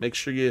 Make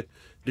sure you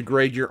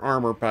degrade your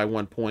armor by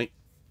 1 point.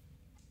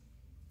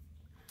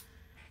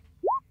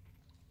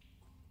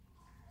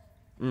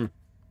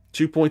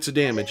 2 points of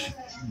damage.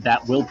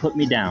 That will put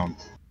me down.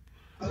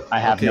 I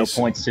have Okay, no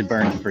so- points to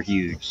burn for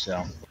huge,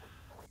 so.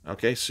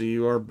 Okay, so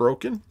you are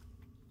broken.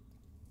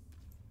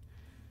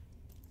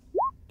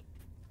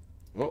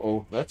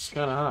 Uh-oh, that's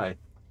kind of high.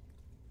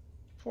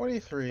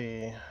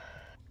 43.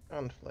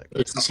 Conflict.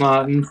 It's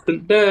not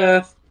instant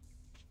death.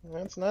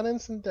 That's not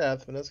instant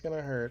death, but it's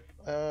gonna hurt.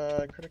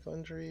 Critical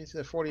injuries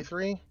at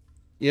 43.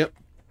 Yep.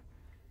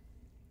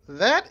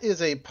 That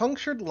is a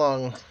punctured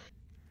lung.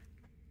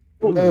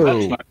 Ooh,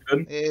 that's not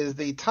good. Is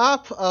the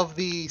top of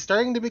the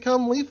starting to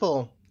become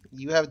lethal.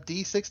 You have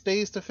D6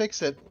 days to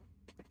fix it.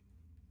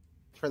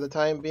 For the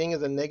time being,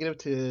 is a -2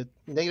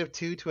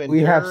 to endure.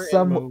 We have and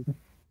some. move.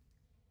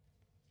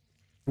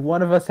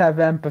 One of us have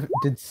empathy.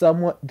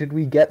 Did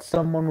we get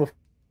someone with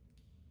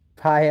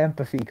high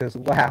empathy? Because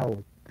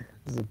wow.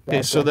 This is a bad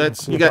Okay, so one.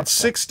 that's you got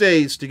 6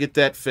 days to get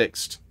that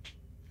fixed.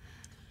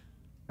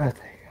 Oh,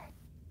 thank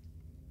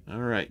God.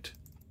 All right.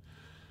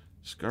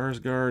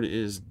 Skarsgård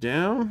is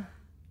down.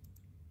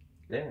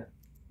 Yeah.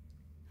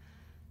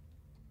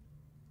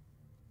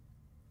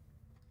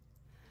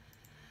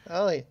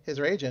 Oh, his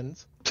rage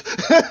ends.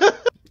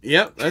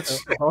 Yep,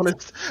 that's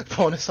bonus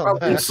on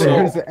that.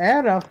 There's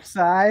an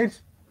upside.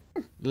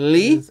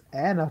 Lee. There's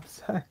an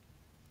upside.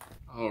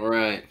 All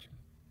right.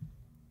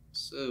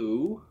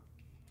 So,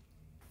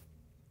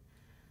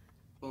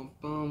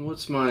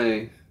 what's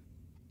my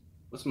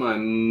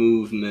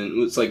movement?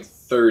 It's like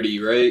 30,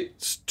 right?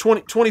 It's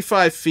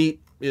 25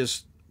 feet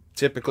is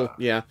typical,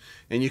 yeah.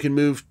 And you can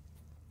move,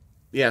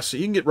 yeah, so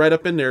you can get right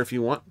up in there if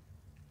you want.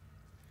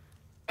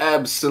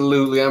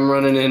 Absolutely, I'm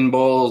running in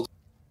balls.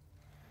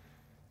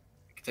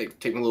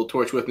 Take my little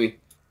torch with me.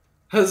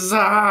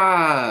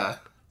 Huzzah!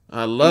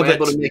 I love Am I it.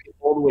 able to make it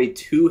all the way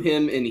to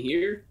him in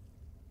here?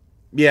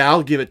 Yeah,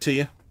 I'll give it to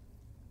you.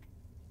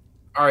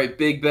 All right,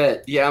 big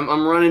bet. Yeah,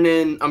 I'm running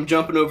in. I'm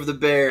jumping over the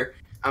bear.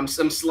 I'm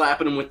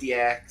slapping him with the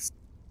axe.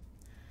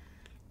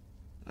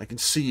 I can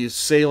see you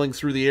sailing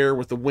through the air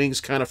with the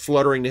wings kind of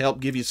fluttering to help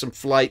give you some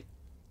flight.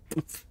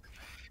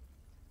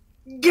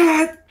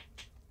 God!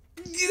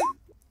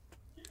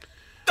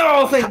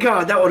 Oh, thank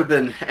God. That would have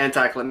been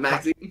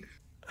anticlimactic.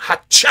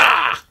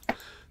 Ha-cha!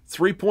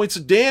 3 points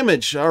of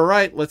damage. All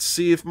right, let's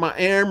see if my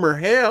armor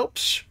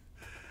helps.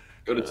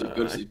 Go to sleep,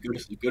 go to sleep, go to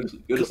sleep, go to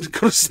sleep, go to sleep.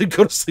 Go to sleep,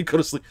 go to sleep, go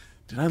to sleep.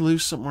 Did I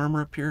lose some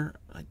armor up here?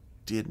 I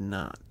did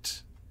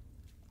not.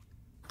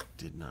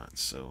 Did not,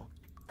 so...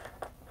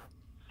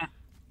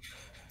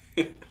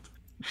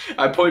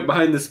 I point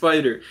behind the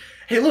spider.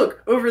 Hey,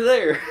 look, over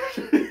there.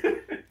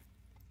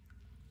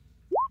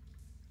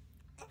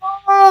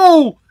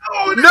 Oh!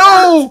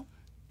 No!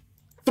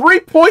 3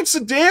 points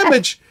of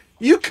damage!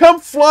 You come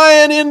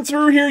flying in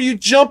through here, you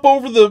jump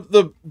over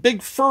the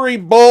big furry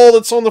ball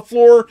that's on the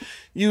floor,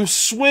 you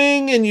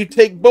swing and you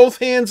take both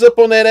hands up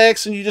on that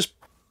axe and you just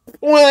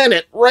plant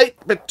it right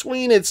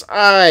between its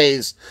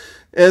eyes.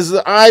 As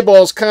the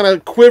eyeballs kind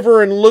of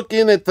quiver and look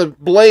in at the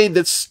blade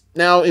that's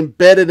now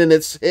embedded in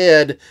its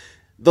head,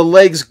 the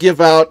legs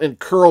give out and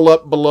curl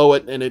up below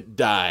it and it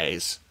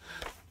dies.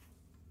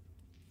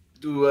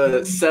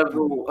 Do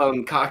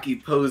several cocky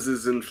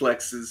poses and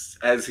flexes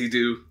as he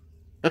do.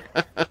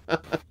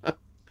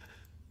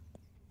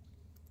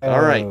 All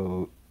right.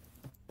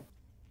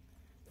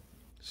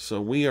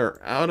 So we are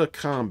out of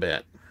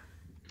combat.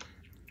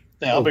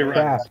 Yeah, I'll be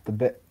right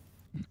back.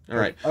 All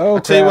right. Oh,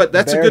 I'll tell you crap,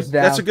 what. the bear's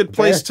That's a down. good The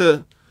place bear-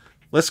 to.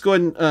 Let's go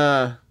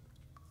ahead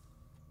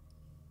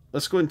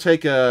and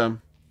take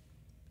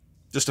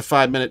just a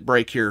 5-minute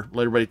break here.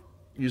 Let everybody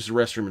use the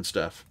restroom and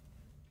stuff.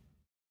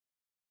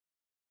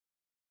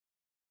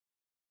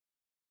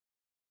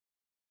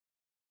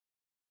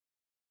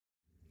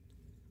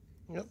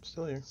 Yep,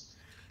 still here.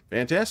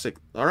 Fantastic.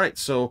 All right.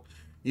 So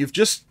you've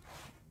just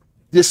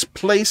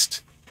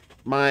displaced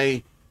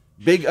my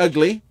big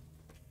ugly,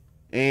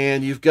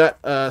 and you've got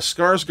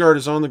Skarsgård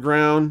is on the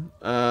ground,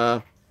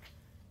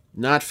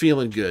 not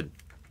feeling good.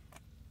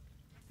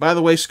 By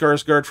the way,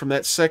 Skarsgård, from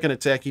that second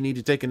attack, you need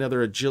to take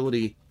another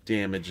agility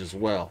damage as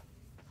well.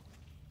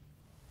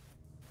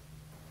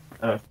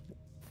 All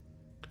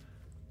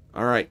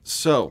right,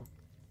 so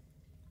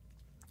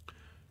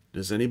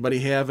does anybody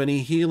have any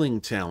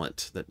healing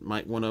talent that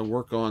might want to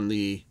work on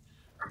the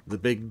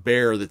big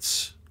bear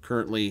that's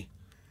currently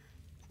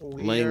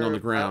laying on the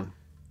ground?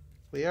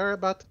 We are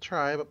about to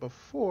try, but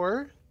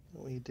before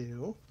we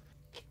do,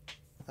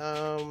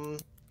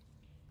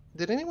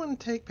 did anyone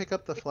pick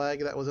up the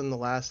flag that was in the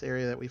last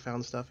area that we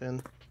found stuff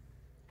in?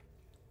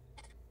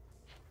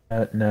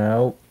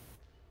 No.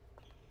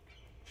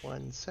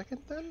 1 second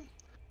then.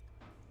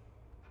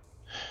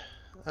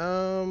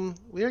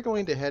 We are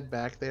going to head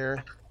back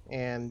there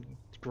and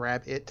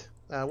grab it.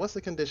 What's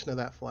the condition of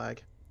that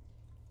flag?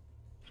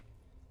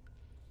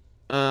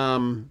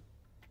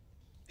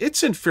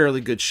 It's in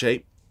fairly good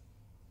shape.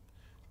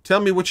 Tell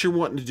me what you're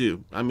wanting to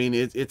do. I mean,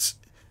 it's...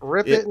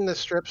 Rip it into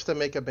strips to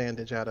make a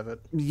bandage out of it.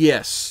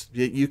 Yes,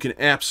 you can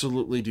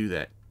absolutely do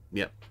that.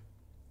 Yep.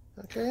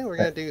 Okay, we're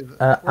gonna do.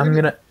 I'm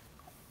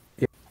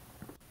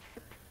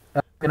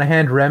gonna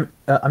hand Rem.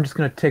 I'm just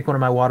gonna take one of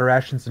my water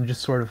rations and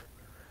just sort of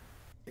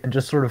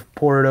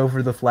pour it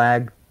over the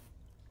flag.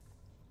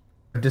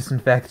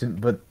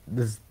 Disinfectant, but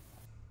this is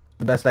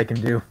the best I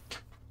can do.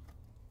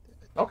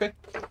 Okay.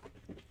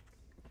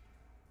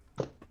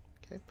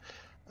 Okay.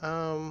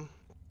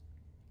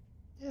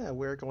 Yeah,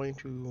 we're going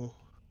to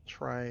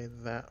try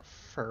that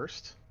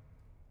first.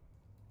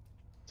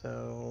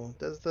 So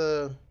does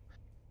the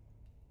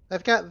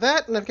I've got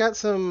that, and I've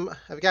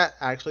got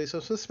actually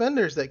some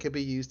suspenders that could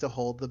be used to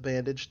hold the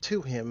bandage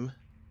to him.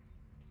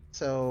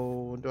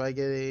 So do I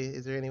get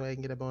is there any way I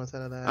can get a bonus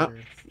out of that?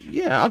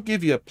 Yeah, I'll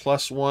give you a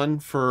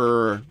 +1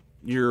 for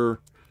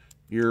your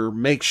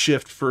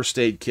makeshift first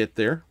aid kit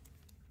there.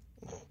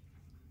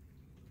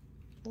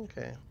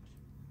 Okay.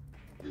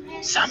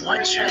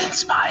 Someone should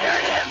inspire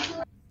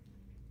him.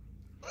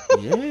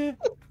 Yeah.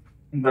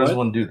 Does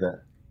one do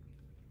that?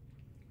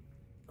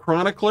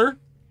 Chronicler?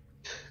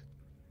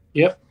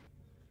 Yep.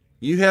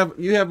 You have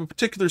a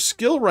particular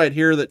skill right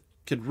here that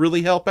could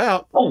really help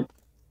out. Oh,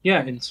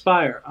 yeah,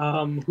 inspire.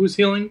 Who's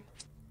healing?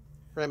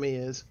 Remy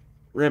is.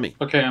 Remy.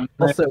 Okay, I'm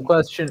Also,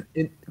 question.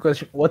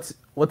 What's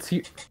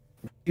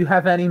Do you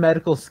have any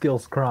medical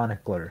skills,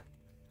 Chronicler?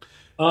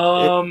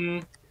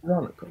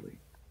 Chronically.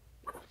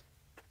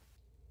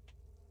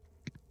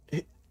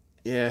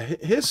 Yeah,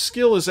 his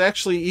skill is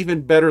actually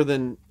even better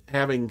than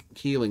having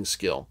healing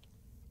skill.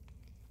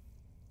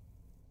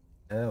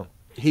 Oh.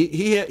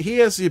 He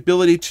has the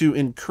ability to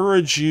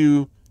encourage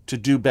you to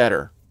do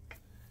better.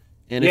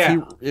 And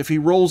if he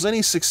rolls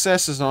any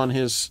successes on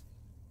his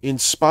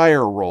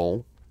inspire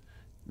roll,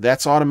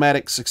 that's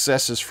automatic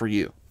successes for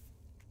you.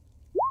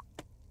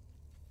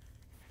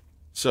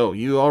 So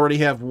you already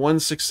have one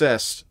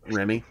success,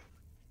 Remy.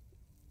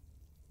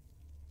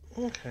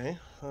 Okay,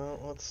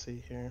 let's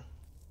see here.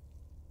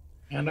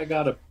 And I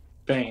got a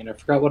Bane. I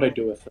forgot what I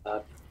do with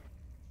that.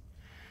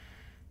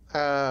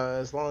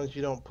 As long as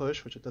you don't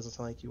push, which it doesn't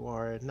sound like you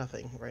are,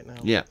 nothing right now.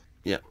 Yeah.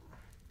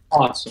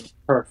 Awesome.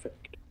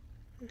 Perfect.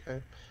 Okay.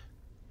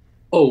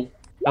 Oh,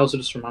 I also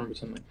just remembered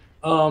something.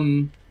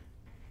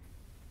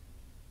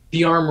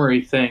 The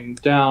armory thing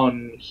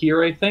down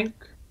here, I think.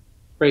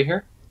 Right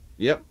here.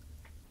 Yep.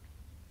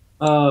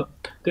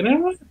 Did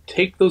anyone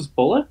take those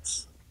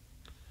bullets?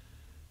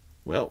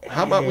 Well,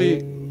 how about we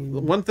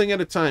one thing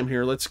at a time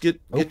here? Let's get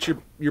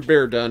your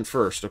bear done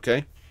first,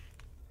 okay?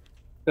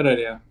 Good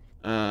idea.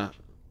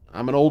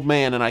 I'm an old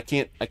man and I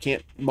can't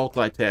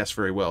multitask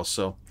very well,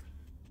 so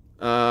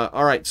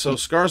all right, so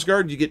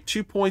Skarsgård, you get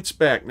 2 points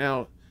back.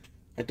 Now,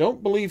 I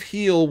don't believe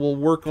heal will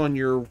work on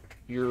your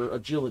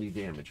agility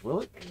damage,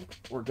 will it?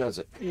 Or does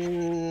it?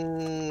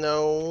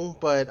 No,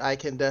 but I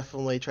can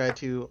definitely try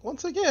to,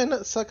 once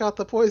again, suck out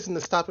the poison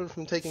to stop him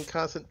from taking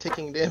constant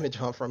ticking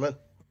damage off from it.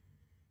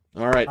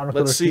 All right,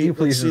 Chronicler, let's can see. you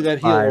please Let's see that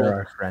heal inspire roll.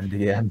 our friend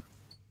again.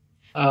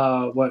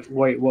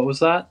 Wait, what was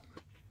that?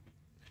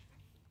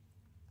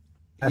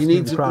 We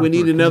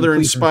need another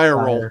inspire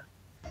roll.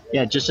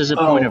 Yeah, just as a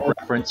point of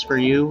reference for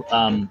you,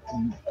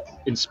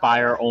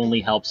 inspire only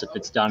helps if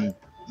it's done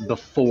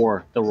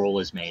before the roll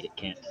is made.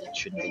 It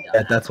shouldn't be done.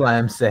 Yeah, that's why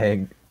I'm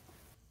saying.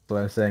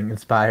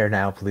 Inspire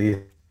now, please.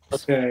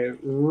 Okay,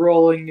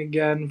 rolling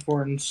again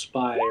for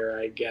inspire,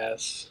 I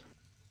guess.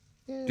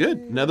 Good,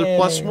 another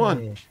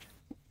 +1.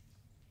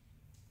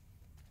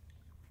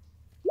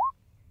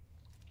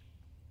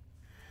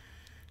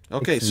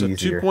 Okay, It's so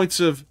easier.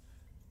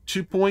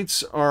 2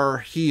 points are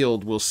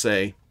healed, we'll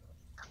say.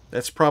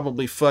 That's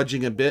probably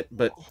fudging a bit,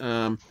 but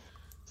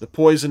the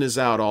poison is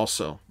out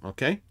also,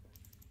 okay?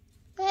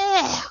 I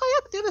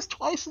have to do this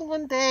twice in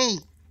one day.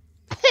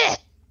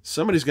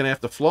 Somebody's going to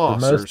have to The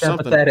floss or most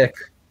something. empathetic.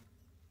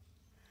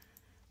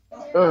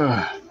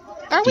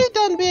 Are we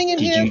done being in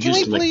Did here? you Can we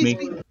just lick please?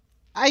 me?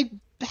 I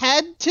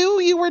had to.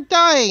 You were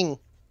dying.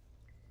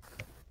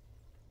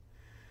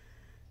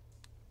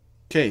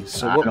 Okay,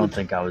 so I what don't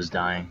think I was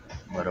dying,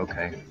 but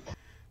okay.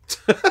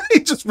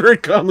 he just very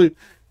calmly.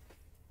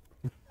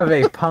 Have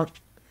a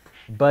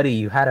buddy.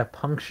 You had a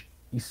puncture.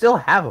 You still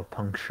have a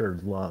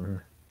punctured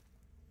lung.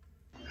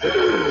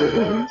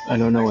 I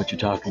don't know what you're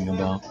talking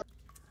about.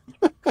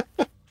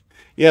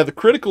 Yeah, the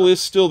critical is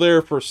still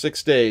there for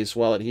 6 days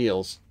while it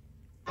heals.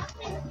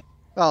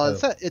 Well,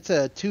 it's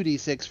a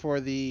 2d6 for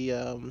the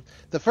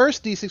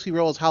first d6 we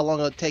roll is how long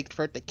it'll take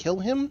for it to kill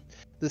him.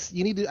 This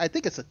you need to. I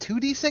think it's a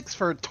 2d6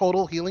 for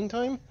total healing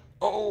time.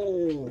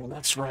 Oh,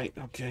 that's right.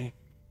 Okay.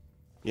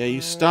 Yeah,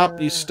 you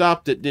stopped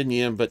it, didn't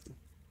you? But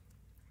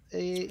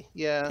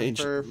yeah,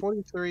 for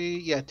 43.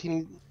 Yeah,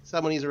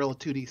 someone needs to roll a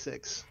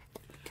 2d6.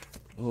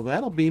 Well,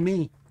 that'll be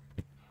me.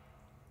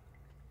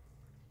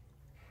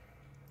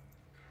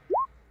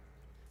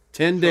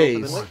 10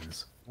 days.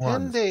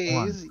 10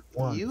 days.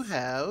 You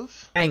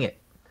have. Hang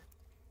it.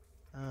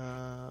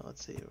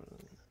 Let's see.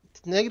 It's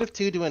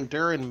 -2 to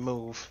endure and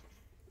move.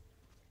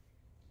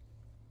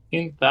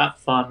 Ain't that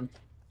fun?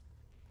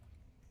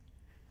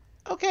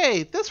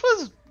 Okay, this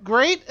was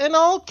great and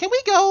all. Can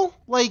we go?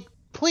 Like,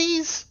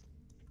 please?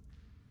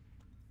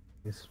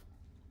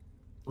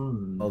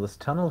 Well, this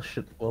tunnel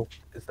should. Well,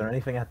 is there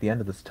anything at the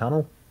end of this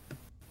tunnel?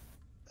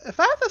 If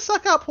I have to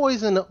suck out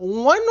poison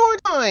one more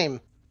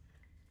time.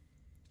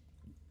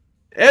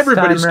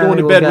 Everybody's going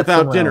to bed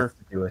without dinner.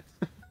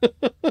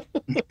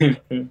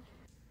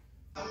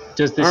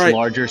 Does this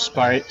larger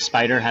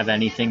spider have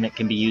anything that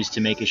can be used to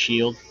make a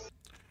shield?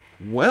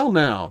 Well,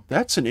 now,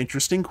 that's an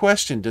interesting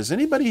question. Does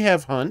anybody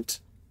have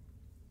hunt?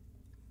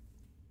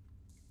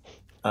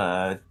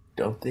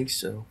 Don't think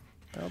so.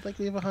 I don't think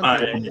we have a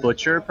hunter.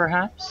 Butcher,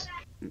 perhaps?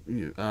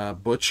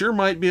 Butcher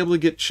might be able to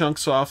get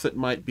chunks off that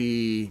might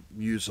be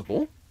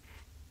usable.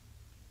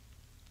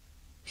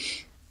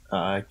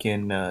 I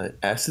can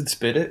acid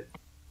spit it.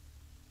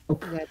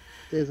 That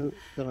isn't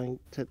going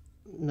to.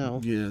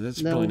 No. Yeah,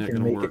 that's probably not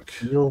going to work.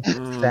 Feel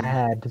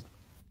sad.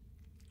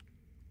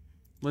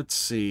 Let's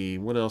see.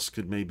 What else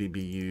could maybe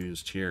be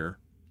used here?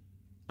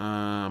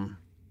 I'd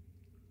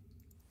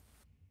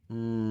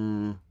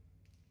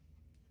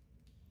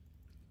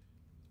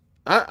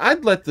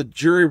let the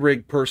jury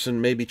rig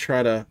person maybe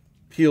try to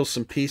peel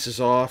some pieces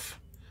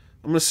off.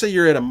 I'm going to say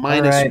you're at a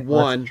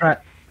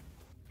 -1.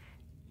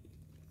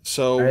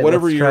 So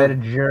whatever let's you're try to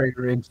jury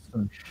rig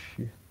some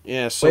shit.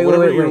 Yeah, so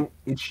whatever you're...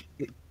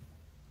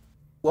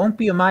 Won't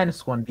be a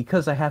 -1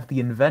 because I have the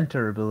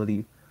inventor ability.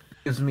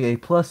 It gives me a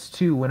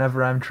 +2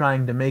 whenever I'm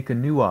trying to make a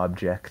new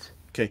object.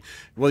 Okay.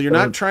 Well, you're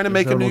not trying to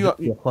make a new. It'll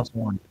be a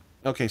 +1.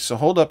 Okay, so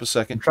hold up a I'm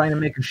second. trying to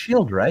make a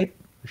shield, right?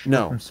 A shield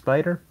No. from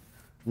Spider.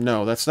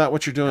 No, that's not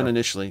what you're doing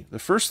initially. The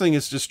first thing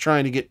is just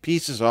trying to get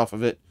pieces off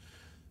of it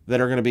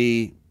that are going to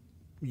be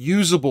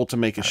usable to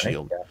make a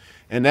shield. Yeah.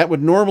 And that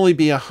would normally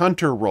be a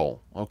hunter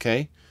roll,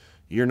 okay?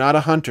 You're not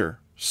a hunter.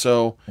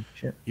 So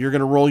you're going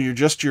to roll your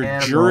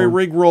jury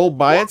rig roll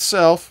by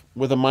itself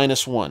with a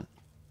 -1.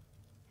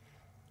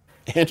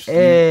 And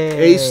Hey,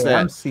 you ace that.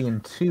 I'm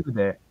seeing 2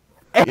 there.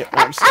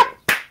 Yeah,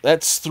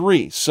 that's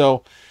 3.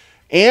 So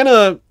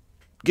Anna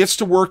gets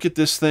to work at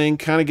this thing,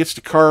 kind of gets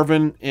to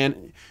carving,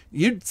 and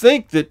you'd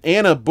think that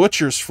Anna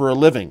butchers for a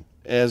living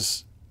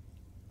as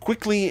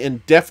quickly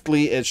and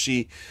deftly as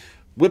she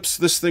whips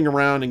this thing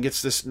around and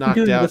gets this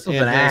knocked out,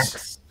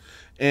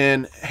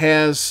 and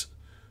has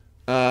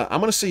I'm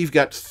going to say you've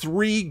got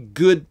 3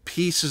 good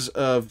pieces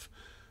of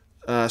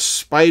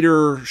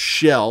spider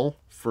shell,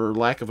 for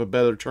lack of a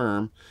better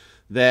term,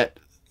 that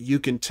you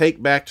can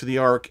take back to the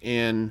Ark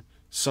and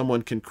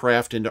someone can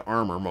craft into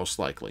armor, most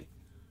likely.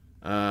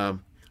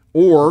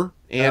 Or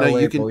Anna,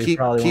 you can keep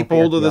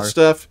hold of the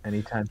stuff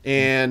anytime,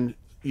 and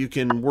you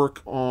can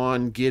work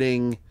on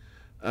getting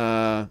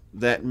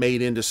that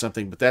made into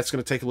something, but that's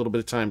going to take a little bit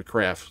of time to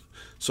craft.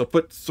 So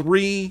put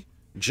 3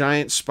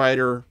 giant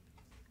spider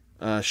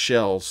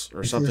shells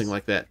or something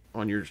like that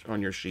on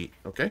your sheet.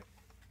 Okay.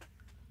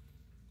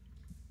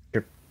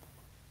 Sure.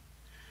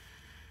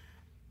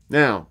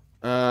 Now,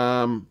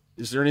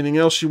 is there anything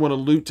else you want to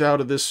loot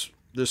out of this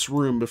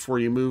room before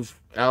you move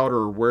out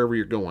or wherever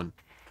you're going?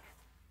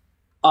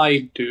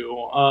 I do.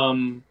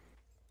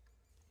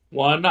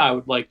 One, I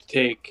would like to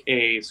take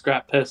a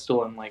scrap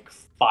pistol and like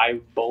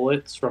 5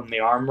 bullets from the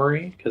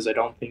armory, because I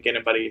don't think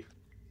anybody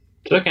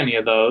took any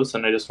of those,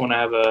 and I just want to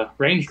have a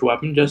ranged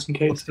weapon just in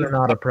case. They're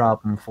not a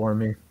problem for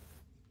me.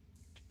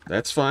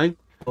 That's fine.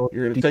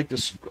 You're going to take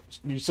this.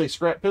 You say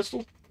scrap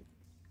pistol?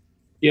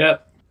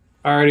 Yep.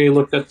 I already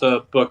looked at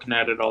the book and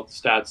added all the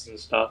stats and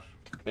stuff.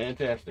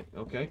 Fantastic.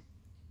 Okay.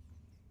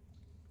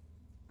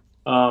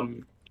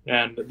 And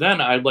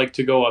then I'd like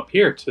to go up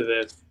here to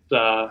this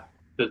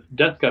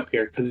desk up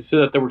here, because you said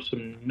that there were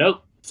some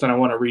notes, and I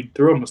want to read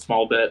through them a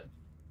small bit.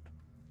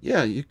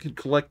 Yeah, you can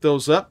collect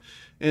those up,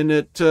 and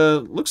it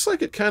looks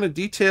like it kind of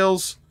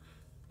details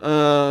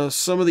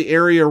some of the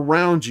area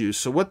around you.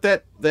 So what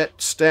that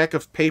stack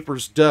of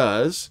papers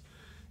does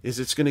is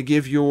it's going to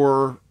give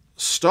your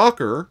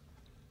stalker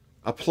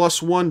a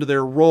 +1 to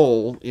their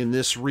roll in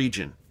this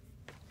region.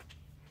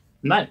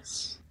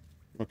 Nice.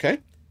 Okay.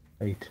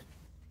 Right.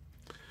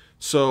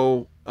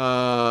 So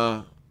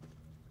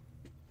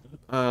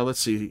let's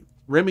see.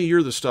 Remy,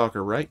 you're the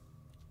stalker, right?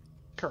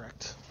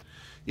 Correct.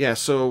 Yeah,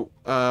 so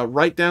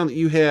write down that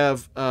you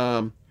have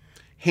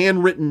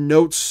handwritten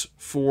notes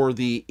for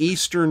the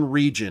eastern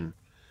region,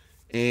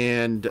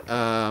 and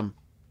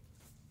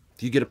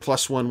you get a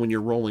 +1 when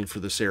you're rolling for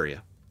this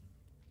area.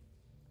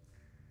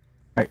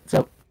 All right,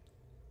 so are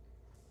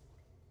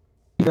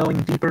we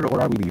going deeper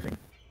or are we leaving?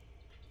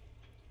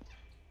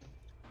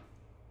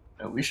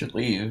 We should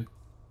leave.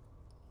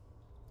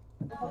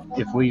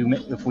 If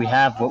we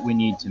have what we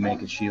need to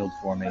make a shield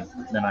for me,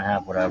 then I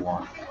have what I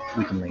want.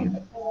 We can leave.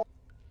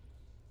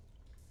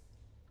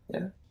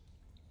 Yeah.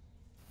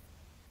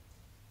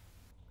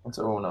 What's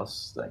everyone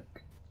else think?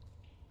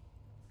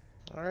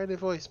 I already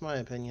voiced my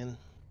opinion.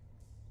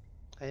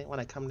 I didn't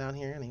want to come down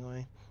here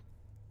anyway.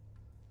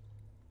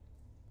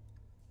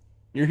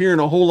 You're hearing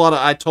a whole lot of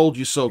 "I told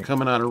you so"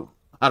 coming out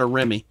of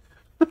Remy.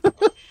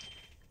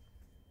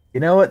 You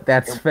know what?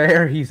 That's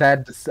fair. He's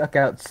had to suck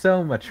out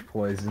so much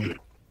poison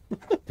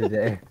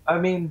today. I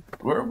mean,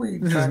 were we?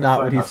 This is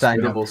not what he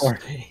signed up for.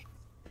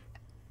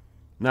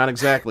 Not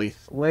exactly.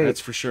 Wait. That's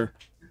for sure.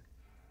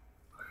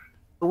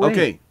 Wait.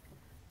 Okay.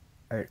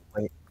 All right,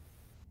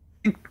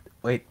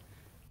 wait.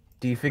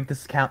 Do you think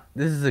this count?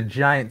 This is a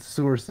giant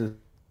sewer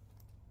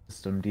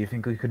system. Do you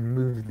think we could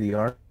move the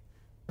Ark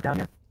down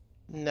here?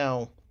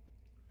 No.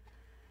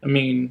 I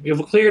mean, if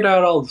we cleared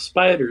out all the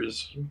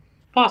spiders,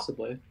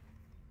 possibly.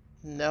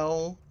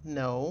 No.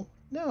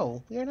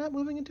 We are not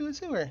moving into a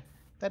sewer.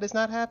 That is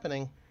not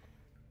happening.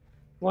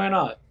 Why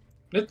not?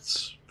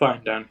 It's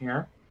fine down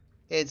here.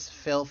 It's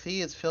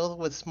filthy. It's filled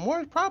with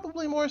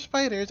probably more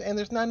spiders, and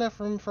there's not enough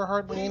room for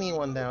hardly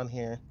anyone down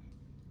here.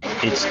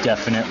 It's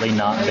definitely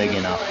not big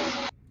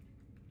enough.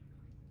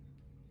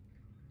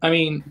 I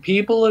mean,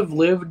 people have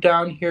lived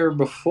down here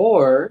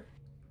before.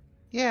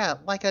 Yeah,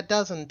 like a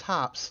dozen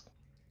tops.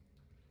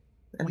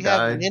 And We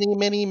died. have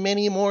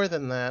many more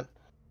than that.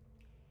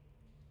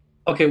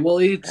 Okay, well,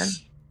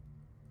 it's...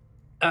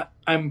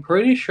 I'm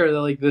pretty sure that,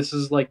 like, this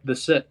is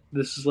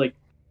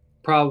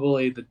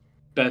probably the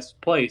best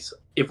place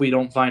if we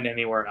don't find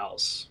anywhere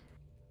else.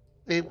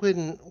 It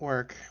wouldn't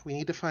work. We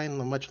need to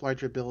find a much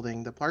larger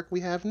building. The park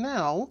we have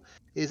now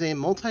is a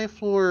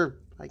multi-floor,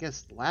 I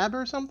guess, lab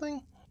or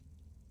something?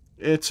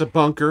 It's a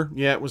bunker.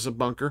 Yeah, it was a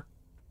bunker.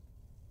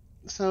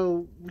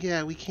 So,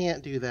 yeah, we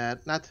can't do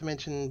that. Not to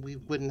mention we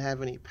wouldn't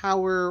have any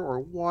power or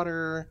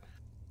water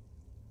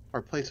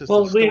or places to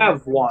Well, we store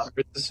have things. water.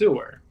 It's a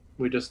sewer.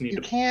 We just need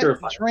You to can't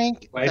purify it,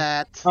 drink right?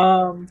 that.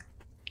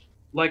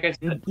 Like I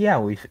said,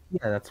 Yeah,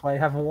 that's why I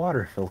have a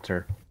water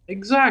filter.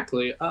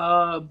 exactly.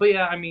 But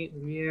yeah, I mean,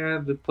 yeah,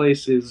 the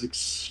place is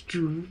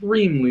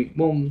extremely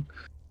well.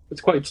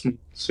 It's quite small,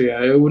 so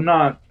yeah, it would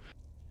not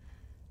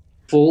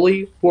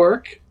fully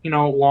work,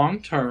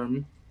 long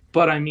term.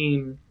 But I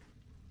mean,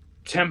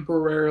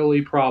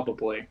 temporarily,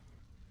 probably.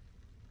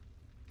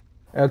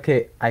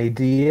 Okay,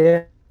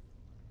 idea.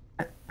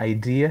 I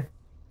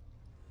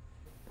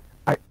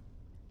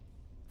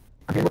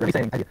okay, what are we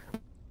saying? Idea.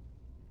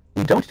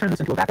 We don't turn this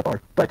into a backup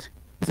bar, but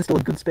this is still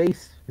a good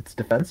space. It's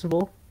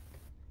defensible.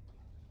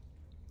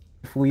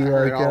 If we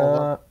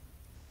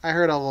I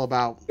heard all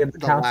about get the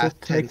the council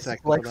last to 10 make it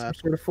seconds of like some that.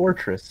 sort of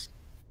fortress.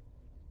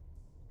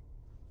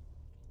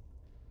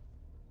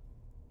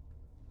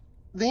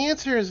 The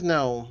answer is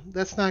no.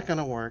 That's not going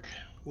to work.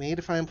 We need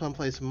to find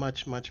someplace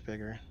much, much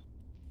bigger.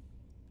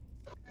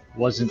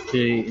 Wasn't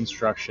the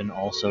instruction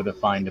also to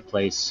find a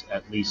place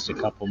at least a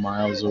couple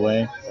miles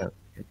away?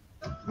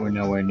 We're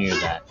nowhere near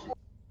that.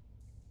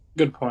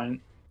 Good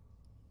point.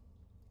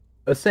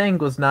 The saying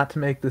was not to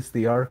make this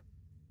the Ark,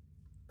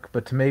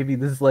 but to maybe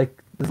this is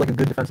like a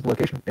good defensible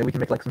location. Maybe we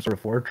can make like some sort of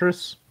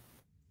fortress.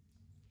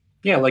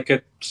 Yeah, like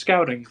a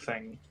scouting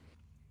thing.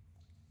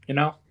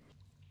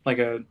 Like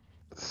a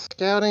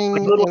Scouting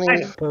little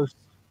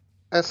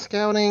a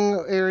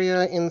scouting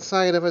area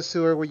inside of a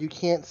sewer where you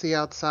can't see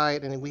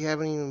outside, and we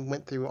haven't even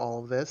went through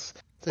all of this.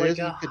 So like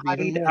there a could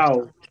be even more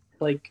hideout, stuff.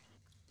 like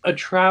a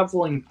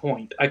traveling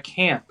point, a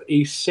camp,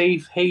 a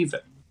safe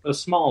haven, a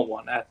small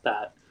one at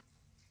that.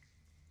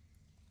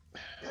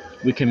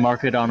 We can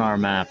mark it on our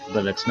map,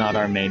 but it's not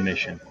our main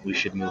mission. We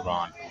should move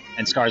on.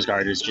 And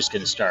Skarsgård is just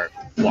going to start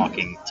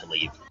walking to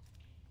leave.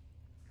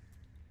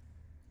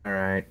 All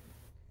right.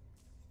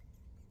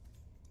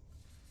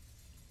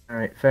 All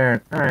right.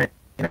 Fair. All right.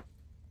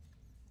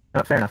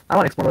 No, fair enough. I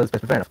want to explore this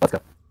place, but fair enough. Let's go.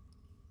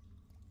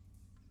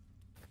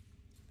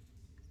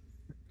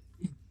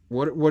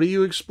 What are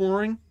you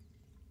exploring?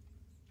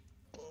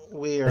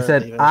 We are I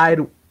said leaving.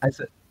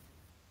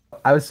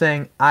 I was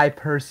saying I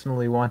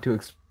personally want to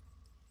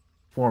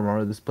explore more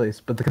of this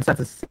place, but the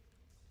consensus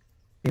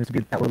seems to be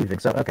that we're leaving.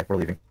 So okay, we're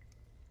leaving.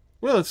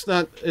 Well, it's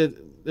not.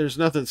 There's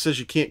nothing that says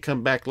you can't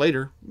come back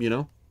later.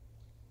 Yeah.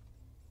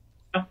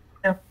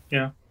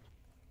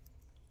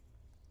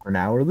 For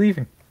now, we're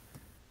leaving.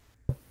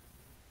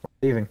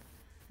 Leaving.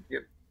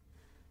 Yep.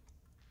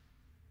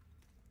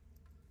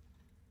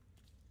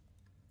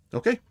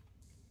 Okay.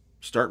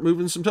 Start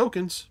moving some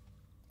tokens.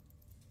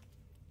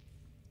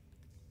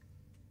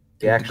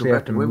 You actually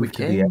have to where we move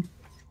to the came.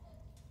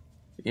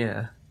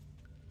 Yeah.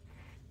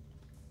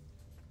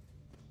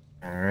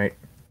 All right.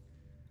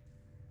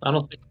 I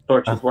don't think the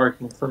torch is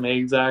working for me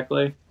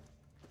exactly.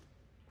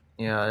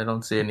 Yeah, I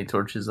don't see any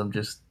torches. I'm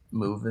just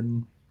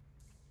moving.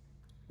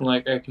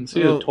 Like, I can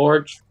see the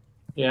torch.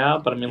 Yeah,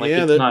 but I mean, like,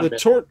 yeah, it's not the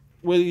torch.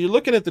 Well, you're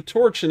looking at the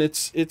torch, and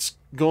it's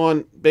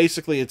gone.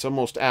 Basically, it's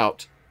almost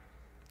out.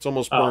 It's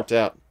almost burnt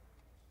out.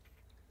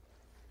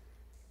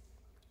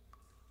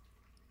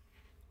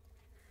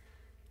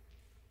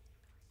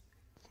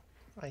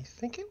 I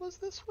think it was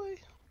this way.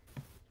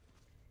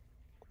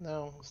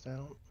 No, it's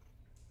down.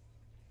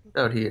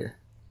 Out here.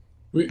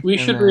 We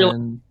should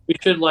we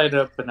should light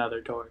up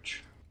another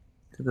torch.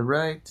 To the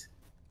right.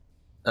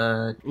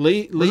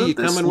 Lee, you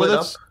coming with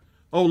us? Up?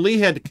 Oh, Lee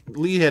had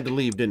to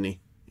leave, didn't he?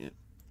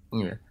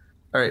 Yeah.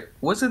 All right.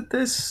 Wasn't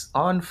this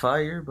on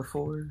fire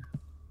before?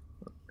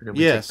 Or did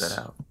we Yes. take that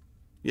out?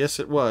 Yes,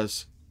 it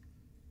was.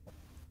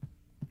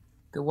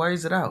 Then why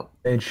is it out?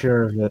 Made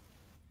sure of it.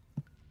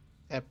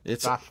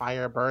 If that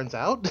fire burns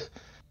out.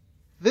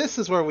 This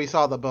is where we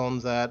saw the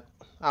bones at.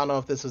 I don't know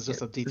if this is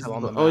just a detail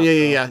on the map. Oh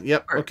yeah.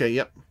 Yep. Okay.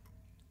 Yep.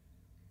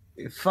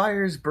 If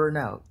fires burn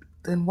out,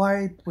 then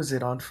why was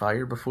it on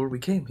fire before we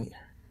came here?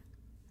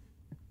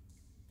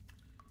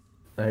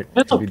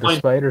 Maybe the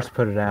spiders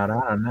put it out.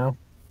 I don't know.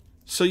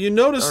 So you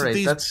notice All right,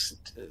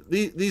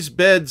 these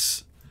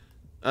beds,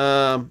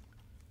 the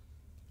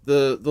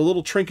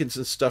little trinkets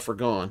and stuff are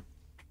gone.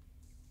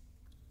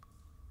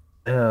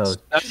 Oh,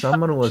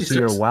 someone was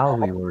here while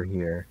we were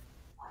here.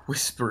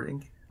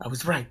 Whispering. I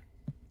was right.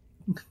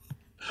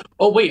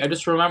 Oh wait, I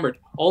just remembered.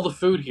 All the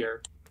food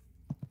here.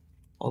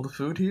 All the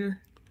food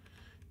here?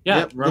 Yeah,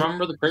 Yep,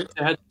 remember the crate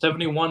that had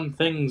 71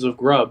 things of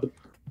grub?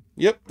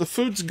 Yep, the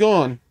food's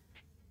gone.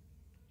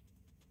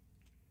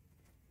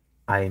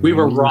 We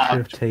were should robbed.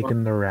 have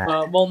taken the rat.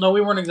 Well, no,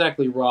 we weren't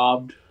exactly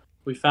robbed.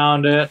 We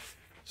found it.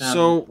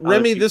 So,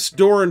 Remy, this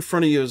door in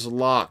front of you is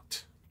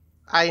locked.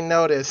 I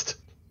noticed.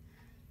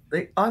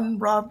 They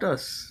unrobbed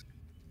us.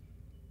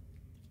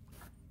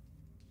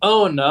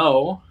 Oh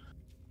no.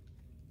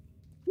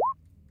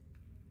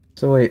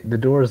 So wait, the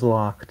door's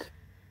locked.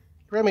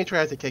 Remy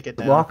tries to kick it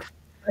down. Locked.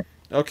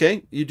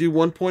 Okay, you do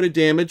 1 point of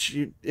damage.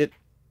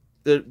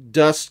 The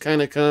dust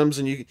kind of comes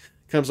and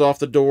comes off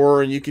the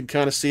door, and you can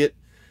kind of see it,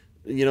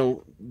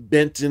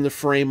 bent in the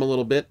frame a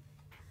little bit.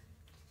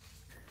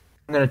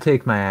 I'm gonna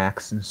take my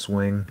axe and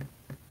swing.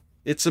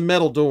 It's a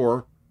metal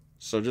door,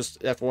 so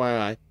just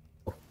FYI.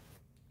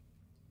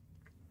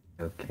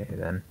 Okay,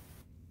 then.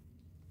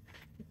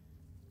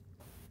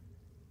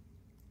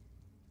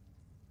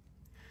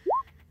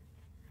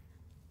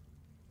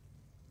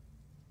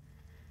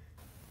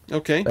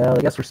 Okay. Well,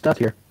 I guess we're stuck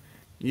here.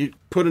 You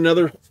put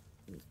another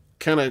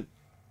kind of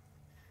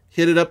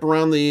hit it up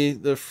around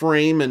the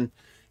frame, and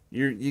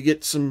you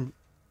get some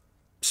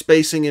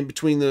spacing in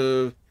between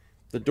the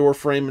door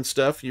frame and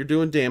stuff. You're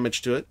doing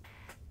damage to it.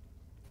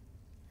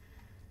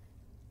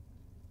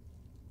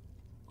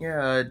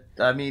 Yeah,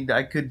 I mean,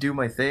 I could do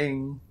my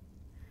thing.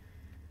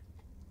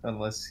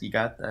 Unless you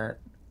got that.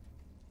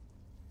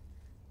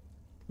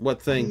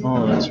 What thing?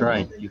 Oh, that's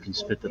right. You can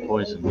spit the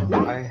poison.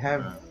 I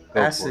have Go for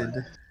acid.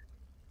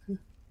 it.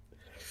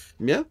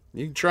 Yeah,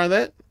 you can try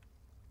that.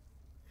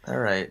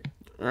 Alright.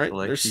 All right.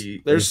 Like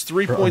There's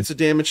 3 points of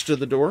damage to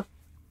the door.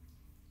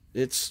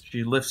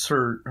 She lifts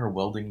her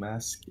welding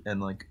mask and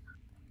like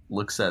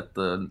looks at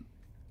the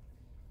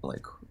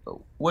like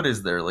what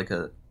is there, like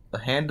a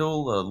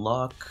handle, a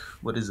lock,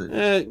 what is it?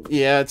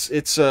 Yeah,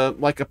 it's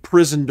like a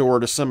prison door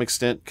to some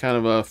extent, kind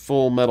of a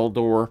full metal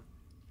door.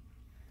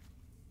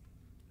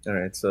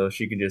 Alright, so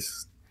she can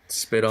just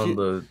spit on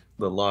the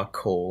lock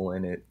hole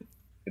and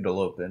it'll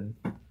open.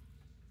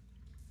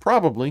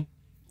 Probably.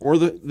 Or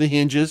the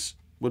hinges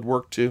would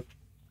work too.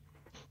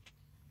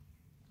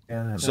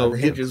 Yeah, So the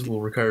hinges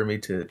will require me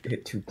to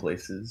hit 2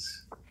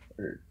 places.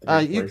 Or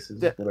 3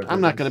 places.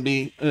 I'm not going to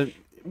be...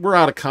 we're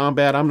out of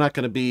combat. I'm not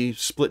going to be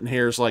splitting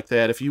hairs like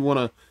that. If you want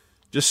to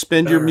just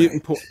spend your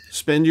mutant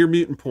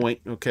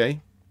point,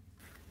 okay?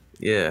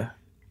 Yeah.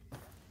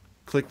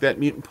 Click that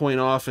mutant point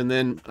off, and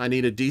then I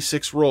need a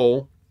D6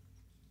 roll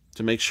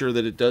to make sure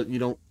that you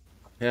don't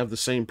have the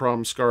same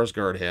problem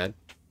Skarsgård had.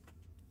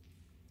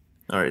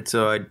 Alright,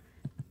 so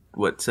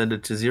send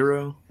it to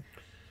 0?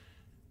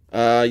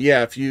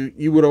 Yeah, if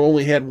you would have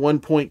only had 1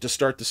 point to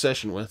start the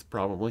session with,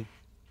 probably.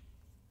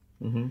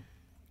 Mm-hmm.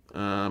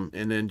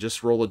 And then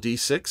just roll a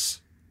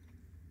D6.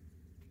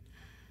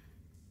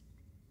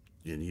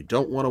 And you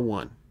don't want a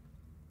 1.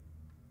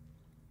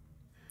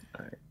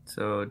 Alright,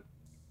 so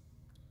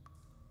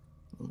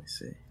let me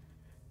see.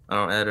 I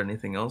don't add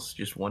anything else,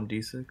 just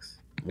 1d6?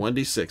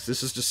 1d6.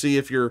 This is to see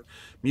if your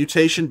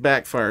mutation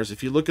backfires.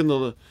 If you look in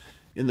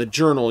the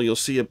journal, you'll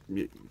see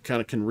you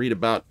kind of can read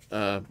about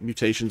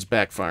mutations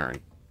backfiring.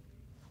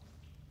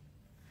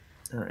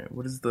 Alright,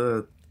 what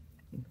do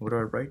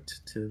I write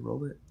to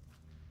roll it?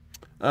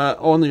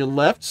 On the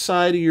left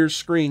side of your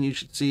screen, you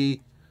should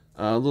see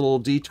a little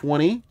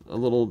D20, a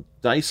little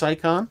dice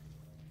icon.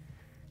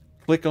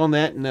 Click on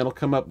that, and that'll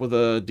come up with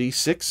a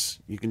D6.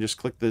 You can just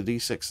click the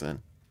D6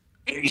 then.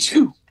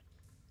 82.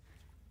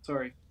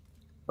 Sorry.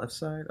 Left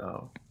side?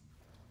 Oh.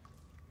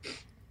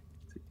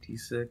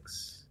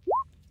 D6.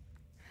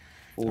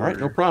 All right,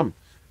 no problem.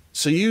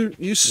 So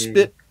you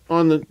spit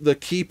on the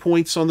key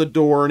points on the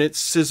door, and it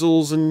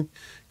sizzles and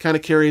kind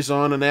of carries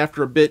on, and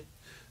after a bit,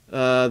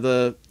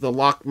 the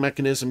lock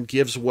mechanism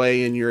gives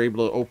way, and you're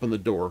able to open the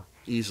door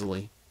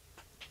easily.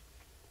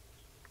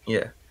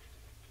 Yeah.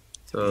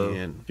 So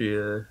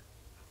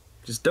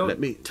just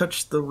don't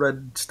touch the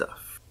red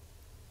stuff.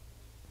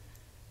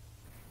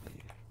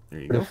 There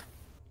you go.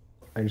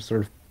 I just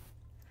sort of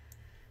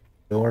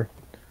door.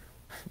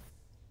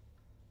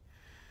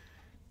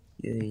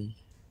 Yay!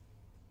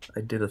 I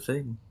did a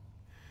thing.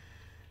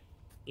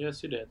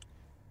 Yes, you did.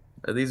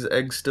 Are these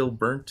eggs still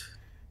burnt?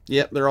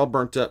 Yep, they're all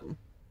burnt up.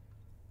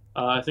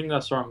 I think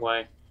that's the wrong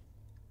way.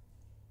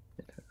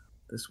 Yeah,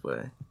 this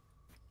way.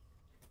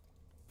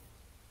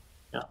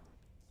 Yeah.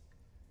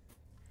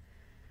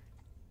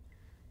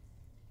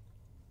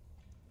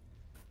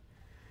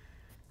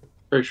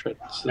 Pretty sure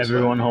it's this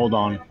Everyone way. hold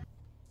on.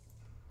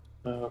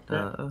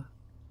 Okay.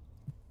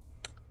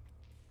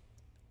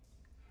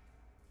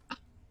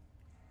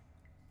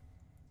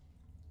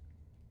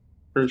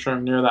 Pretty sure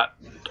I'm near that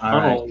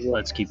tunnel. Alright,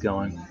 let's keep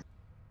going.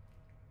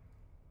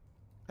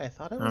 I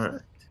thought it was.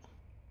 Alright.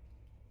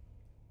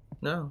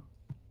 No.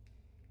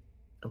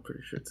 I'm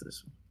pretty sure it's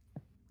this one.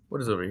 What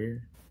is over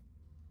here?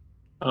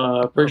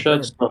 Pretty sure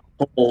it's the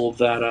hole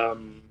that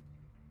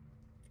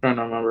trying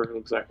to remember who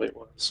exactly it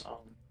was.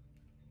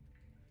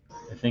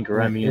 I think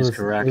Remy is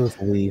correct. It was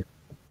Lee.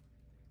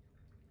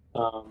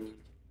 I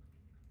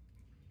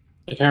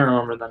can't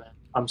remember the name.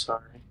 I'm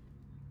sorry. It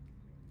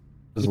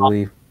was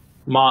Lee.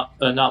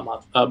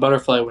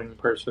 Butterfly wing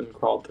person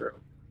crawled through.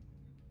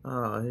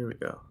 Oh, here we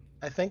go.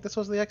 I think this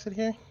was the exit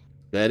here.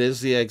 That is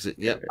the exit.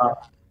 Yep.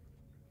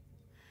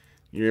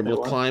 You're able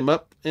to climb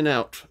up and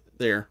out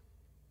there.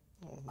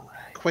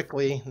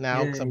 Quickly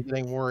now, because I'm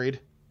getting worried.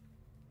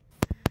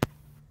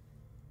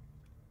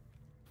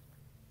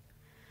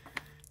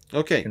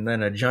 Okay. And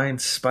then a giant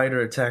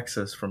spider attacks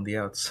us from the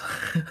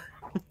outside.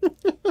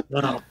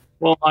 No.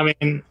 Well, I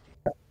mean,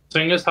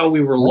 seeing as how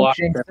we were locked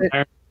in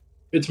there,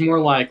 it's more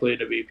likely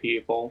to be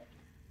people.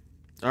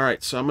 All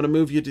right, so I'm going to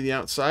move you to the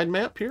outside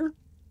map here.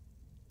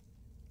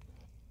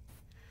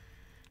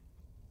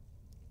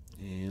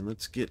 And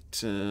let's get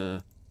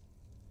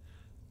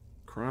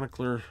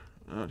Chronicler.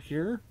 out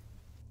here.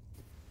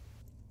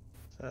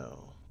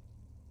 So.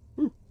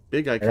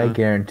 Big I icon.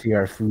 guarantee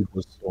our food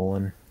was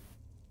stolen.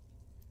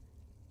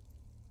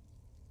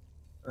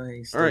 All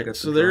right,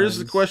 so there is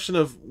the question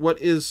of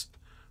what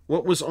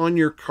was on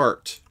your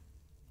carts.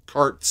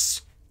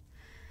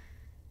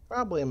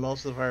 Probably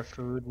most of our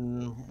food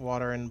and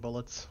water and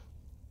bullets.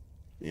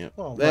 Yeah,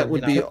 well, that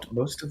would be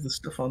most of the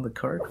stuff on the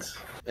carts.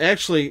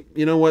 Actually,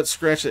 you know what?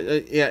 Scratch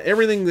it. Yeah,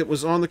 everything that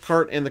was on the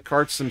cart and the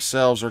carts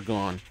themselves are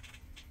gone.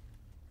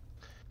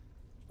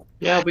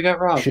 Yeah, we got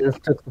robbed. Should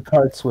have took the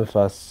carts with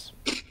us.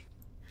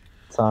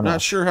 It's on Not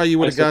us. sure how you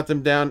would have got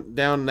them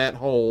down that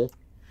hole.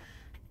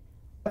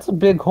 That's a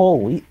big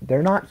hole.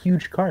 They're not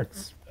huge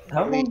carts.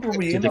 How long were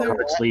we in Did the there?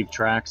 carts leave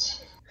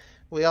tracks?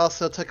 We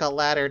also took a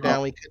ladder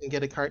down. We couldn't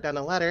get a cart down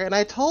the ladder, and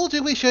I told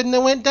you we shouldn't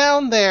have went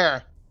down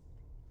there.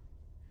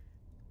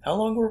 How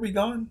long were we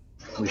gone?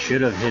 We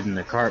should have hidden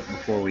the cart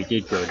before we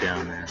did go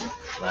down there.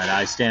 But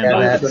I stand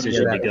by the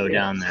decision to go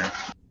down there.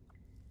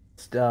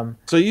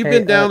 So you've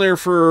been down there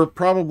for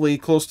probably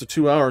close to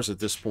 2 hours at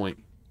this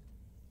point.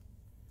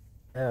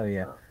 Oh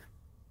yeah.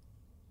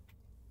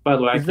 By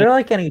the way, is there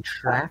like any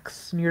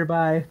tracks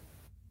nearby?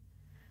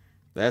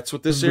 That's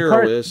what this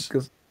arrow is.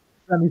 Because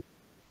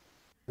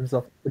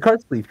the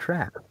carts leave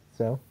tracks,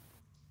 so.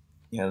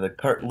 Yeah, the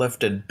cart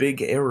left a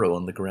big arrow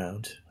on the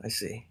ground. I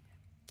see.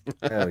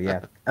 Oh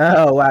yeah.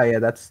 Oh wow, yeah,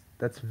 that's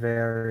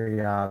very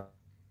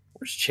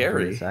Where's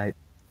Cherry? I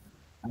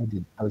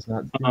was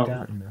not zoomed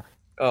out enough.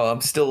 Oh,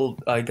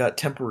 I got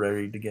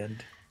temporary again.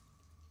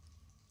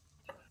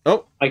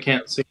 Oh, I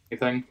can't see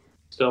anything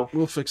still.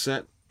 We'll fix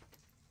that.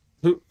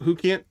 Who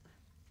can't?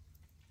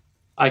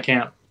 I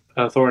can't.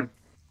 Thorn.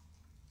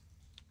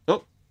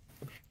 Oh.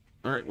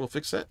 All right, we'll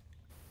fix that.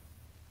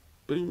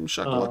 Boom,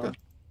 shakalaka.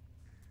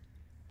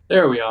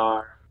 There we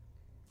are.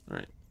 All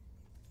right.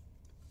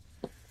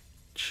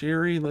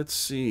 Cherry, let's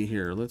see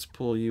here. Let's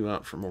pull you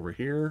out from over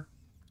here.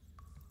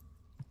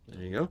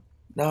 There you go.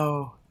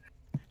 No.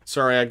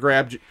 Sorry, I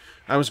grabbed you.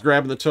 I was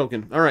grabbing the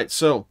token. All right,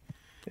 so.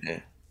 Yeah.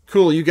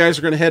 Cool, you guys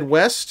are going to head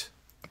west?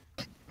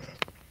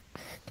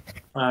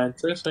 I'd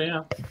say so,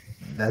 yeah.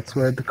 That's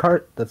where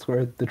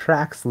the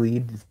tracks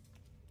lead.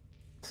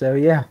 So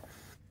yeah.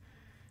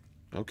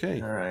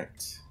 Okay. All right.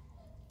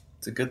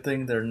 It's a good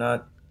thing they're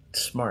not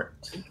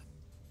smart.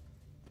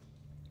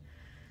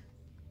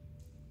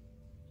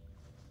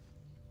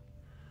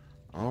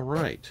 All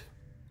right.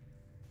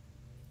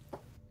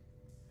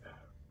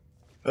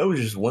 That was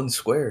just one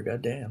square,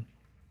 goddamn.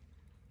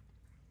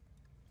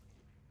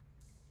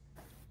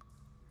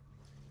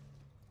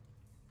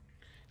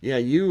 Yeah,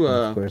 you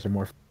squares are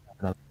more.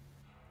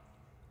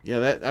 Yeah,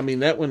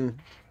 that one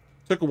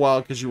took a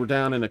while because you were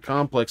down in a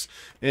complex,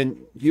 and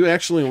you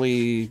actually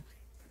only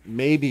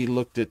maybe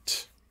looked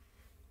at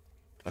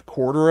a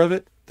quarter of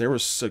it. There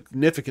was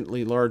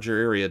significantly larger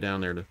area down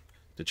there to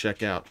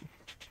check out.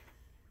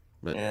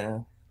 But yeah,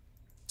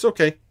 it's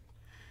okay.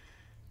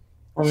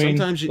 I mean,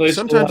 sometimes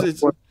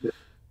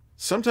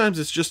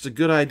it's just a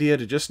good idea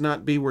to just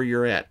not be where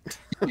you're at.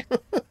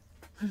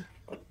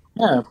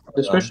 Yeah,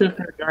 especially if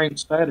they're giant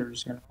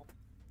spiders, you know.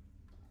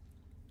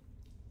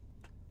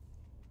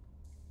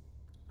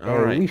 All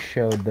right. We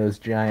showed those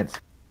giants.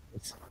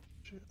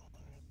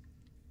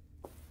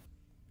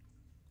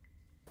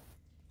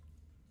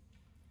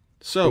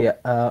 So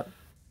yeah,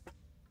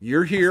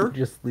 you're here.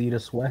 Just lead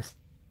us west.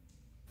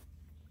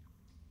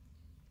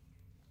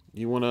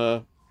 You want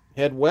to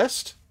head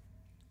west?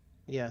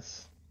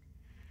 Yes.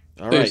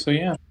 All right. So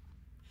yeah.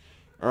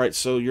 All right.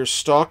 So your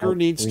stalker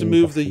needs to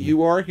move the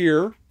UR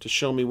here to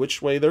show me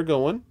which way they're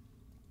going.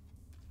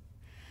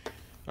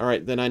 All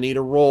right. Then I need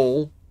a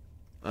roll.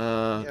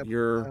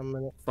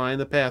 Find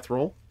the path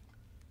roll.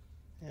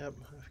 Yep,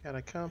 I've got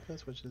a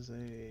compass, which is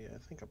I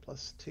think a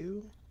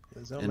 +2.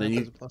 The zone And map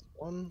then is a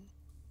 +1.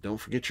 Don't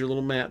forget your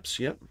little maps.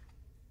 Yep.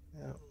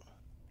 Yep.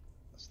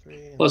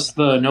 +3. Plus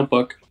the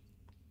notebook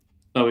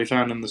that we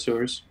found in the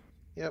sewers.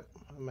 Yep,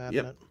 I'm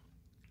adding it.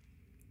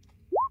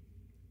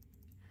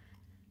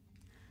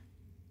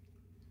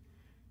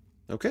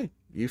 Okay,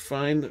 you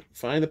find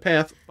the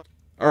path.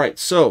 All right,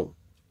 so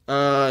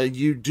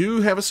you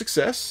do have a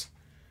success.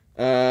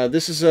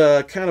 This is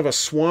a kind of a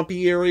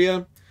swampy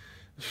area,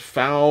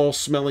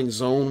 foul-smelling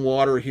zone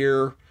water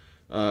here.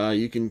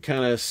 You can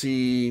kind of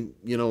see,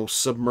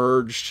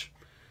 submerged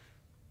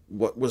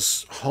what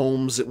was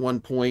homes at one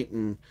point,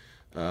 and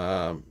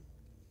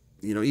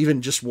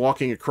even just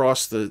walking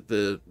across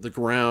the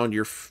ground,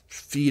 your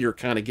feet are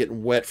kind of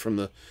getting wet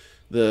from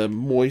the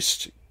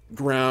moist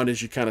ground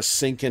as you kind of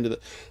sink into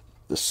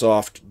the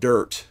soft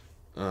dirt,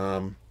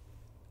 and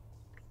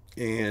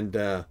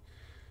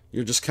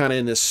you're just kind of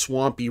in this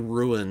swampy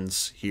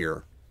ruins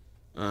here.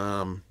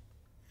 What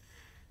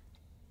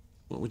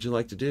would you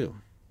like to do?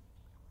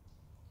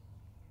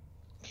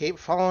 Keep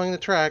following the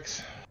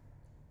tracks.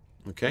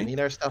 Okay. We need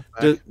our stuff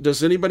back.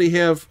 Does anybody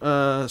have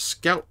a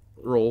scout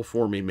roll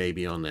for me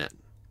maybe on that?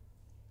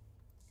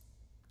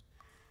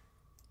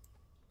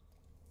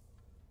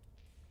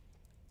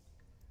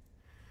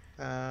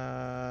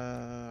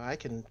 I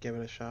can give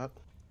it a shot.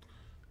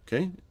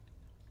 Okay.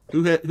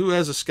 Who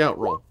has a scout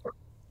roll?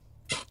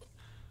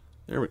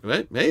 There we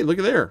go. Hey, look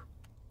at there.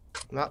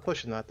 Not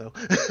pushing that though.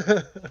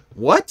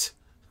 What?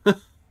 All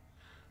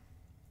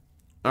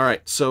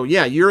right. So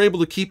yeah, you're able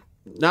to keep.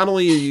 Not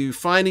only are you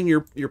finding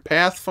your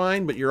path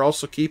fine, but you're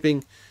also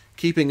keeping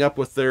up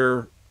with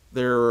their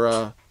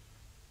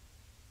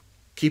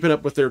keeping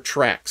up with their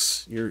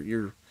tracks.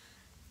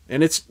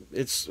 And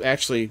it's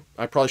actually,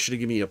 I probably should have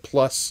given you a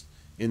plus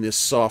in this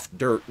soft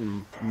dirt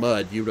and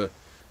mud. You would have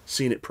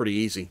seen it pretty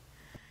easy.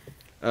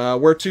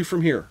 Where to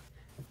from here?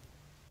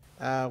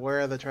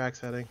 Where are the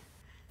tracks heading?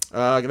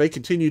 They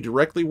continue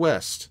directly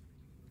west.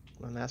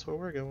 And that's where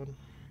we're going.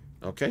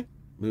 Okay.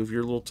 Move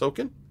your little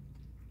token.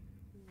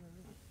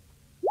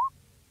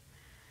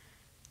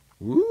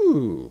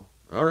 Ooh.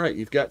 All right.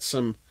 You've got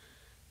some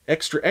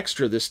extra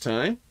this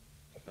time.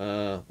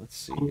 Let's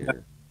see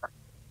here.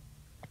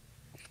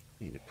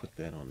 Need to put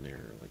that on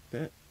there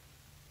like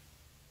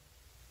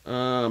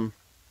that.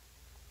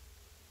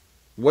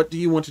 What do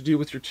you want to do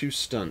with your 2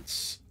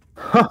 stunts?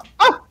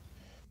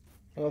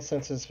 Well,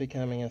 since it's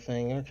becoming a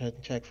thing, I'll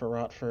check for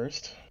rot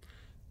first.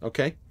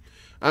 Okay.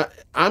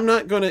 I'm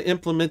not going to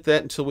implement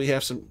that until we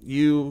have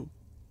you,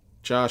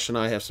 Josh, and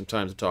I have some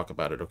time to talk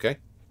about it, okay?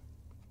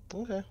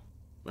 Okay.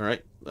 All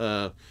right.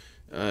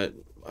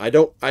 I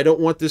don't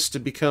want this to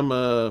become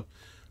a...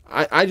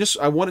 I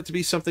want it to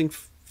be something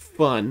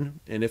fun,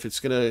 and if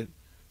it's going to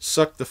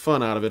suck the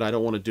fun out of it, I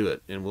don't want to do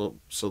it. And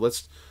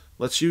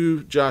let's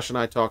you, Josh, and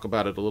I talk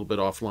about it a little bit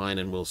offline,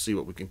 and we'll see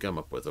what we can come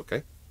up with,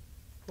 okay?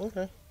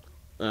 Okay.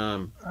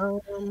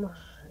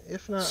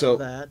 If not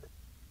that.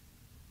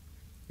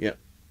 Yeah.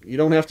 You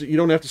don't have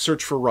to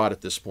search for rot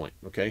at this point,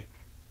 okay?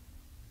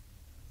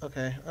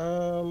 Okay.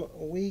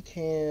 We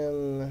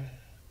can...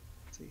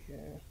 Let's see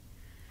here.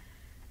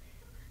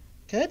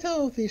 Can I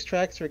tell if these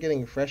tracks are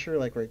getting fresher,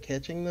 like we're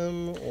catching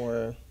them,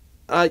 or...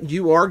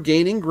 You are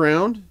gaining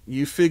ground.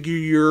 You figure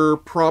you're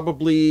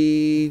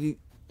probably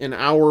an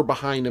hour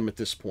behind them at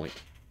this point.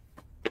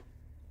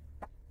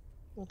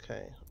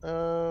 Okay.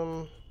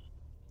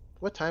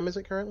 What time is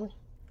it currently?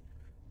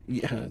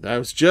 Yeah, I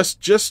was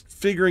just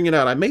figuring it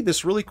out. I made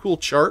this really cool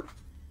chart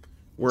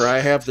where I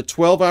have the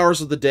 12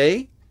 hours of the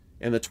day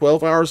and the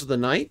 12 hours of the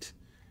night,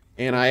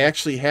 and I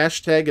actually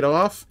hashtag it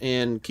off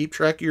and keep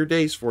track of your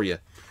days for you.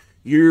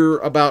 You're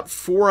about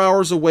 4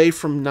 hours away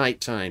from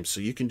nighttime,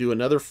 so you can do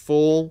another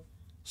full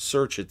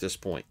search at this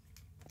point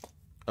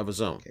of a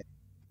zone. Okay.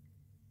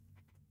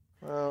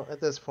 Well,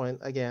 at this point,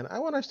 again, I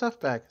want our stuff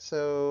back.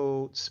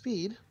 So,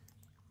 speed.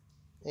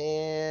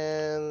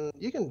 And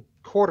you can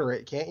quarter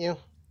it, can't you?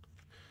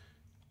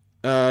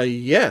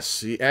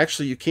 Yes,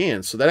 actually you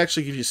can. So that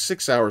actually gives you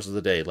 6 hours of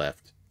the day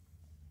left.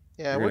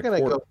 Yeah, we're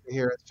going to go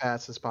here as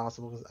fast as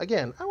possible.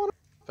 Again, I want our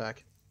stuff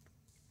back.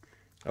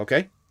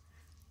 Okay.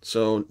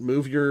 So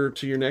move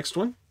to your next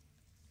one.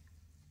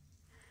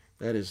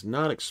 That is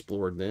not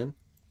explored then.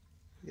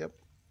 Yep.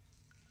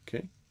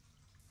 Okay.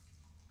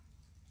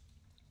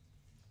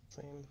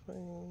 Same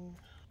thing.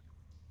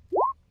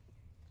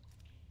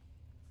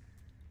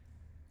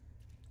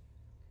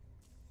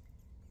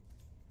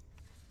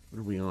 What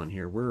are we on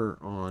here? We're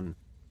on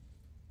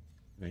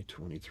May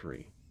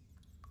 23.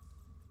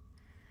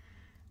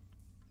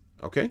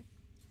 Okay.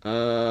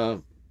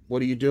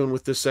 What are you doing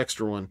with this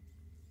extra one?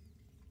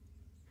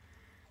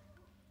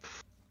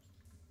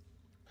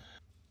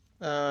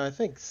 I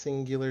think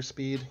singular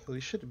speed. We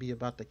should be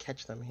about to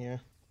catch them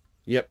here.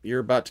 Yep, you're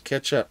about to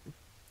catch up.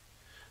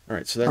 All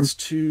right, so that's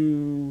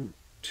 2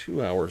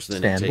 hours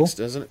then it takes,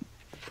 doesn't it?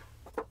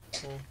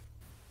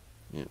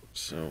 Yeah,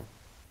 so...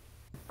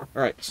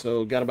 All right,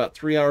 so got about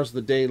 3 hours of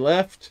the day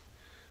left.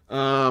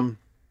 You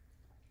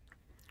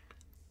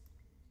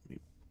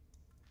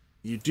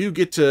do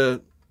get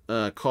to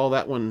call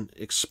that one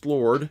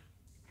explored.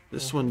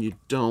 This one you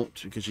don't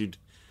because you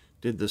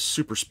did the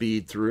super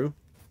speed through.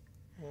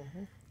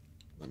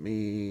 Let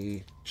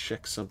me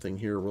check something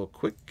here real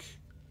quick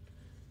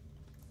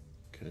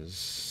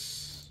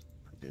because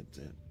I did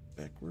that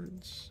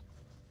backwards.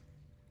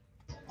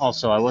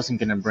 Also, I wasn't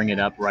going to bring it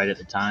up right at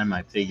the time.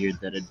 I figured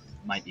that it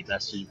might be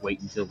best to wait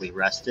until we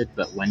rested,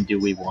 but when do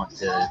we want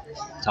to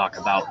talk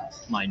about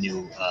my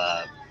new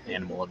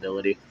animal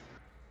ability?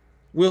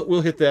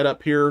 We'll hit that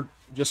up here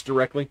just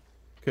directly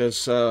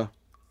because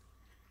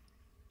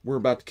we're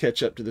about to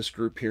catch up to this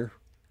group here.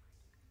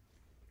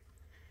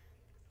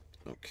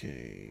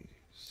 Okay,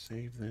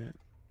 save that.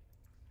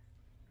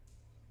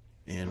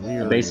 And we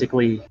are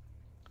basically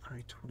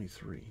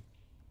I-23.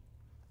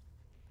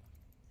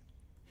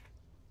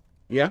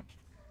 Yeah,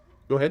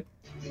 go ahead.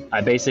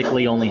 I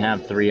basically only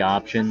have 3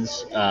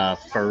 options: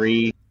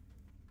 furry,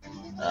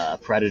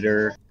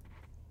 predator,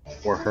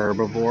 or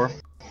herbivore.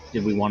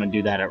 Did we want to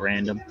do that at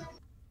random?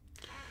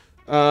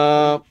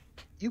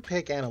 You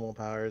pick animal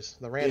powers.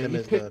 The random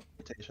is the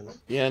mutations.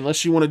 Yeah,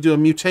 unless you want to do a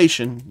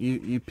mutation,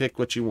 you pick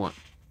what you want.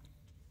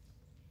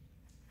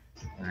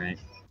 All right.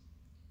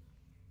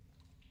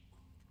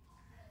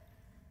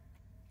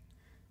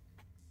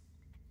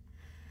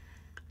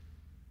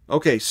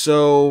 Okay,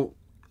 so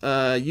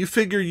you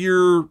figure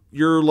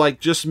you're like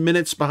just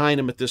minutes behind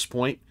him at this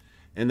point,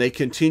 and they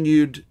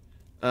continued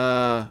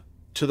to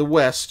the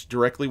west,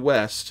 directly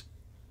west.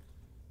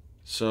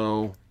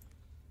 So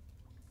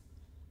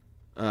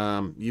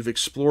you've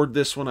explored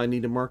this one. I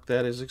need to mark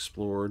that as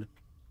explored.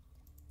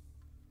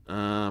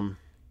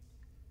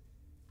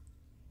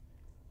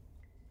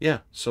 Yeah,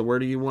 so where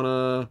do you want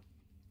to...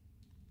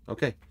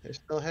 Okay. They're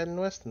still heading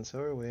west, and so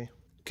are we.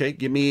 Okay,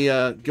 give me go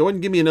ahead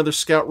and give me another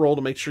scout roll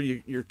to make sure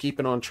you're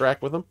keeping on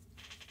track with them.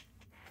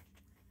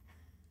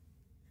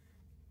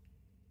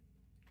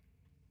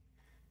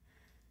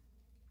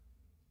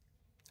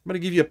 I'm going to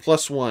give you a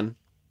 +1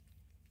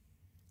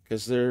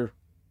 because they're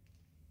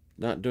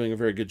not doing a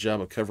very good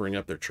job of covering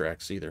up their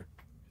tracks either.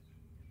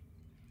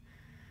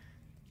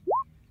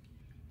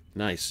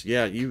 Nice.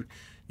 Yeah, you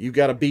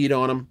got a bead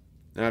on them.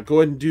 Now go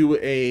ahead and do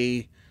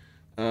a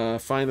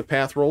find the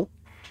path roll.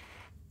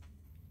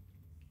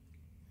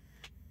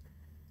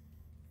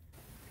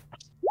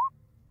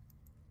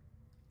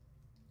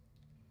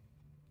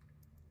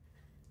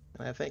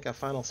 And I think a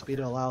final speed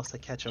will allow us to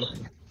catch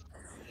them.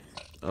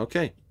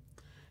 Okay.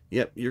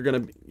 Yep, you're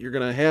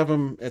gonna have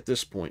them at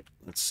this point.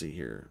 Let's see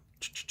here.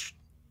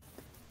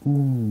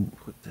 Ooh.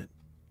 Put that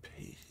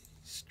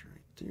paste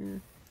right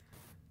there.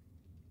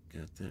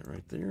 Got that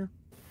right there.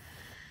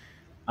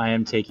 I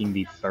am taking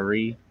the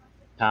furry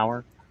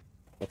power.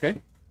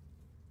 Okay.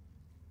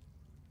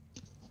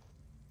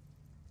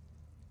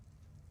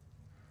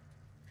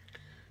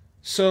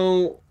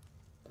 So,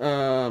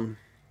 yeah.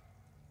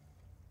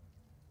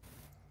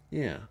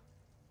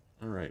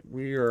 All right,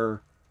 we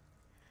are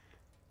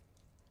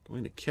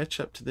going to catch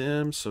up to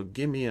them, so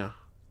give me a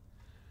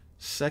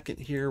second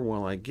here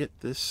while I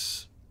get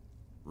this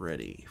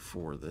ready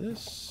for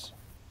this.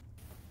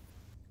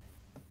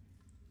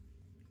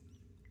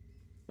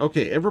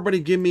 Okay, everybody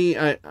give me...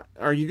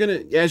 are you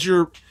going to... As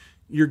you're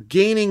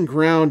gaining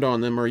ground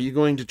on them, are you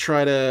going to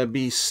try to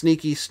be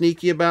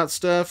sneaky about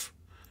stuff?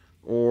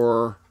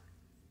 Or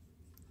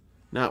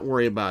not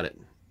worry about it?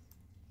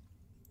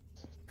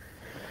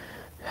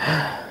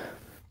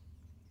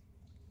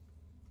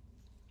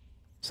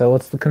 So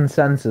what's the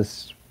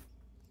consensus?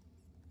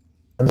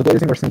 Guns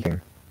blazing or sneaking?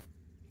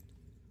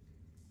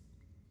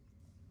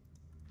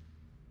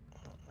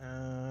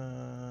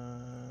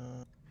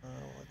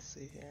 Let's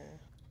see here.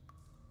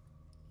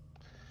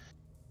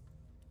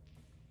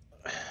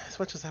 As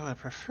much as I would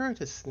prefer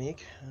to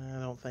sneak, I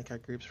don't think our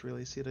group's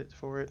really suited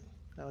for it.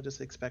 I would just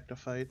expect a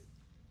fight.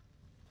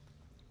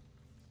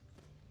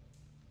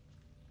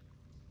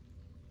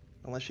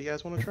 Unless you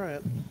guys want to try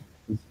it.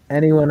 Does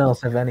anyone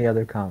else have any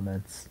other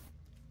comments?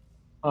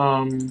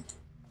 No,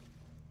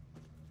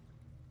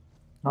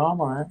 I'm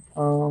alright.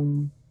 Or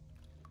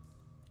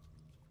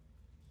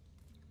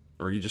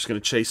are you just going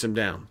to chase him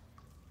down?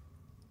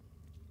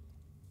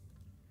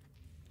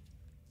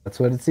 That's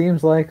what it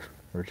seems like.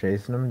 We're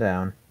chasing them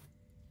down.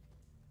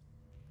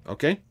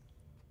 Okay.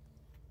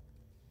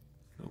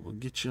 We'll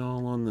get you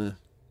all on the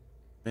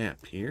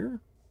map here.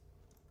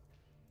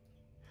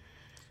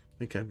 I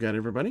think I've got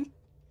everybody.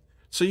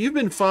 So you've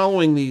been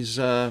following these,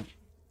 the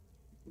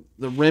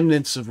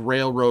remnants of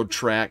railroad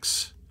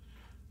tracks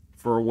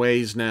for a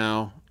ways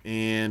now.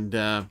 And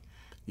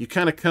you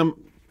kind of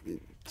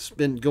it's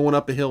been going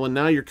up a hill, and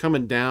now you're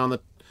coming down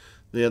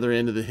the other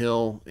end of the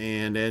hill.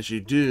 And as you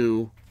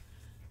do,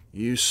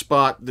 you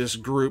spot this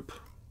group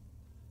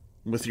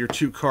with your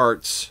 2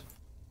 carts.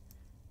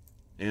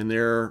 And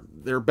their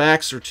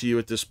backs are to you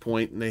at this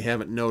point, and they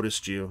haven't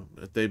noticed you.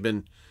 But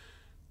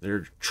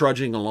they're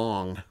trudging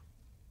along.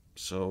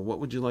 So what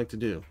would you like to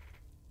do?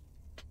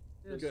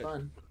 It's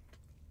fun.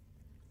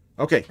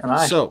 Okay,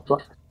 so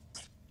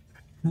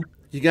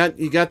you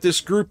got this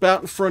group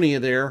out in front of you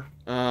there,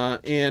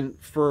 and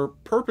for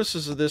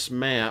purposes of this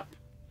map,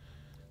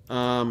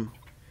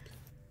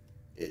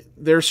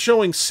 they're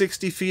showing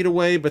 60 feet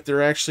away, but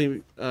they're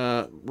actually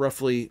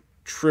roughly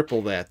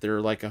triple that.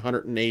 They're like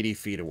 180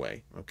 feet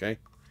away. Okay.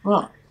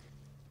 Oh.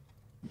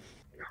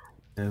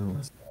 No.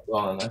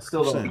 Well, I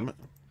still don't.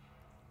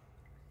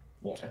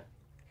 Yeah.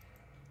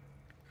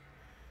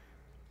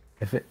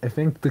 I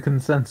think the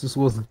consensus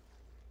was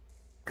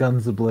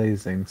guns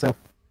a-blazing. So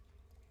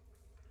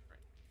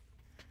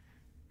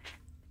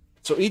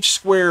each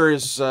square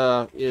is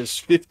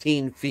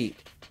 15 feet.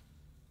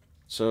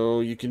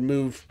 So you can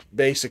move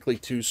basically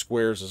 2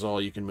 squares is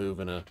all you can move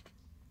in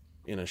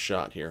a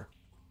shot here.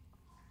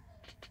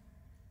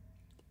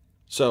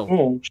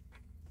 So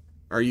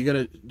are you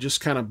gonna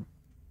just kind of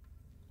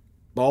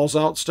balls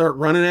out start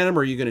running at them,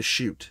 or are you gonna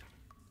shoot?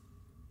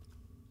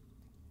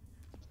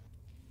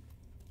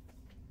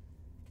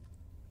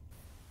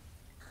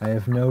 I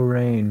have no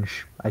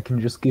range. I can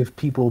just give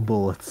people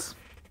bullets.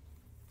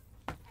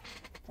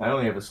 I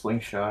only have a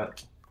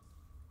slingshot.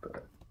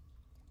 But...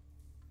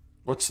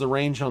 What's the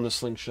range on the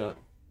slingshot?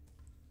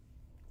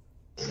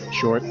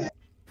 Short.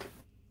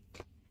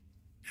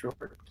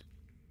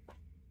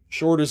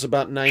 Short is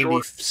about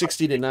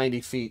 60 to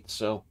 90 feet,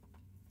 so...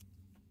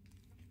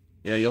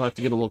 Yeah, you'll have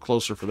to get a little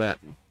closer for that.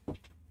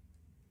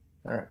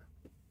 Alright.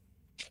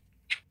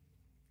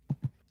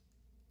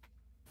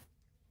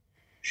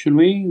 Should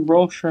we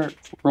roll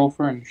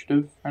for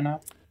initiative right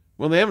now?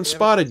 Well, they haven't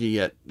spotted you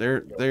yet.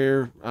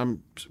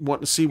 I'm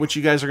wanting to see what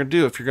you guys are going to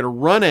do. If you're going to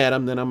run at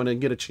them, then I'm going to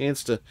get a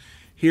chance to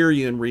hear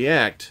you and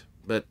react.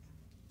 But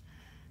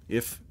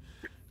if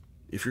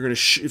you're going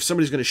to if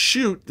somebody's going to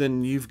shoot,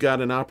 then you've got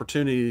an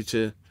opportunity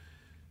to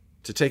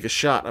take a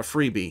shot, a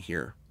freebie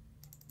here.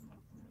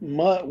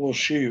 Mutt will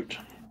shoot.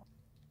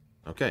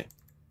 Okay.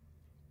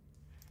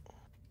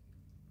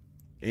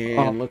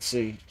 And let's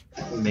see.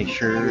 Make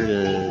sure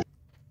to.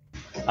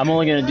 I'm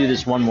only going to do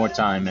this one more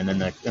time, and then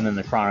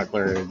the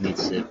chronicler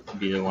needs to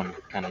be the one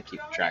kind of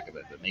keeping track of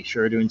it. But make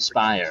sure to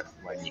inspire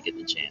when you get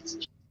the chance.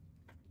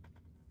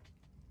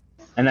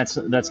 And that's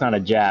not a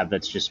jab.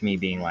 That's just me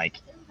being like,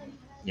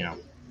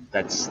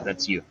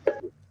 that's you.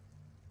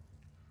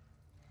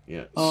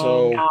 Yeah.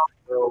 So.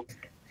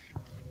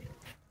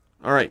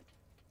 All right.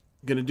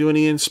 Gonna do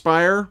any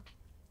inspire?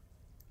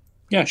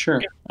 Yeah,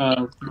 sure.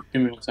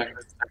 Give me 1 second.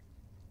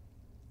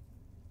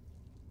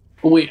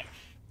 Oh, wait.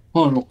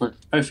 Hold on real quick.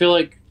 I feel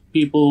like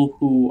people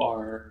who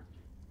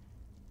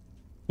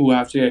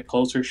have to get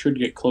closer should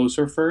get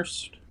closer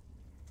first.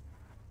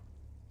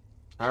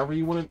 However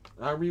you want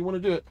to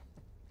do it.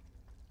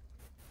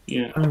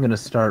 Yeah. I'm gonna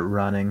start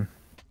running.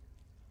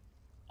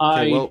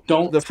 I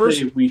don't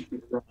say we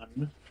should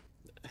run.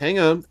 Hang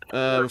on.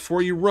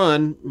 Before you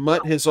run,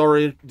 Mutt has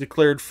already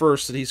declared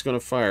first that he's going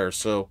to fire.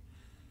 So,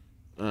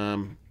 let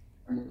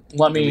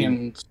me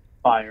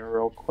inspire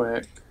real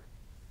quick.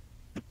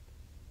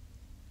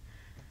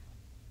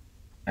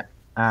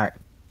 Alright,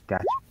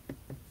 gotcha.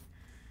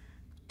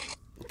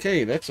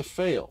 Okay, that's a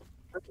fail.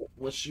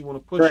 Unless you want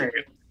to push it.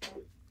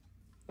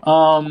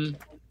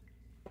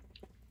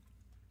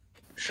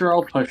 Sure,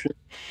 I'll push it.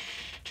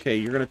 Okay,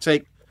 you're going to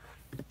take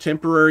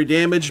temporary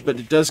damage, but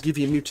it does give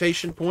you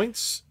mutation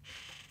points.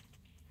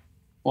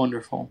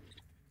 Wonderful.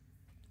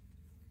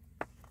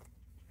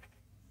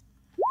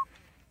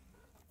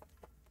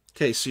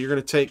 Okay, so you're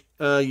going to take.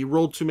 You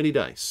rolled too many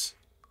dice.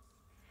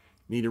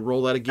 Need to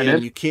roll that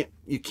again. You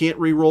can't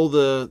re-roll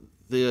the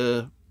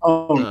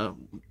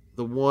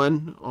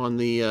one on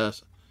the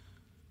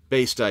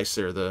base dice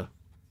there, the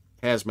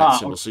hazmat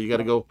symbol. So you got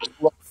to go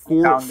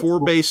four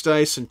base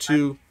dice and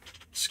 2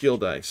 skill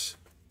dice.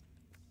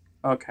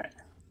 Okay,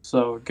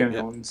 so give me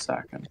 1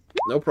 second.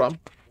 No problem.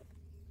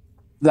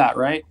 That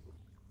right?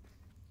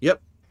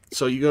 Yep.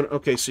 So you're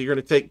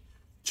gonna take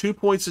 2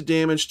 points of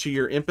damage to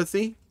your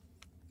empathy.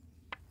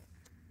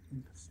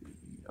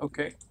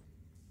 Okay.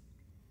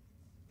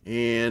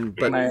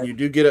 But you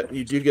do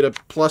get a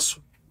plus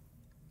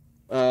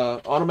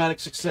automatic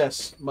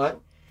success,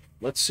 Mutt.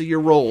 Let's see your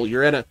roll.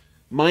 You're at a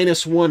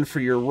 -1 for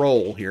your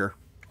roll here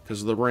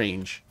because of the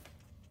range.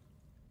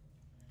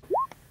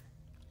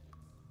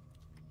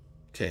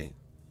 Okay.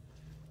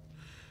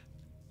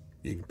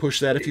 You can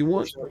push that if you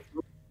want.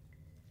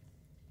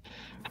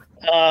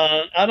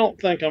 I don't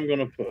think I'm going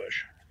to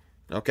push.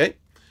 Okay.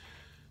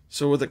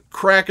 So with a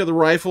crack of the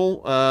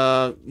rifle,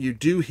 you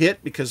do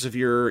hit because of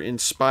your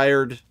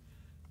inspired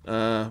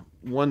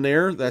one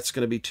there. That's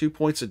going to be 2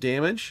 points of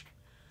damage.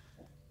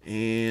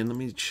 And let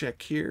me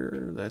check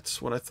here.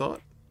 That's what I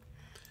thought.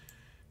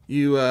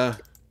 You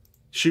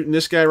shooting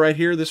this guy right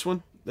here, this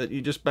one that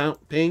you just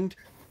pinged?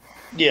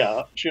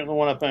 Yeah, shooting the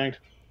one I think.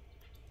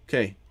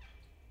 Okay.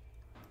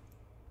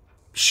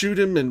 Shoot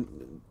him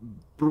and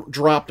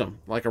dropped him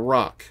like a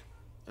rock.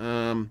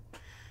 All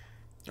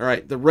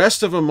right, the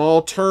rest of them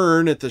all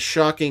turn at the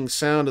shocking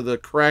sound of the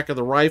crack of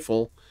the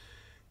rifle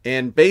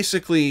and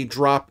basically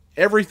drop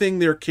everything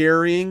they're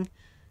carrying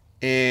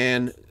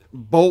and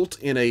bolt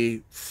in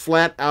a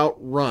flat-out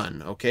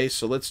run. Okay,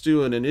 so let's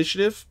do an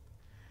initiative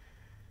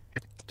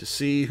to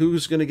see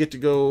who's going to get to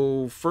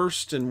go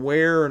first and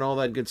where and all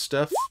that good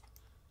stuff.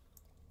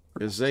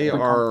 Because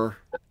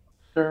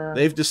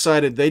they've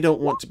decided they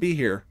don't want to be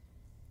here.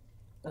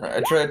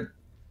 I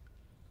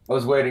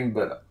was waiting,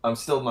 but I'm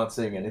still not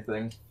seeing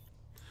anything.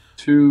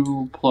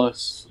 2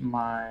 plus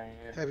my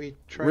Have you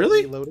tried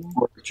Really? reloading?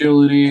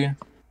 agility,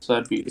 so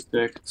that'd be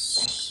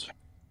 6.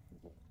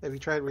 Have you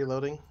tried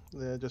reloading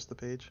just the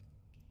page?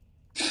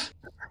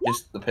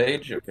 Just the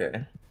page?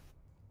 Okay.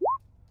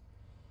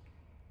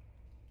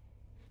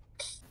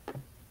 Let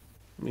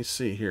me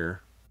see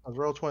here.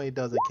 Roll20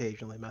 does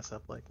occasionally mess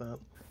up like that.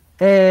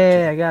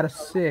 Hey, I got a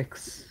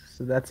 6,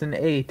 so that's an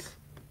 8.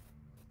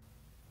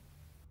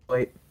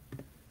 Wait.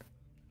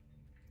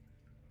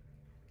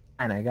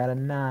 And I got a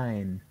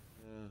 9.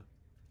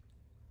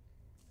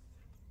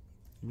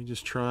 Let me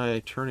just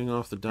try turning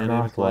off the Turn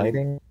dynamic off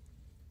lighting.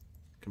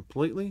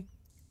 completely.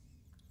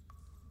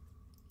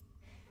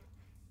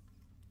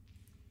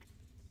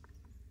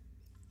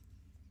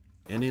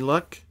 Any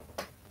luck?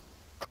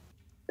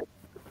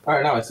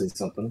 Alright, now I see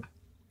something.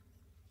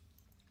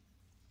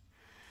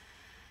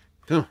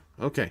 Oh,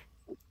 okay.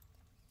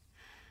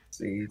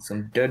 See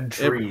some dead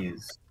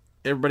trees.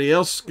 Everybody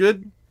else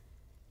good?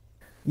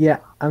 Yeah,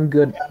 I'm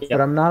good, but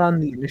I'm not on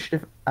the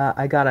initiative.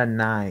 I got a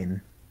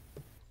 9.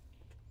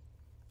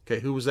 Okay,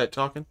 who was that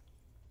talking?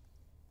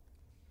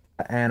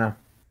 Anna.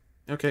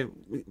 Okay,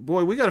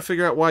 boy, we got to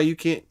figure out why you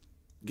can't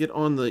get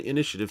on the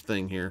initiative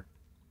thing here.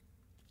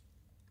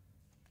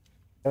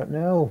 Don't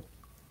know.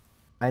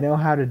 I know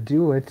how to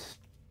do it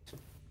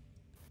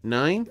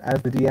 9?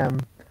 as the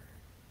DM.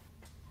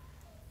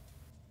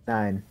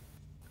 9.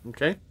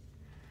 Okay.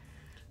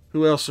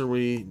 Who else are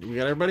we? We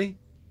got everybody?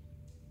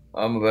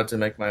 I'm about to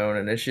make my own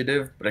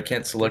initiative, but I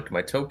can't select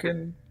my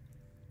token.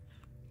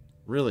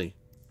 Really?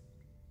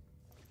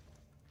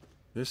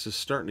 This is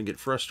starting to get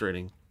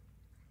frustrating.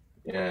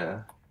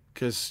 Yeah.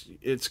 Because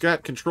it's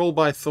got control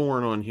by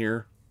Thorn on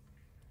here.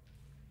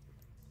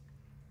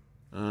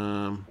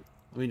 Let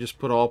me just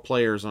put all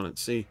players on it.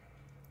 See.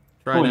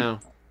 Try now.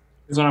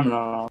 Because I'm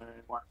not on there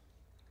anymore.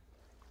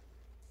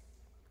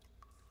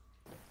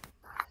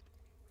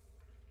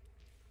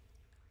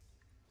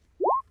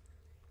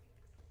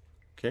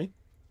 Okay.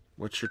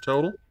 What's your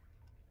total?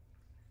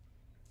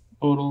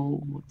 Total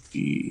would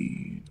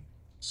be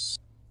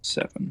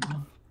 7.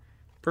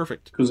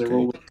 Perfect. Because I Okay.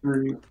 rolled a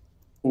 3,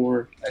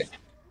 4.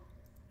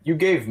 You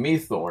gave me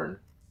Thorn.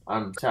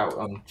 I'm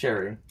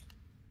Cherry.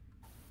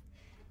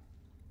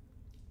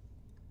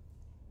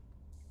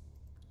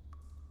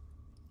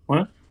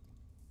 What?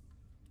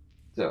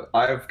 So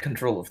I have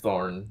control of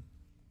Thorn.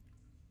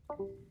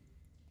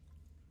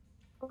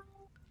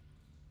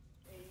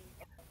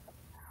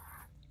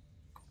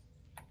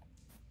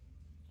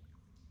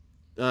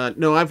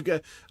 No, I've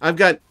got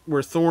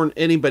where Thorn.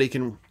 Anybody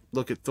can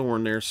look at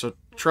Thorn there. So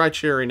try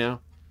Cherry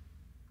now.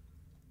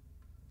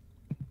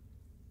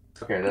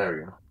 Okay, there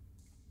we go.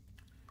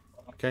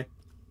 Okay.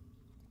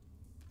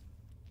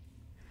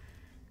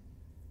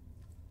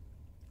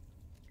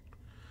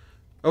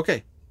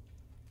 Okay.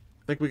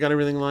 I think we got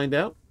everything lined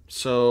out.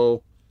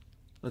 So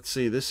let's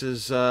see. This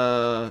is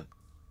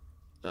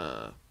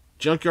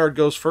Junkyard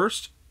goes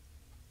first.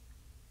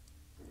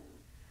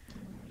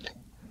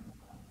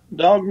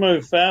 Dog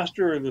move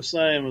faster or the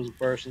same as a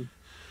person?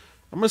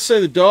 I'm going to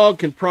say the dog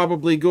can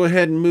probably go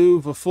ahead and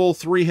move a full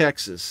 3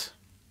 hexes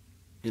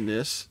in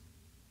this.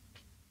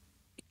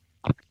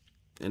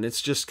 And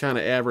it's just kind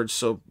of average,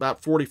 so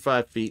about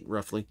 45 feet,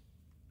 roughly.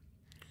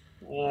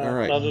 All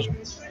right. I'll just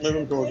move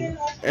him towards you.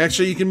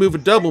 Actually, you can move a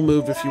double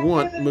move if you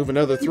want. Move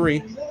another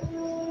 3.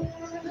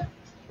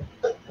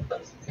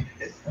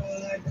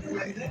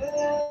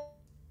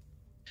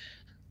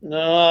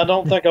 No, I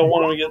don't think I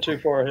want him to get too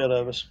far ahead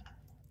of us.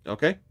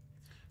 Okay.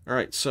 All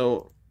right,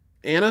 so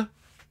Anna?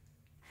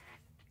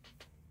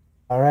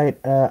 All right,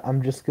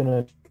 I'm just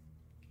gonna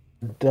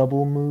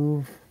double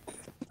move.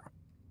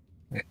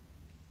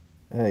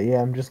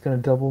 Yeah, I'm just gonna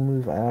double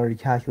move. I already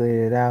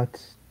calculated it out.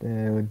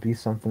 It would be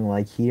something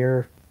like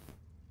here.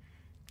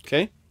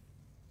 Okay.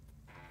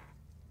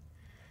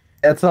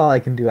 That's all I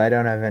can do. I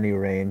don't have any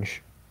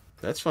range.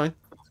 That's fine.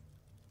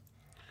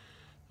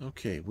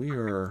 Okay,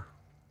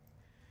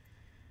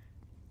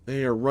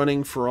 they are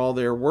running for all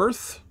they're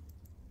worth.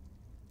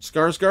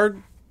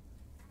 Skarsgård?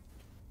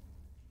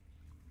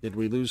 Did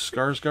we lose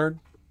Skarsgård?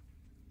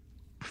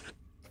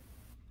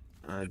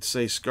 I'd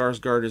say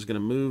Skarsgård is going to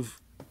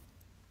move.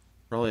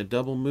 Probably a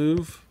double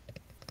move.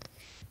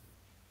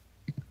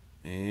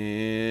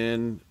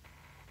 And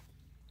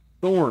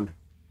Thorn.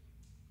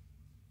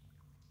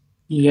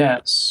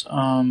 Yes.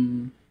 I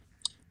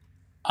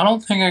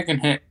don't think I can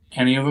hit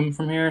any of them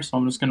from here, so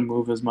I'm just going to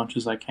move as much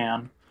as I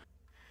can.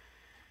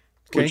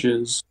 Okay. Which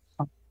is...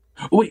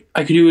 Oh, wait,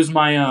 I could use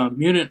my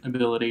mutant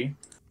ability,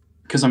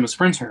 because I'm a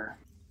sprinter.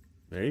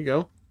 There you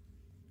go.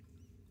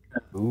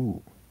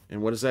 Ooh.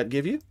 And what does that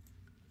give you?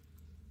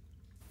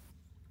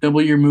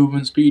 Double your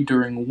movement speed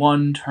during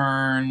 1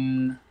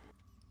 turn.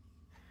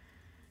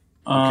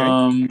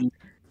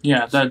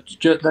 Yeah, that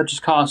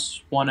just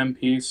costs 1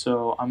 MP,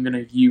 so I'm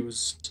gonna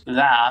use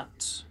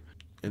that.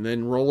 And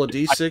then roll a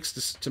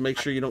d6 to make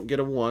sure you don't get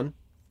a 1.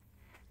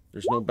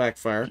 There's no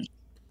backfire.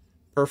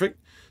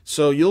 Perfect.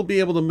 So you'll be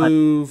able to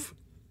move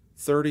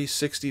 30,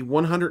 60,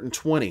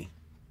 120.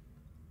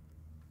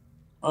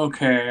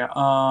 Okay,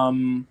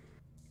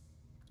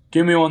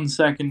 give me 1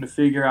 second to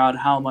figure out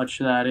how much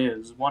that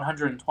is.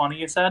 120,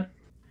 you said?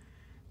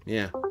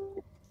 Yeah.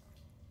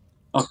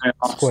 Okay,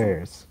 awesome.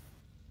 Squares.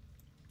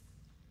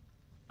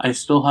 I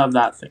still have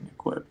that thing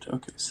equipped.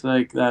 Okay, so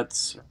like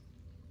that's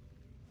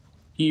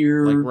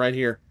here. Like right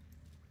here.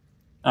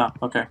 Oh,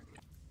 okay.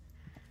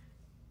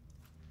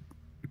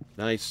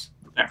 Nice.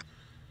 There.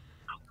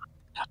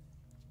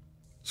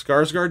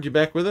 Skarsgård, you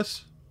back with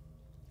us?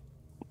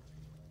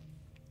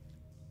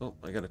 Oh,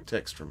 I got a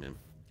text from him.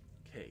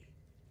 Okay.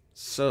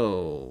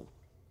 So,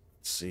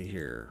 let's see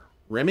here.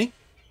 Remy?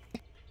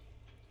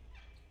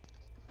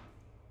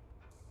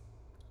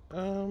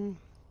 I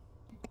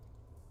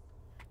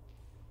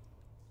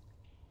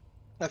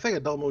think a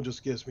double move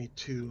just gives me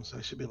 2, so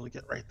I should be able to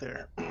get right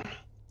there.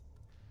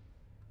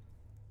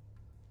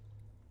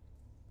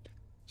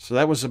 So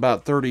that was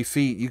about 30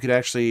 feet. You could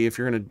actually, if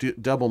you're going to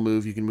double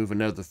move, you can move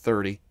another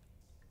 30.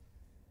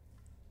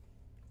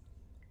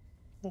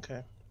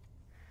 Okay.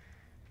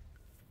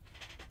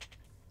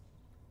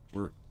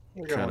 We're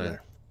going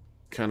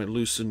kind of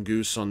loose and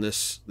goose on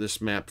this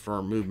map for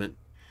our movement,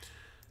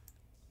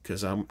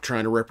 because I'm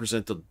trying to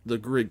represent the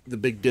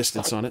big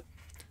distance on it.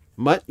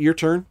 Mutt, your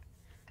turn.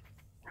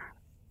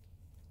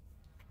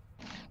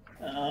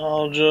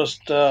 I'll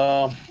just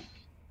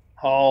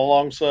haul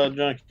alongside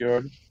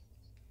junkyard.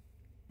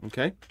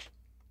 Okay.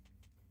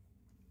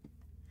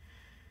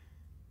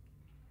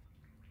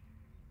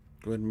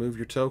 Go ahead and move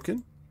your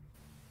token.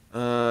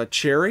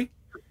 Cherry.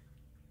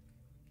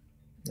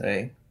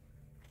 Hey.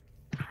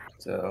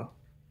 So,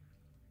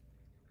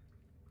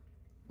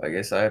 I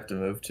guess I have to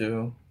move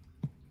too.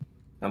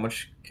 How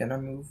much can I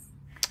move?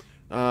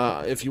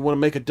 If you want to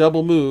make a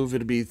double move,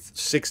 it'd be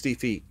 60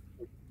 feet.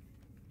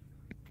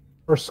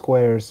 4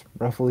 squares,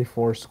 roughly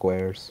 4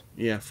 squares.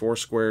 Yeah, 4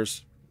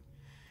 squares.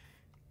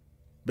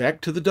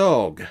 Back to the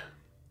dog.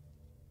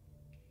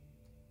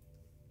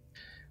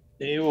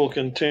 He will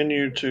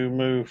continue to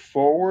move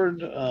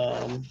forward.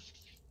 I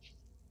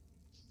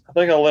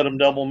think I'll let him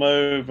double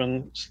move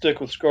and stick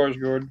with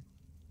Skarsgård.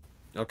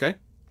 Okay.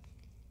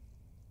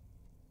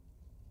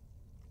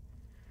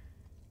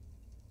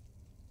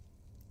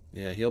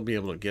 Yeah, he'll be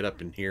able to get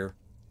up in here.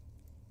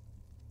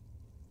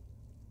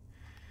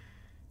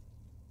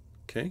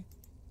 Okay.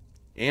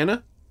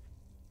 Anna?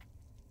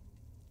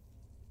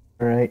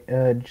 Alright,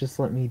 just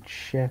let me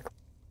check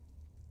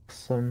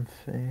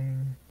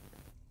something.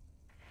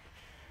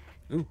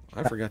 Ooh,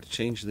 I forgot to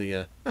change the,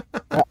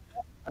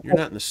 You're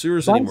not in the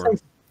sewers As long as anymore.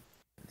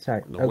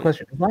 Sorry, No, a wait.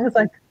 question. As long as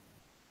I...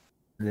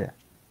 Yeah.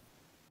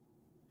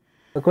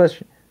 A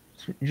question.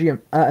 GM,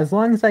 as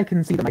long as I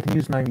can see them, I can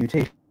use my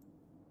mutation,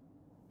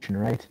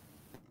 right?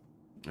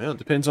 Well, it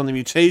depends on the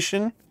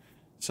mutation.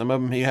 Some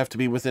of them you have to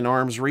be within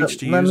arm's reach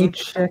to Let use me them.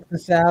 check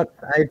this out.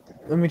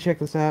 Let me check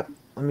this out.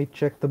 Let me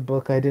check the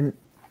book.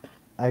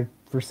 I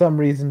for some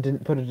reason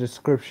didn't put a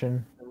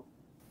description.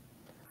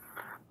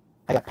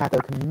 I got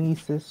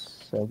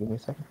pathokinesis, so give me a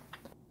second.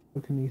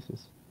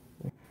 Pathokinesis.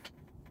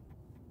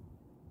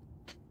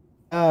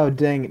 Oh,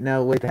 dang it.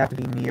 No, wait, they have to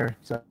be near,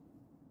 so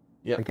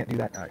Yep. I can't do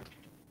that.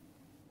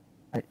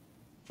 Alright.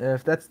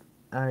 If that's...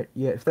 Alright,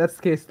 yeah, if that's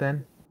the case,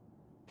 then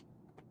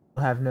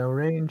I'll have no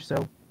range,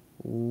 so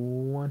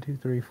 1, 2,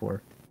 3,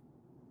 4.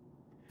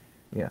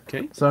 Yeah.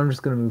 Okay. So I'm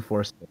just gonna move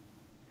 4 steps.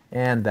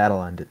 And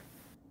that'll end it.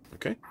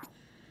 Okay.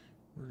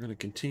 We're going to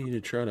continue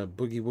to try to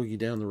boogie-woogie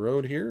down the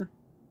road here.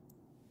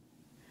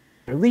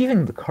 They're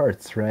leaving the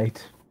carts,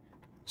 right?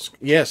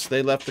 Yes,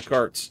 they left the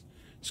carts.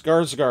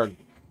 Skarsgård.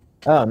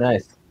 Oh,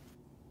 nice.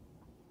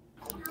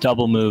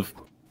 Double move.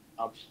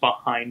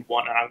 Behind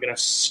one, and I'm gonna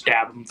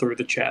stab him through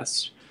the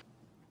chest.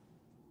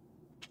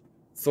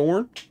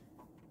 Thorn?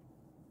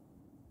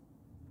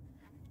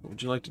 What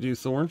would you like to do,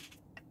 Thorn?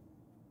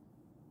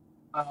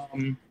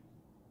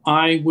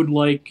 I would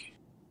like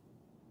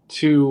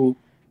to.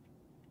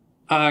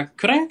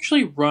 Could I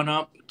actually run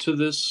up to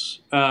this?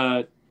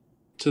 To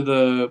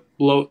the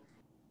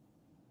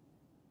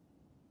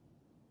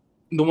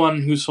the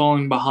one who's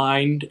falling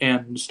behind,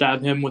 and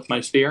stab him with my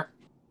spear.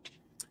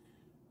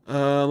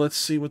 Let's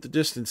see what the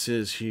distance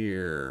is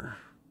here.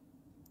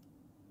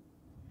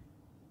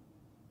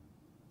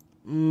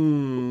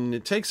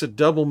 It takes a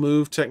double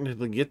move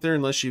technically to get there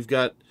unless you've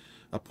got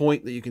a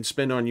point that you can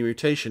spend on your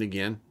mutation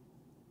again.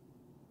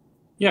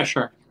 Yeah,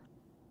 sure.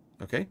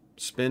 Okay,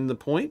 spend the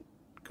point.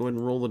 Go ahead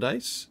and roll the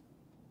dice.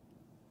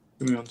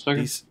 Give me 1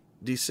 second.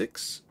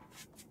 D6.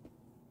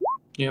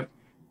 Yep.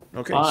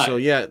 Okay, 5. so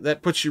yeah,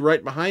 that puts you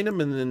right behind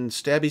him, and then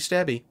stabby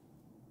stabby.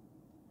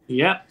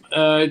 Yep.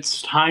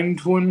 It's time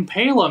to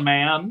impale a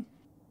man.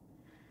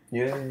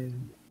 Yay.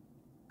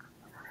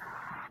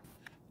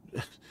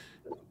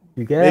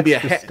 You get Maybe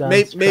extra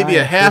stunts, maybe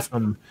a half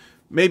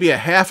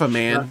a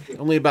man.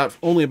 Only about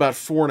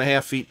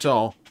 4.5 feet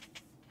tall.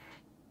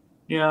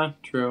 Yeah,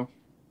 true.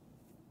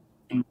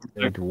 I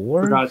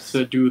dwarves? forgot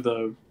to do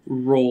the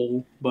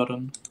roll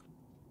button.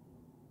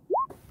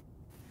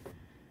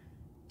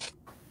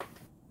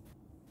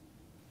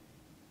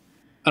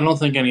 I don't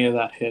think any of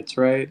that hits,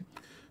 right?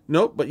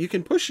 Nope, but you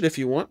can push it if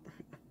you want.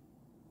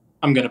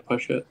 I'm gonna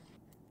push it.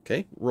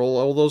 Okay, roll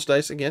all those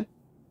dice again.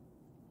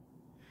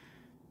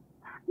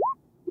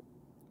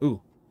 Ooh.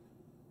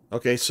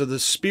 Okay, so the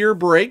spear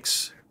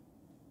breaks,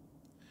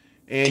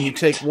 and you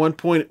take 1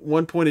 point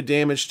of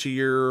damage to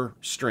your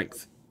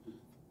strength.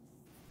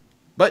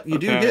 But you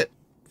do hit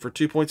for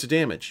 2 points of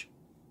damage.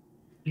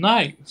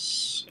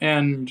 Nice.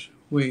 And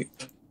wait,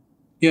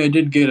 yeah, I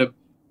did get a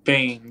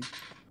bane.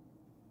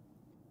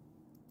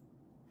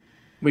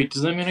 Wait,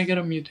 does that mean I get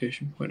a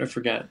mutation point? I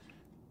forget.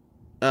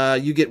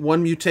 You get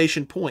 1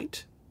 mutation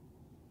point.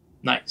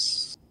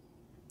 Nice.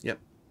 Yep.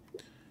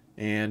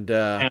 And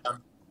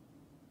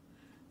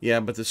yeah,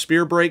 but the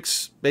spear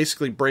breaks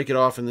basically break it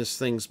off in this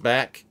thing's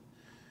back,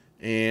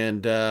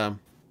 and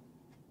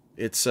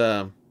it's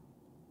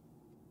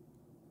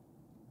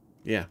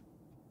yeah.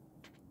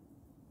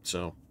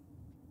 So,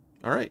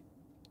 all right.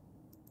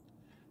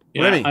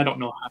 Yeah, Remy. I don't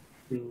know how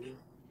to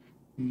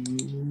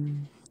move.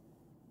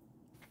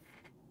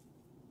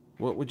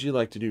 What would you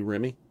like to do,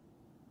 Remy?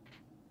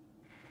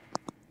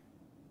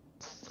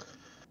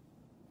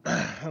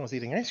 I was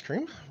eating ice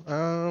cream.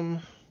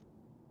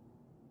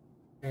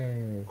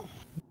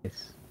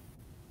 Nice.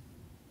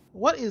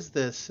 What is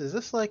this? Is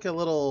this like a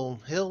little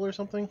hill or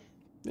something?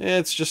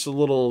 It's just a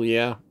little,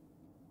 yeah.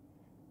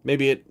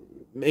 Maybe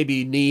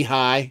knee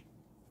high.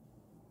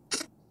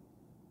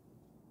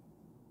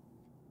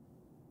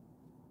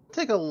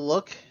 a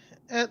look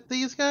at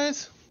these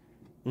guys?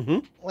 Mm-hmm.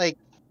 Like,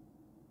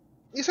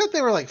 you said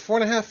they were like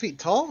 4.5 feet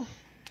tall?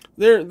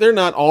 They're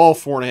not all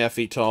 4.5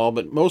 feet tall,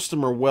 but most of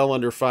them are well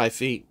under 5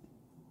 feet.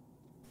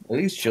 Are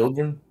these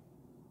children?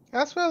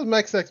 That's what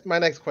my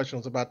next question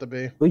was about to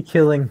be. We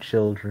killing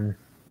children.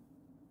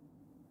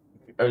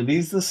 Are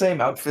these the same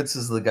outfits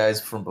as the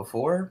guys from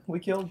before we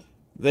killed?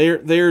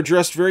 They're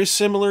dressed very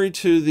similarly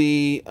to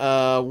the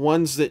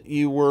ones that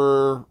you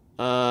were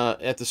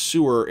at the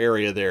sewer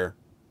area there.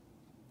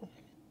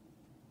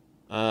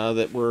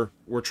 That we're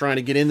trying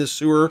to get in the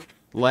sewer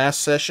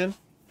last session.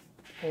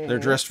 They're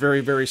dressed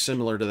very, very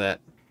similar to that.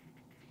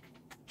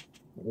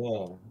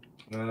 Yeah.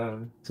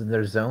 So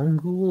they're zone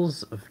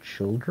ghouls of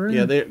children?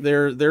 Yeah,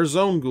 they're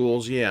zone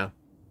ghouls, yeah.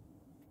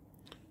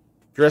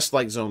 Dressed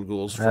like zone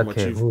ghouls from what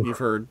you've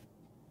heard.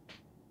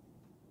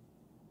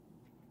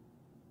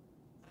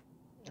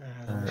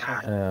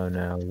 Oh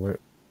no,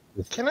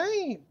 Can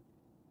I?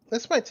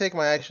 This might take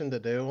my action to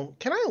do.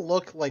 Can I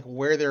look like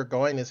where they're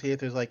going to see if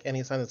there's like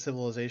any sign of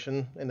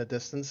civilization in the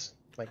distance,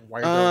 like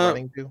where they're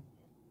running to?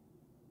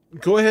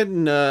 Go ahead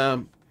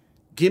and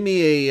give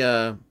me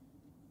a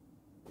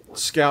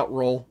scout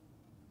roll.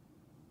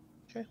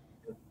 Okay.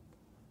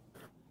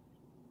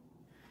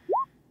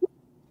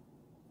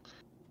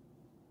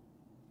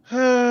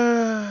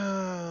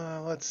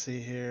 Let's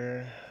see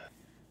here.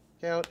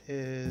 Scout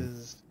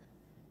is.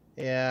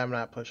 Yeah, I'm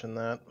not pushing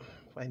that.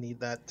 I need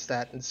that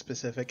stat in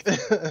specific.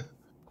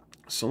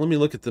 So let me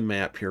look at the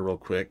map here real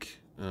quick.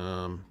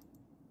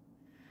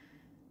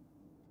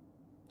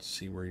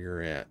 See where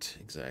you're at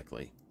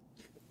exactly.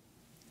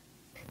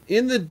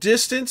 In the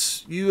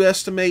distance, you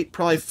estimate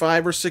probably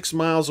 5 or 6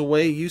 miles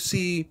away, you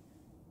see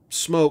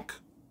smoke.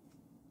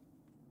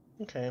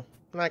 Okay.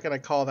 I'm not going to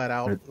call that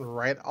out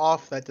right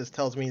off. That just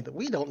tells me that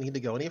we don't need to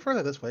go any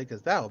further this way,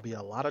 because that would be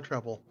a lot of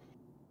trouble.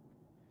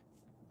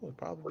 We'll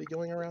probably be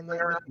going around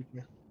there.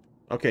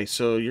 Okay,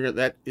 so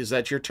is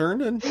that your turn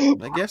then,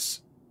 I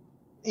guess?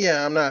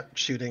 Yeah, I'm not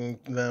shooting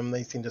them.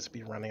 They seem to just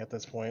be running at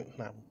this point.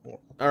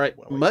 All right,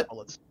 Mutt.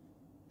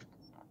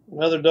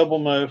 Another double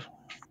move.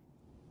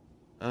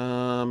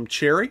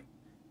 Cherry.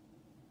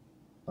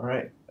 All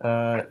right.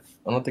 I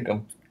don't think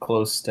I'm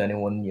close to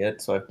anyone yet,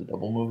 so I have to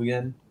double move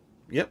again.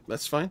 Yep,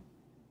 that's fine.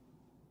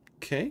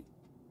 Okay.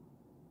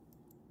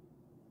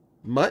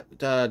 Mutt,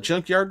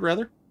 junkyard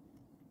rather.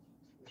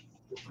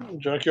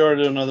 Junkyard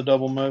did another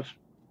double move.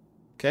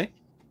 Okay.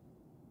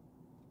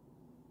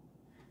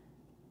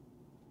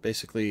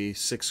 Basically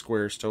 6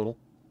 squares total.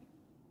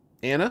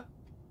 Anna?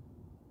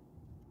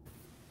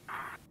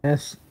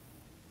 Yes.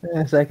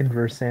 Second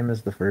verse, same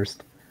as the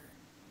first.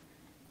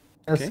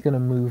 That's Okay. gonna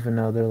move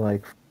another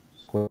like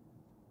square.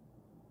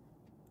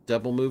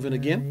 Double moving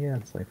again? Yeah,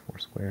 it's like 4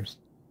 squares.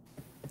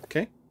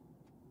 Okay.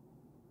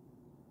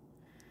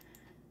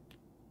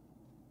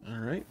 All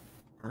right.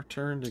 Our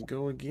turn to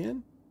go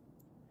again.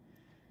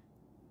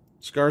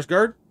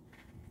 Skarsgård?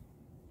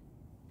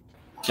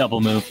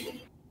 Double move.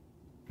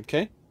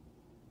 Okay.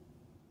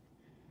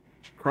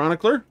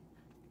 Chronicler?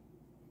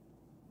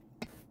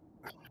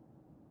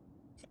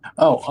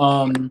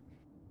 I'm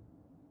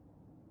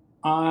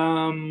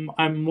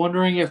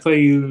wondering if I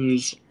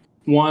use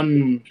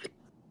one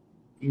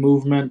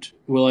movement,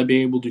 will I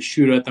be able to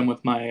shoot at them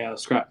with my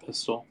scrap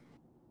pistol?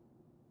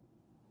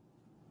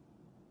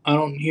 I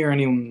don't hear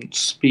anyone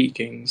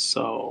speaking,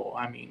 so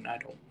I mean, I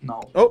don't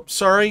know. Oh,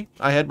 sorry.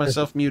 I had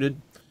myself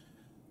muted.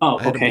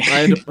 Oh, okay.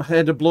 I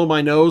had to blow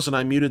my nose, and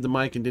I muted the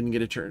mic and didn't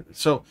get a turn.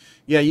 So,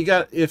 yeah,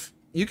 if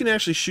you can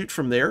actually shoot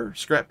from there.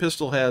 Scrap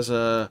pistol has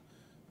a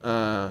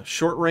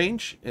short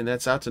range, and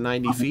that's out to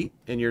 90 feet,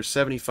 and you're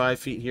 75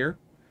 feet here.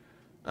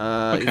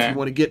 If you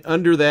want to get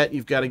under that,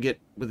 you've got to get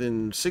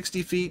within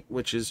 60 feet,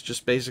 which is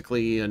just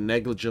basically a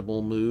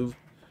negligible move.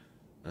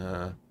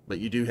 But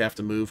you do have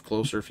to move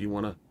closer if you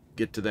want to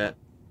get to that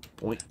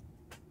point.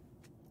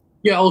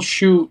 Yeah, I'll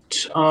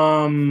shoot.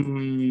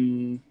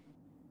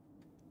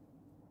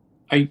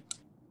 I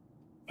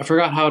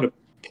forgot how to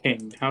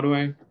ping. How do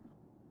I?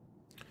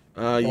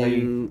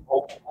 You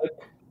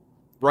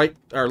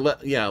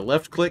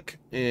left click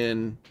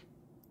and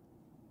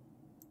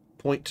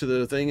point to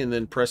the thing, and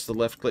then press the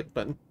left click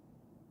button.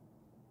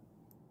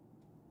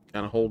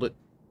 Kind of hold it.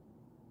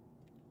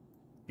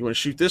 You want to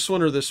shoot this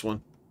one or this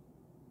one?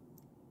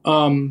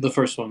 The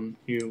first one.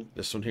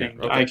 This one here.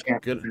 Pinged. Okay, I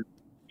can't. good.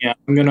 Yeah,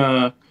 I'm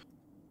gonna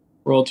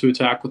roll to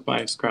attack with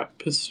my scrap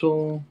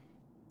pistol.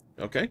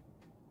 Okay.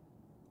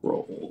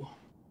 Roll.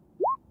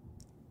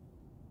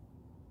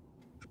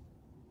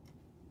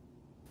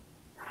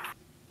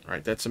 All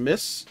right, that's a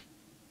miss.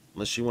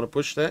 Unless you want to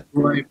push that.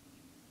 Right.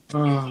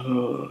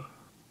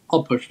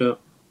 I'll push it.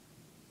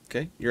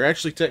 Okay. You're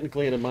actually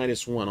technically at a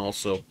 -1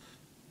 also.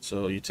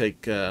 So you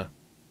take one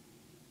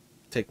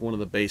of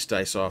the base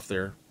dice off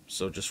there.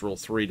 So just roll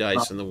 3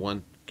 dice and the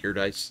 1 cure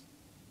dice.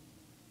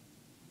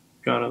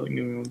 Got it.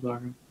 Give me 1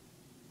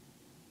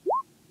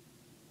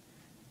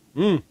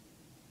 second.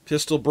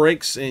 Pistol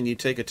breaks and you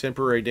take a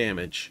temporary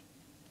damage.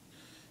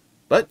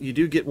 But you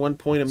do get 1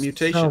 point of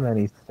mutation. So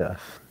many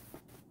stuff.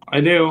 I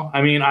do.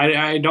 I mean,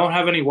 I don't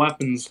have any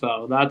weapons,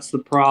 though. That's the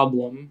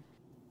problem.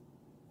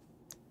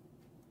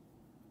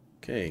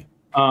 Okay.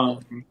 I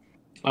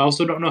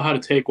also don't know how to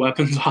take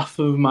weapons off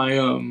of my,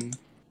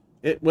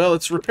 Well,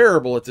 it's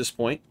repairable at this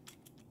point.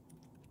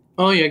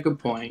 Oh, yeah, good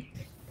point.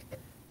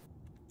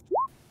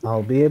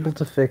 I'll be able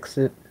to fix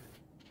it.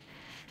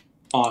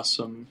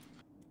 Awesome.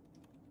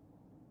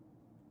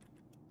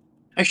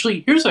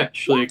 Actually, here's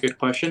actually a good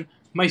question.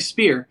 My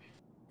spear.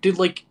 Did,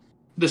 like,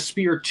 the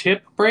spear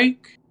tip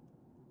break?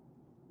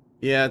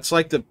 Yeah, it's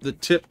like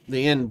the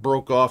end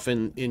broke off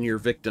in your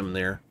victim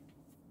there.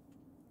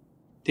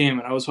 Damn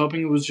it, I was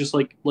hoping it was just,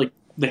 like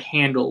the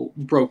handle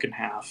broke in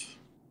half.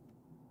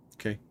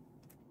 Okay.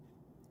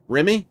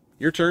 Remy,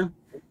 your turn.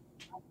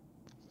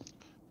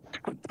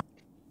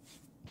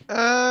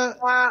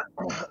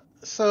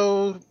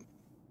 So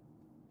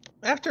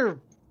after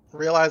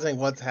realizing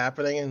what's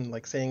happening and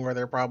like seeing where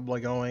they're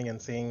probably going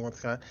and seeing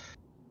what's going,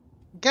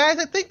 guys,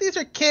 I think these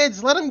are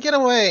kids. Let them get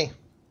away.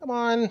 Come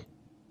on.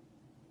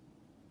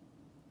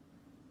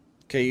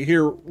 Okay, you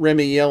hear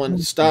Remy yelling,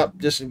 "Stop,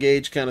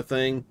 disengage," kind of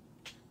thing.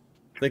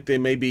 Think they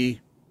may be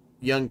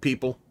young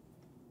people.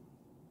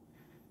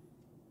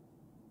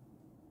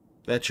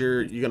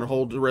 You're gonna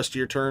hold the rest of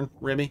your turn,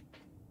 Remy?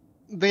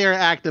 They are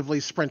actively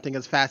sprinting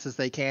as fast as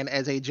they can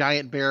as a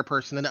giant bear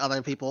person and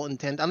other people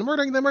intent on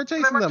murdering them or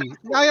chasing them.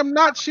 I am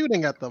not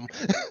shooting at them.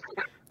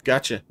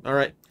 Gotcha. All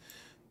right.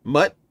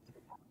 Mutt?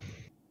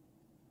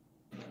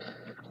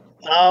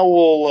 I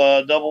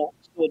will double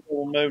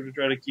move to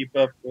try to keep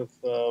up with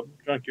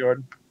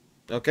Junkyard.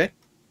 Okay.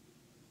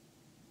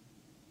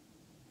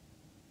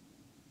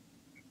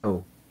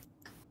 Oh.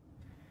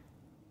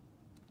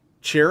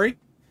 Cherry?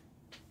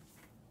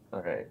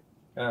 All right.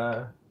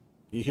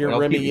 You hear I'll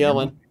Remy keep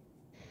yelling.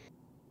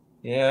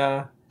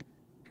 Yeah.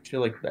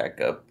 She'll like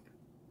back up,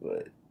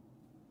 but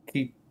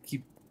keep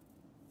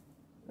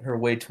her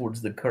way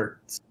towards the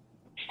carts.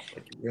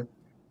 Like you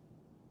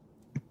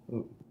will.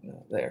 Ooh,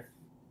 no, there.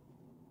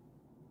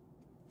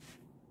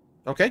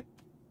 Okay.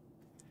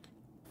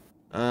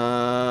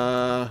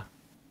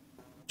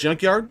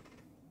 Junkyard?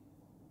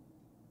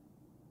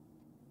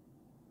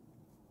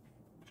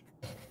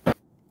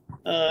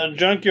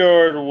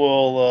 Junkyard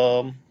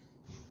will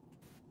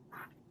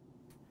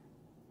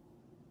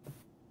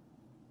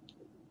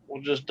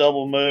just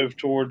double move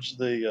towards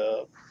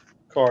the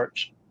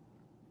carts.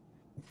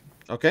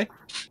 Okay.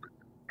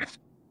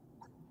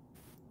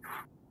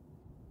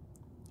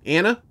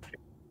 Anna?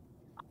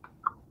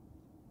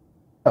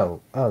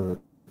 Oh,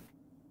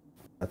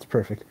 that's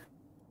perfect.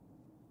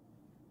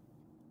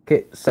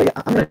 Okay, so yeah,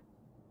 I'm gonna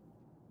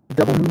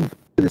double move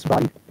to this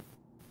body.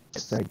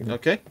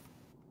 Okay.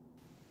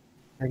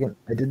 Again,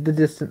 I did the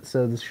distance,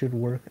 so this should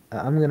work.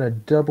 I'm gonna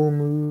double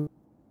move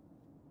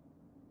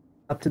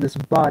up to this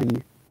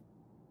body.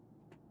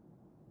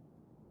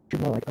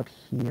 More like up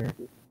here.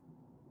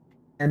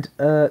 And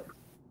I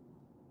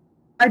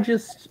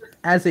just,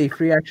 as a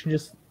free action,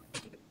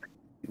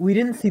 we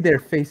didn't see their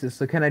faces,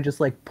 so can I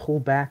just like pull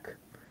back?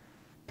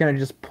 Can I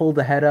just pull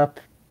the head up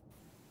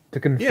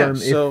to confirm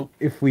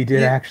if we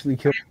did actually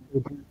kill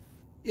them?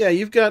 Yeah,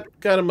 you've got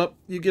them up.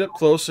 You get up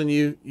close and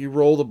you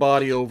roll the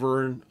body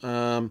over,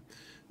 and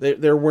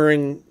they're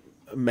wearing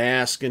a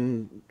mask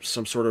and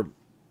some sort of,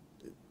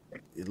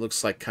 it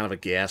looks like kind of a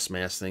gas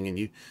mask thing,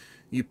 and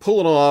you pull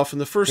it off, and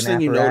the first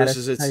thing you notice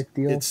is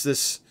it's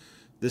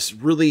this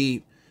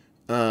really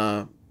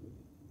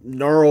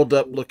gnarled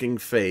up looking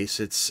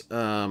face. It's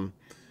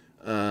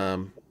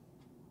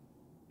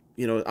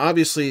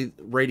obviously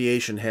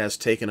radiation has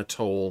taken a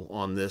toll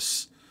on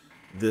this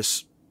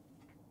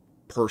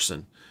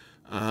person.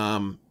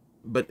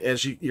 But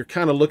as you're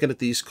kind of looking at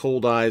these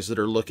cold eyes that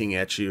are looking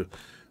at you,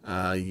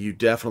 you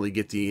definitely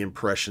get the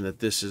impression that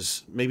this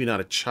is maybe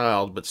not a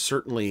child, but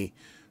certainly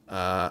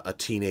a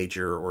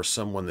teenager or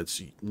someone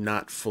that's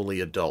not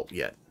fully adult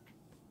yet.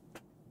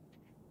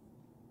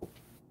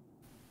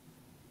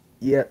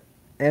 Yeah,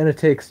 Anna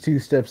takes 2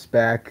 steps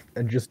back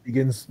and just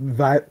begins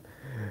oh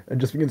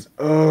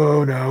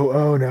no,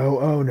 oh no,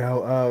 oh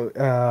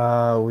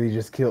no, we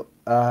just killed,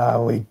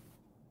 we.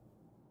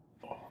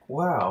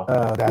 Wow.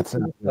 Oh, that's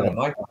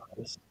my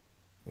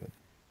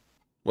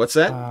What's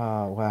that?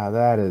 Oh, wow,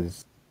 that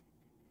is.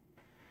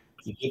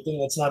 It's a good thing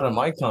that's not on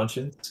my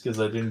conscience, because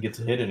I didn't get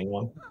to hit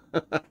anyone.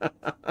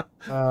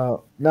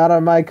 Not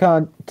on my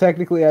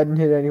technically, I didn't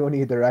hit anyone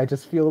either. I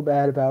just feel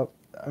bad about.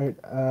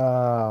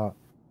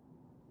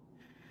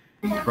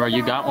 Bro,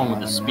 you got one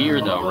with a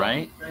spear, though,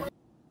 right?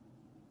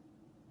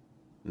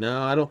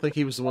 No, I don't think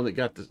he was the one that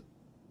got the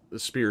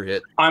spear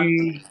hit.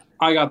 I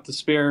got the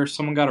spear.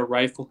 Someone got a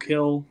rifle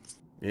kill.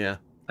 Yeah.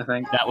 I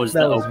think. That was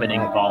the opening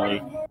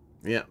volley.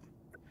 Yeah.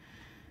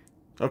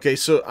 Okay,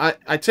 so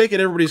I take it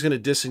everybody's going to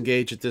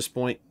disengage at this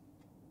point.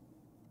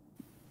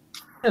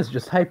 It's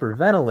just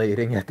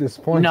hyperventilating at this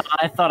point. No,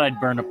 I thought I'd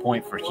burn a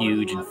point for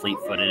huge and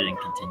fleet-footed and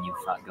continue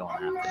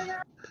going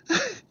after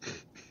it.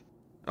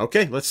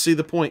 Okay, let's see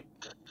the point.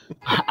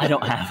 I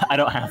don't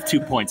have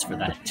 2 points for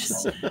that.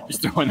 Just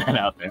throwing that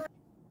out there.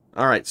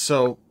 All right,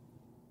 so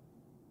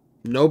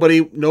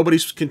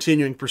Nobody's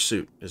continuing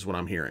pursuit, is what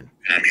I'm hearing.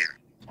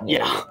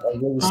 Yeah.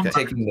 Everyone's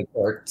taking the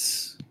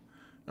carts.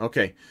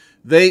 Okay.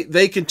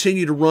 They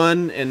continue to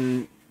run,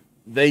 and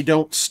they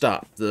don't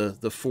stop,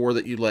 the four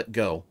that you let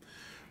go.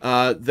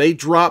 They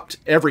dropped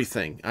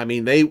everything. I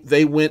mean,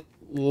 they went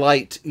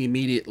light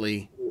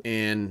immediately,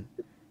 and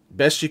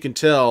best you can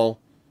tell,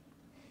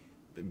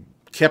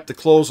 kept the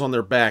clothes on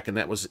their back, and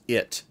that was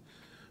it.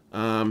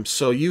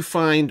 So you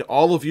find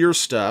all of your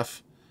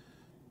stuff,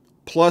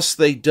 plus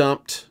they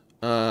dumped,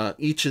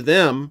 each of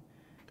them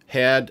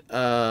had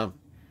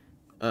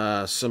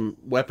some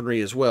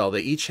weaponry as well.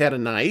 They each had a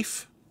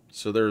knife.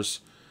 So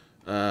there's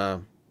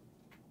 1,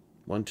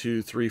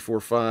 2, 3,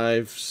 4,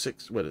 5,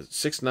 6. What is it?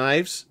 6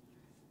 knives?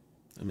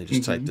 Let me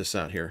just type this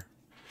out here,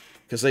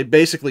 because they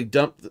basically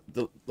dumped.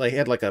 They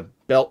had like a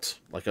belt,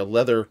 like a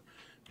leather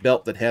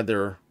belt that had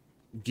their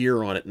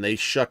gear on it, and they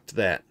shucked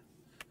that.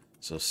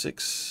 So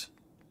 6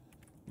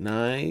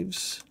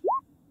 knives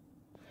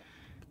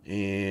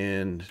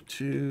and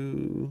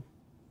 2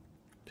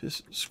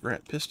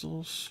 scrap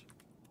pistols.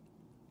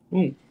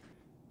 Ooh.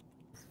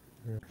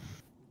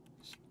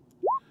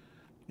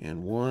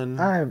 And 1.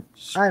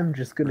 I'm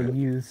just gonna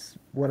use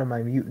one of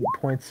my mutant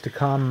points to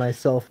calm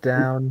myself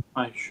down.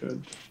 I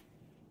should.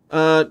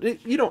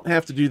 You don't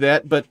have to do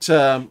that, but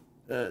you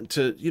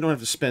don't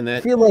have to spend that.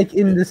 I feel like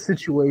in this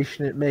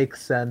situation it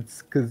makes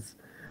sense, because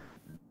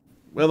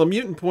the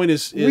mutant point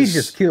is we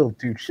just killed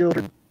 2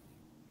 children.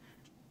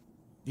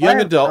 Young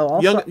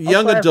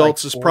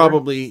adults is 4.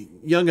 probably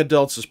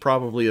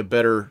a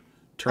better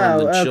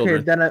term than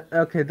children.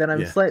 Then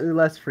I'm slightly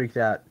less freaked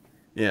out.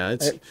 Yeah,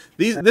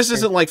 this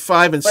isn't like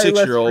 5 and 6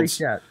 year olds.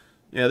 Yeah,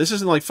 this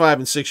isn't like 5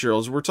 and 6 year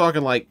olds. We're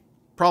talking like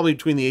probably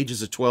between the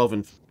ages of 12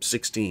 and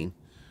 16.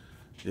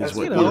 Is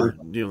what you're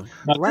doing.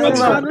 But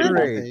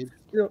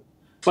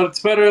it's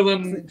better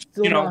than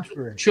children. Not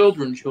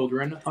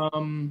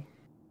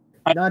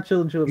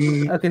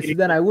children. Okay, so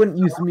then I wouldn't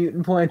use the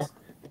mutant points.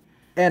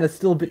 Anna's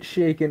still a bit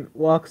shaken.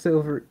 Walks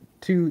over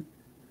to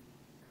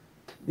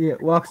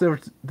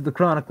the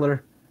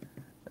chronicler.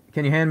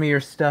 Can you hand me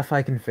your stuff?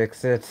 I can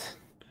fix it.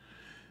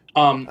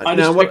 I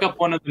just pick up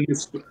one of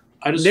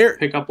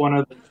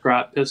the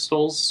scrap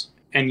pistols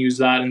and use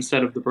that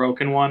instead of the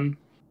broken one.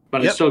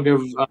 But I still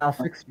give. I'll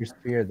fix your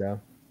spear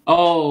though.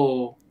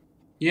 Oh,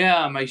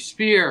 yeah, my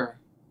spear.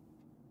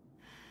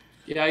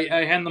 Yeah,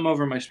 I hand them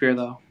over my spear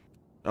though.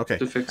 Okay.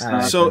 To fix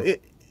that. So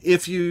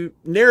if you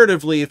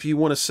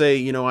want to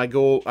say,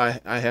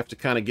 I have to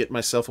kind of get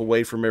myself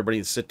away from everybody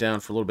and sit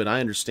down for a little bit. I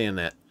understand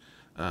that.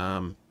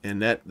 And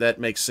that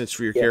makes sense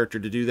for your character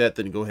to do that.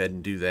 Then go ahead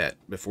and do that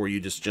before you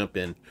just jump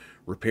in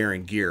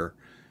repairing gear.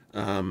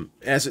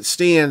 As it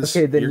stands,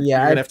 you're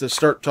gonna have to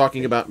start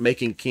talking about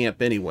making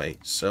camp anyway.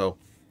 So,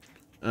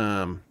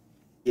 probably.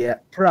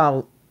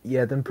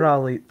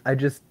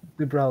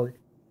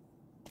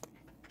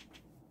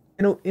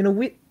 In a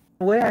way,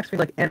 I actually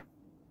like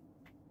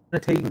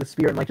taking the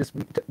spear and like just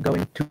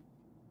going to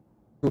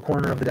a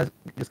corner of the desert,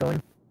 just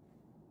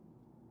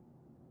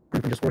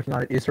working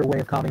on it is her way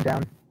of calming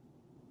down.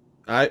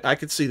 I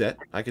could see that.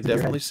 I could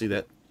definitely see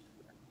that.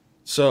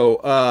 So,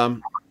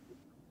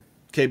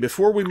 okay,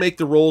 before we make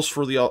the rolls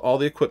for all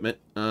the equipment,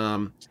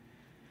 go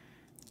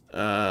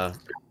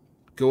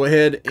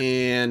ahead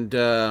and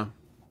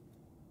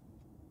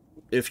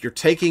if you're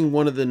taking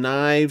one of the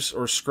knives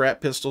or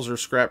scrap pistols or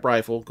scrap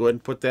rifle, go ahead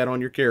and put that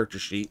on your character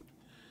sheet.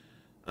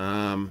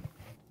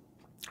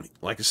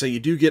 Like I say, you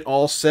do get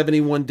all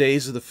 71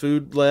 days of the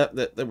food left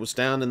that was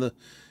down in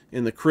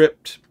the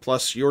crypt,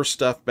 plus your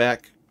stuff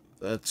back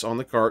that's on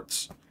the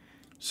carts.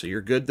 So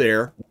you're good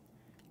there.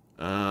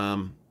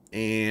 Actually,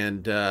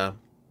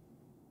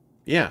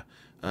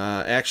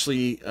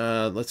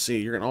 let's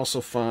see, you're going to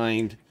also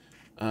find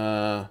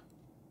 12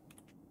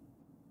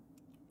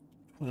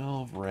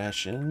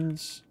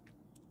 rations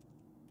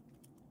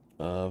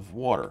of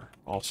water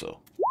also.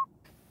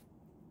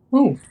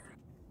 Oh.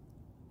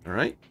 All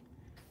right.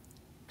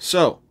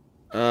 So,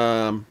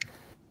 that's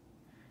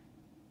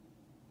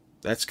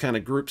kind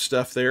of group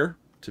stuff there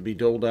to be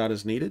doled out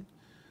as needed.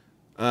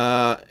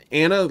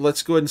 Anna,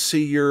 let's go ahead and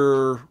see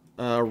your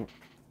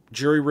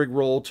jury rig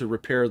roll to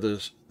repair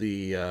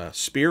the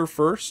spear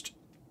first.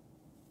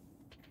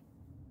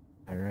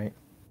 All right.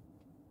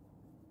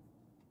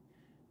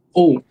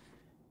 Oh,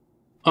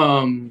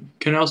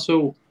 can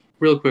also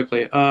real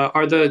quickly,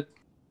 are the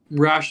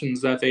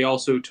rations that they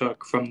also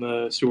took from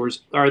the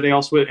sewers, are they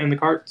also in the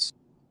carts?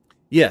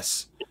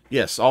 Yes,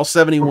 all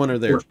 71 are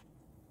there.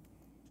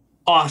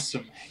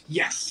 Awesome.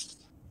 Yes.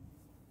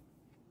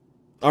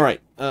 All right.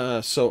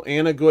 So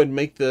Anna, go ahead and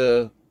make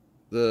the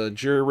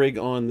jury rig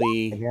on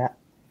the. Yeah.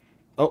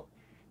 Oh.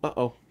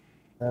 Uh-oh.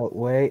 Oh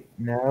wait,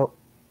 no.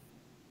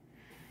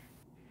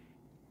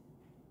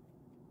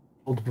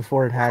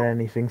 Before it had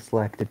anything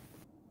selected.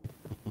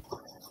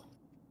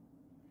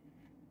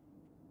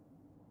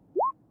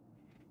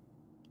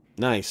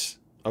 Nice.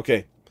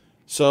 Okay.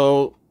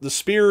 So the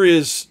spear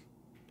is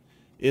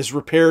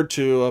repaired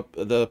to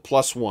the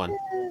 +1.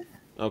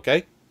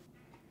 Okay.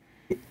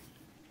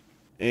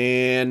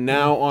 And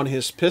now on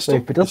his pistol.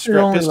 Wait, but doesn't it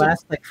only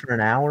last like for an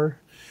hour?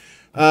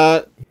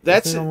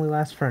 That's it only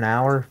lasts for an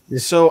hour.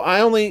 So I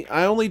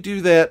only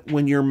do that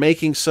when you're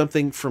making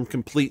something from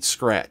complete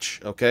scratch.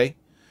 Okay.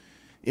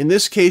 In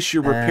this case,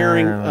 you're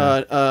repairing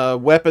a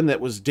weapon that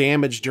was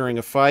damaged during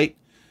a fight.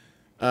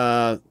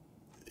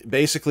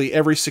 Basically,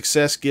 every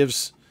success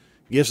gives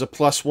a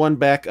 +1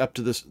 back up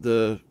to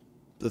the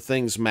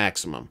thing's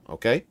maximum.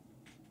 Okay.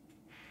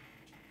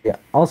 Yeah.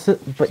 Also,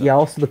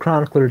 the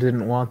Chronicler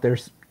didn't want their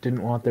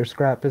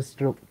scrap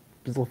pistol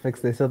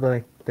fix. They said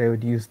like they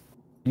would use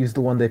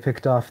the one they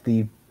picked off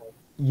the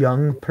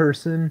young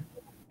person.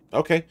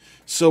 Okay.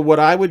 So what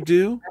I would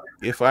do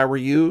if I were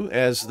you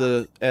as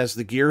the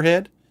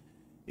gearhead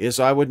is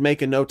I would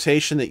make a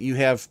notation that you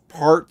have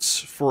parts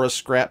for a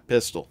scrap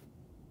pistol.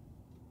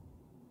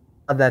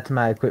 Add that to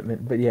my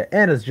equipment, but yeah,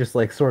 Anna's just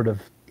like sort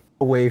of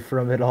away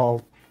from it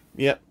all.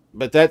 Yeah,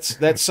 but that's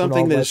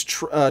something that is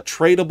a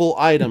tradable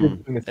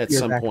item at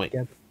some point.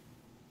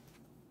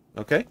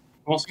 Okay.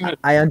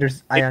 I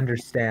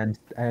understand.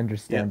 I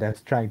was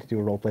trying to do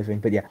a roleplay thing,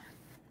 but yeah.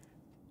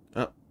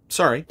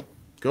 Sorry.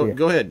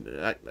 Go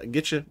ahead. I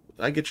get you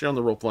on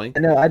the role playing.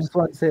 No, I just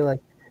want to say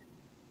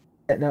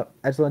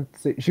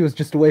she was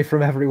just away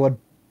from everyone,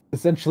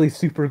 essentially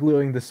super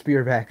gluing the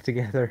spear back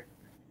together.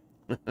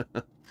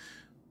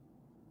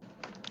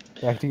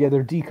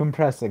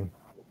 Decompressing.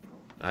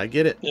 I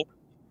get it.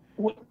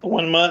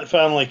 When Mutt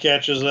finally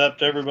catches up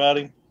to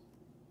everybody,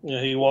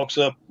 he walks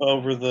up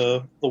over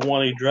the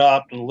one he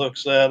dropped and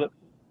looks at it,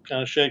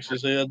 kind of shakes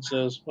his head,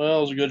 says, "Well,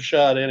 it was a good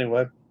shot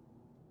anyway."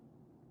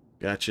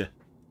 Gotcha.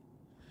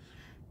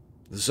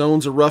 The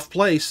zone's a rough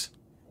place.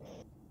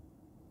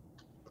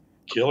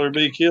 Kill or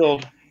be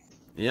killed.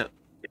 Yep.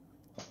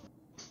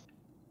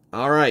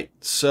 All right.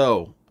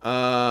 So,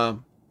 all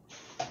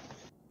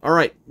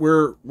right,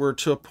 we're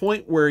to a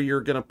point where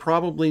you're going to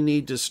probably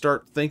need to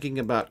start thinking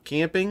about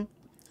camping.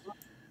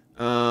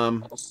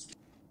 And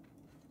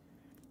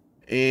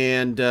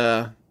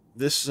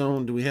this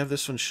zone, do we have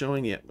this one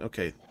showing yet?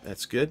 Okay,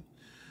 that's good.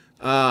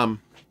 I'm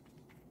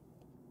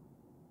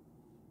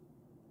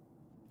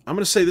going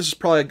to say this is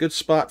probably a good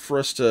spot for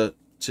us to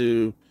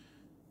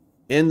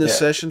end this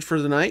session for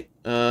the night,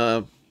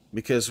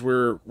 because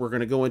we're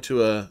going to go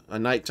into a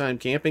nighttime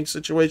camping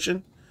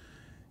situation.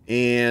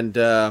 And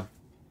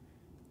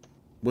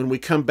when we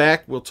come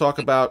back, we'll talk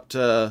about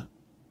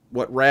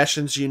what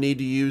rations you need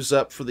to use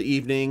up for the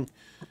evening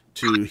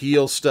to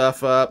heal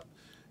stuff up,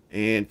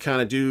 and kind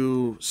of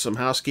do some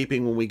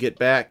housekeeping when we get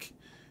back,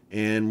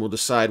 and we'll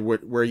decide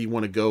where you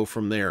want to go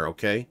from there,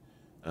 okay?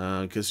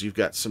 Because you've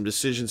got some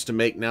decisions to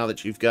make now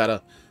that you've got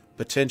a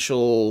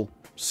potential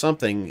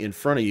something in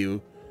front of you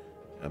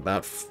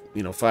about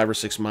 5 or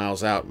 6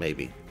 miles out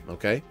maybe,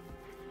 okay?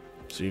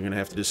 So you're going to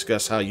have to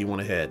discuss how you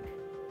want to head.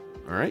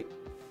 All right?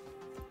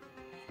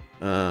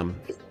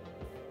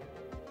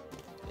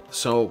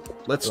 So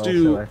let's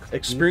do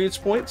experience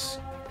points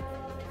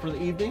for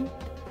the evening.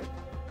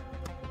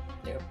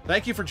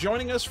 Thank you for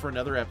joining us for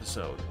another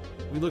episode.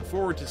 We look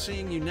forward to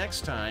seeing you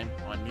next time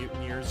on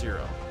Mutant Year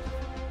Zero.